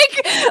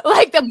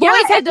 like the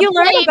boys had to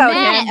play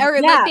men,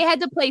 or like they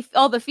had to play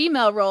all the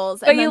female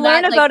roles. But you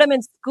learn about them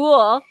in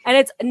school, and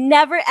it's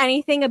never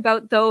anything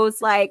about those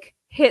like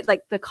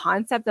the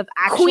concept of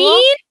actual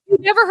Queen. You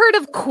never heard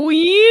of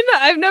Queen?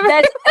 I've never.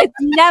 It's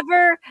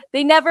never.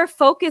 They never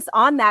focus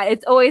on that.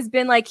 It's always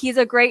been like he's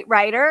a great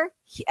writer,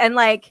 and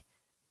like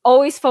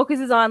always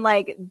focuses on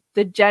like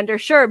the gender.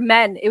 Sure,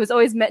 men. It was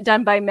always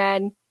done by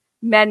men.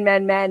 Men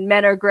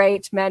are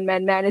great. Men.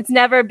 It's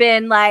never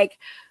been like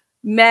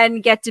men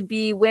get to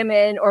be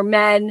women or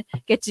men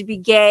get to be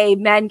gay.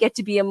 Men get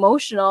to be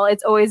emotional.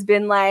 It's always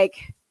been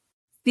like,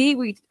 see,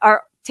 we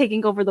are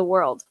taking over the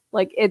world.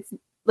 Like it's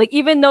like,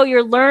 even though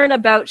you learn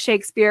about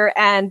Shakespeare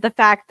and the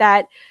fact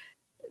that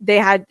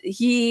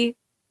he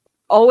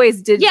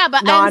always did. Yeah,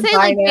 but I'm saying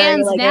like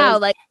bands like now,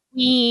 like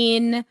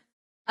Queen,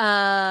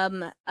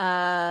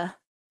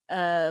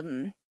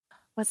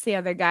 what's the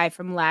other guy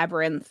from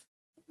Labyrinth?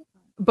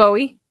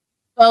 Bowie,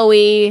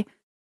 even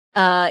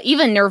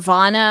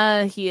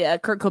Nirvana.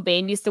 Kurt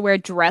Cobain used to wear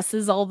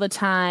dresses all the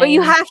time. But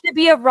you have to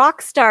be a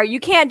rock star.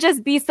 You can't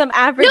just be some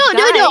average guy.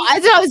 No.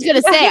 That's what I was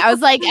gonna say. I was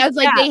like,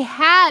 they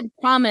had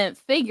prominent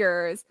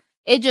figures.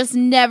 It just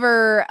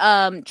never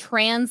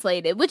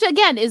translated, which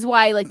again is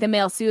why like the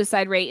male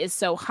suicide rate is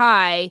so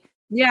high.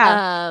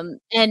 Yeah.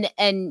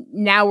 And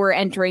now we're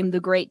entering the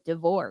Great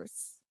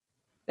Divorce.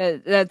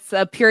 That's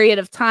a period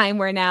of time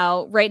where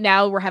right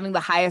now we're having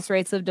the highest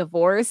rates of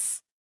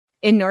divorce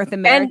in North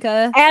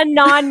America, and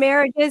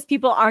non-marriages.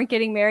 People aren't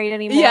getting married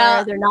anymore.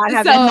 Yeah, they're not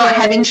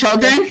having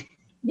children.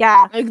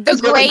 Yeah, like the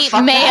great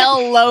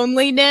male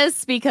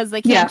loneliness because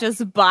they can't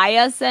just buy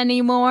us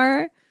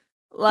anymore.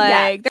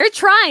 Like they're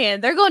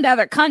trying. They're going to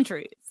other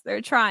countries.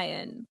 They're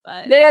trying,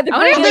 but I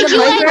wonder if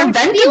you had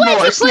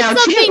to put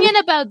something in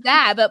about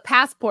that, about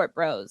passport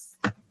bros.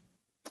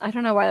 I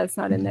don't know why that's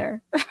not in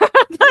there.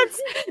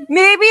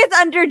 Maybe it's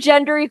under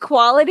gender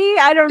equality.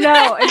 I don't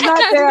know. It's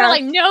not there.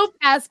 Like no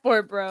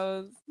passport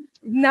bros.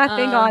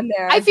 Nothing on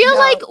there. I feel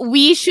like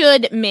we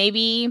should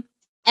maybe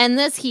end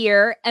this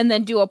here and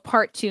then do a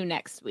part 2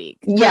 next week.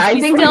 Yeah, I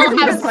think we still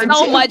have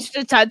so much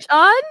to touch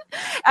on.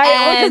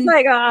 I was just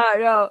like, oh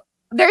no.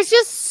 There's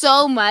just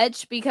so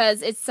much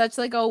because it's such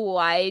like a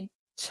wide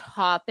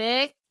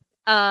topic.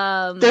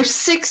 There's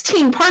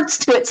 16 parts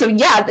to it, so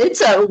yeah,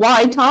 it's a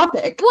wide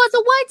topic. Well, it's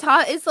a wide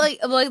topic. It's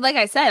like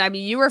I said, I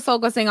mean, you were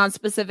focusing on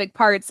specific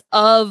parts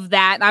of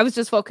that, and I was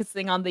just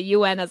focusing on the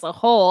UN as a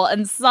whole,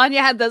 and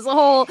Sonia had this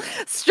whole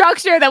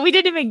structure that we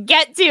didn't even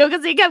get to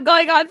because we kept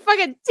going on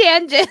fucking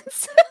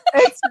tangents.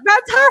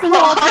 That's her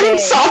whole thing.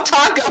 Soft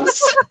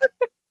tacos.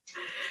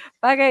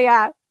 Okay,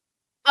 yeah.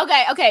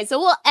 Okay, so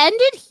we'll end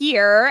it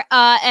here,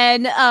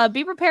 and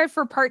be prepared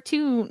for part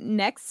 2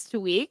 next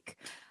week.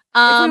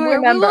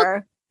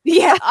 Remember.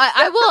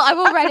 I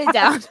will write it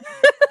down.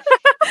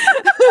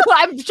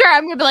 I'm sure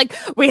I'm gonna be like,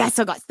 we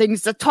still got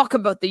things to talk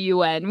about the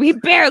UN. We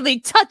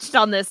barely touched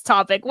on this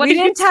topic. We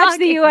didn't touch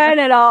the UN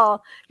at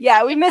all.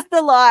 Yeah, we missed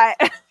a lot.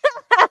 So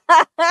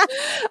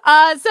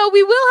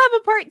we will have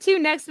a part 2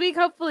 next week.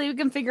 Hopefully we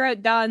can figure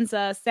out Dawn's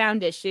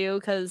sound issue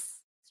because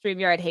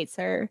StreamYard hates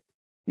her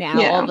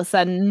now. All of a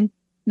sudden.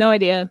 No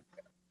idea.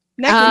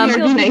 Next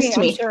week, be nice to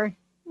me. Sure.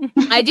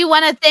 I do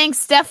want to thank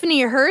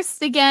Stephanie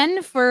Hurst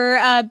again for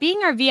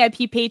being our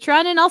VIP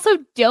patron and also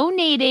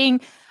donating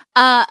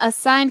a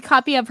signed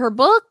copy of her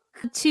book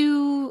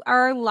to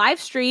our live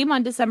stream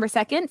on December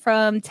 2nd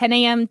from 10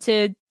 a.m.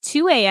 to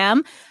 2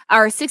 a.m.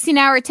 Our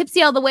 16-hour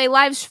Tipsy All the Way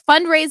live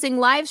fundraising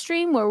live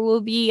stream where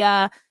we'll be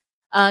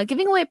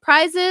giving away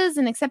prizes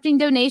and accepting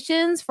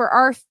donations for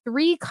our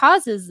 3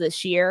 causes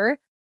this year.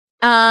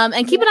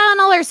 And keep an eye on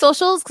all our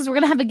socials because we're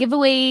gonna have a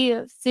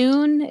giveaway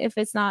soon if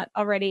it's not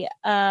already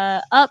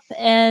up,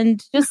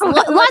 and just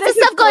lots of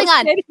stuff going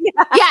on.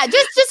 Yeah,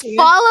 just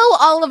follow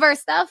all of our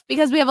stuff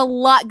because we have a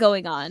lot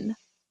going on.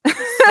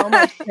 So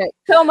much shit.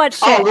 So much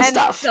shit. All the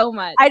stuff. So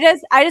much. I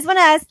just want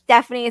to ask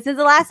Stephanie, since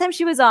the last time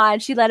she was on,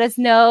 she let us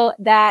know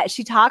that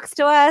she talks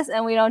to us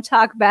and we don't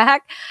talk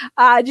back.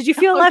 Did you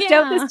feel left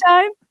out this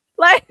time?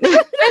 Like I'm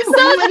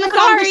so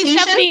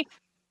sorry,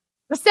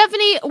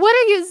 Stephanie, what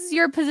is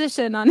your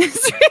position on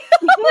Israel?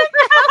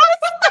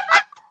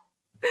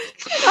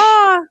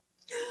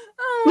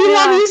 We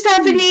love you,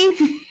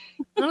 Stephanie.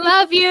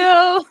 Love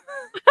you.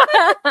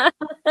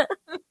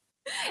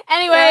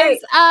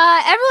 Anyways,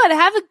 everyone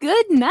have a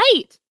good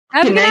night.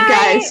 Good night,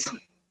 guys.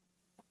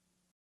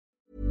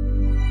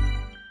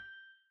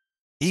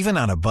 Even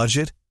on a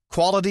budget,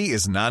 quality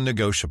is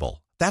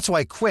non-negotiable. That's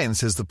why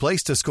Quince is the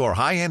place to score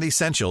high-end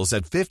essentials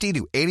at 50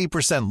 to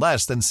 80%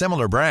 less than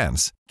similar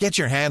brands. Get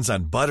your hands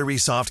on buttery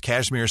soft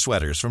cashmere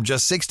sweaters from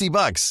just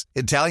 $60,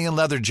 Italian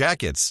leather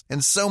jackets,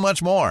 and so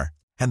much more.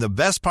 And the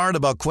best part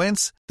about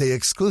Quince, they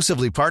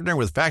exclusively partner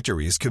with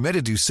factories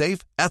committed to safe,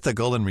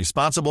 ethical, and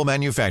responsible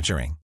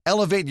manufacturing.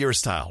 Elevate your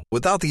style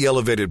without the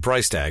elevated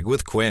price tag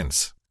with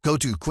Quince. Go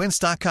to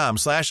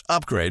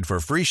quince.com/upgrade for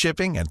free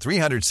shipping and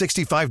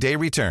 365-day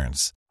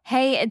returns.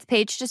 Hey, it's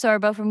Paige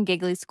DeSorbo from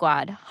Giggly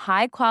Squad.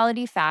 High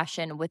quality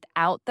fashion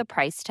without the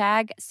price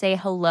tag. Say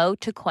hello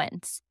to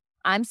Quince.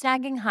 I'm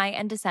snagging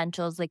high-end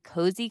essentials like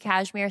cozy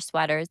cashmere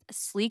sweaters,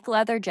 sleek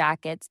leather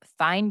jackets,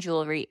 fine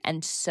jewelry,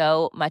 and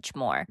so much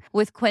more.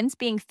 With Quince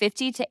being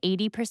 50 to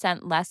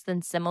 80% less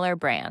than similar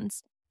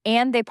brands.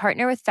 And they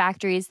partner with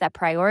factories that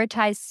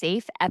prioritize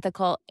safe,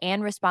 ethical,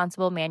 and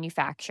responsible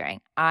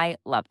manufacturing. I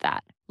love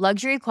that.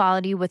 Luxury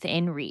quality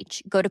within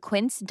reach. Go to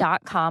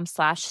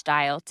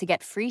quince.com/style to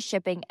get free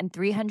shipping and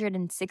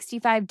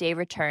 365-day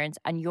returns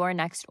on your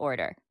next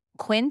order.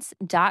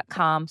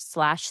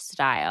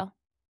 Quince.com/style.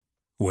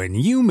 When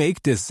you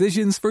make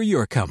decisions for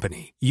your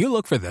company, you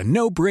look for the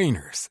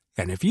no-brainers.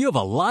 And if you have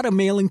a lot of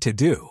mailing to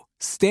do,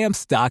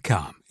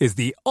 Stamps.com is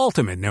the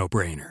ultimate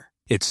no-brainer.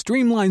 It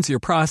streamlines your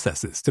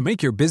processes to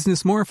make your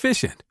business more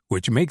efficient,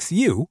 which makes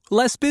you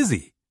less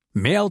busy.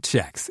 Mail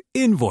checks,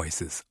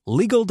 invoices,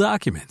 legal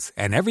documents,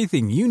 and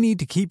everything you need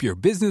to keep your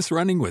business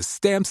running with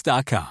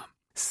Stamps.com.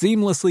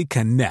 Seamlessly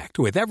connect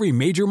with every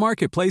major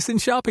marketplace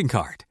and shopping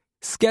cart.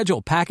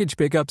 Schedule package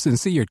pickups and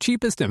see your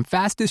cheapest and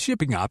fastest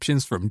shipping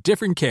options from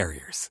different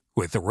carriers,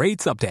 with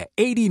rates up to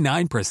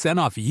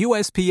 89% off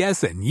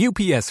USPS and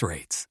UPS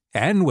rates.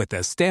 And with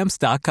the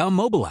Stamps.com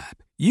mobile app,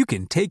 you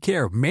can take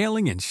care of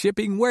mailing and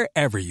shipping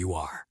wherever you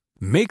are.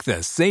 Make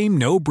the same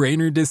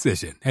no-brainer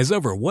decision as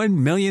over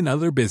 1 million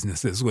other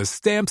businesses with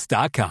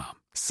Stamps.com.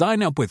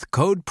 Sign up with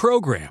code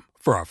PROGRAM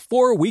for a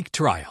 4-week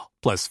trial,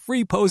 plus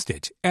free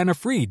postage and a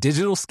free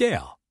digital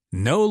scale.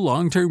 No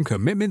long-term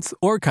commitments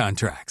or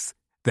contracts.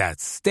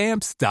 That's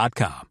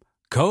Stamps.com.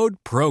 Code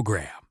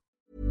PROGRAM.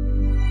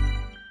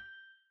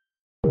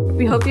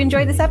 We hope you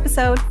enjoyed this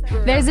episode.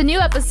 There's a new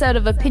episode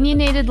of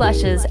Opinionated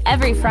Lushes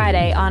every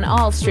Friday on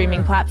all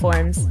streaming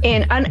platforms.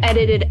 An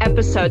unedited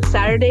episode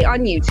Saturday on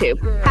YouTube.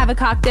 Have a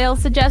cocktail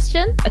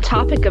suggestion? A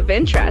topic of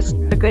interest?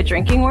 A good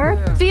drinking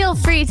word? Feel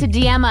free to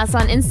DM us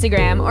on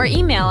Instagram or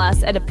email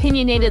us at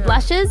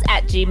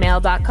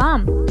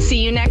opinionatedlushes@gmail.com.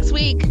 See you next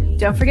week.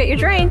 Don't forget your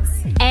drinks.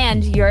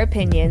 And your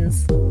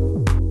opinions.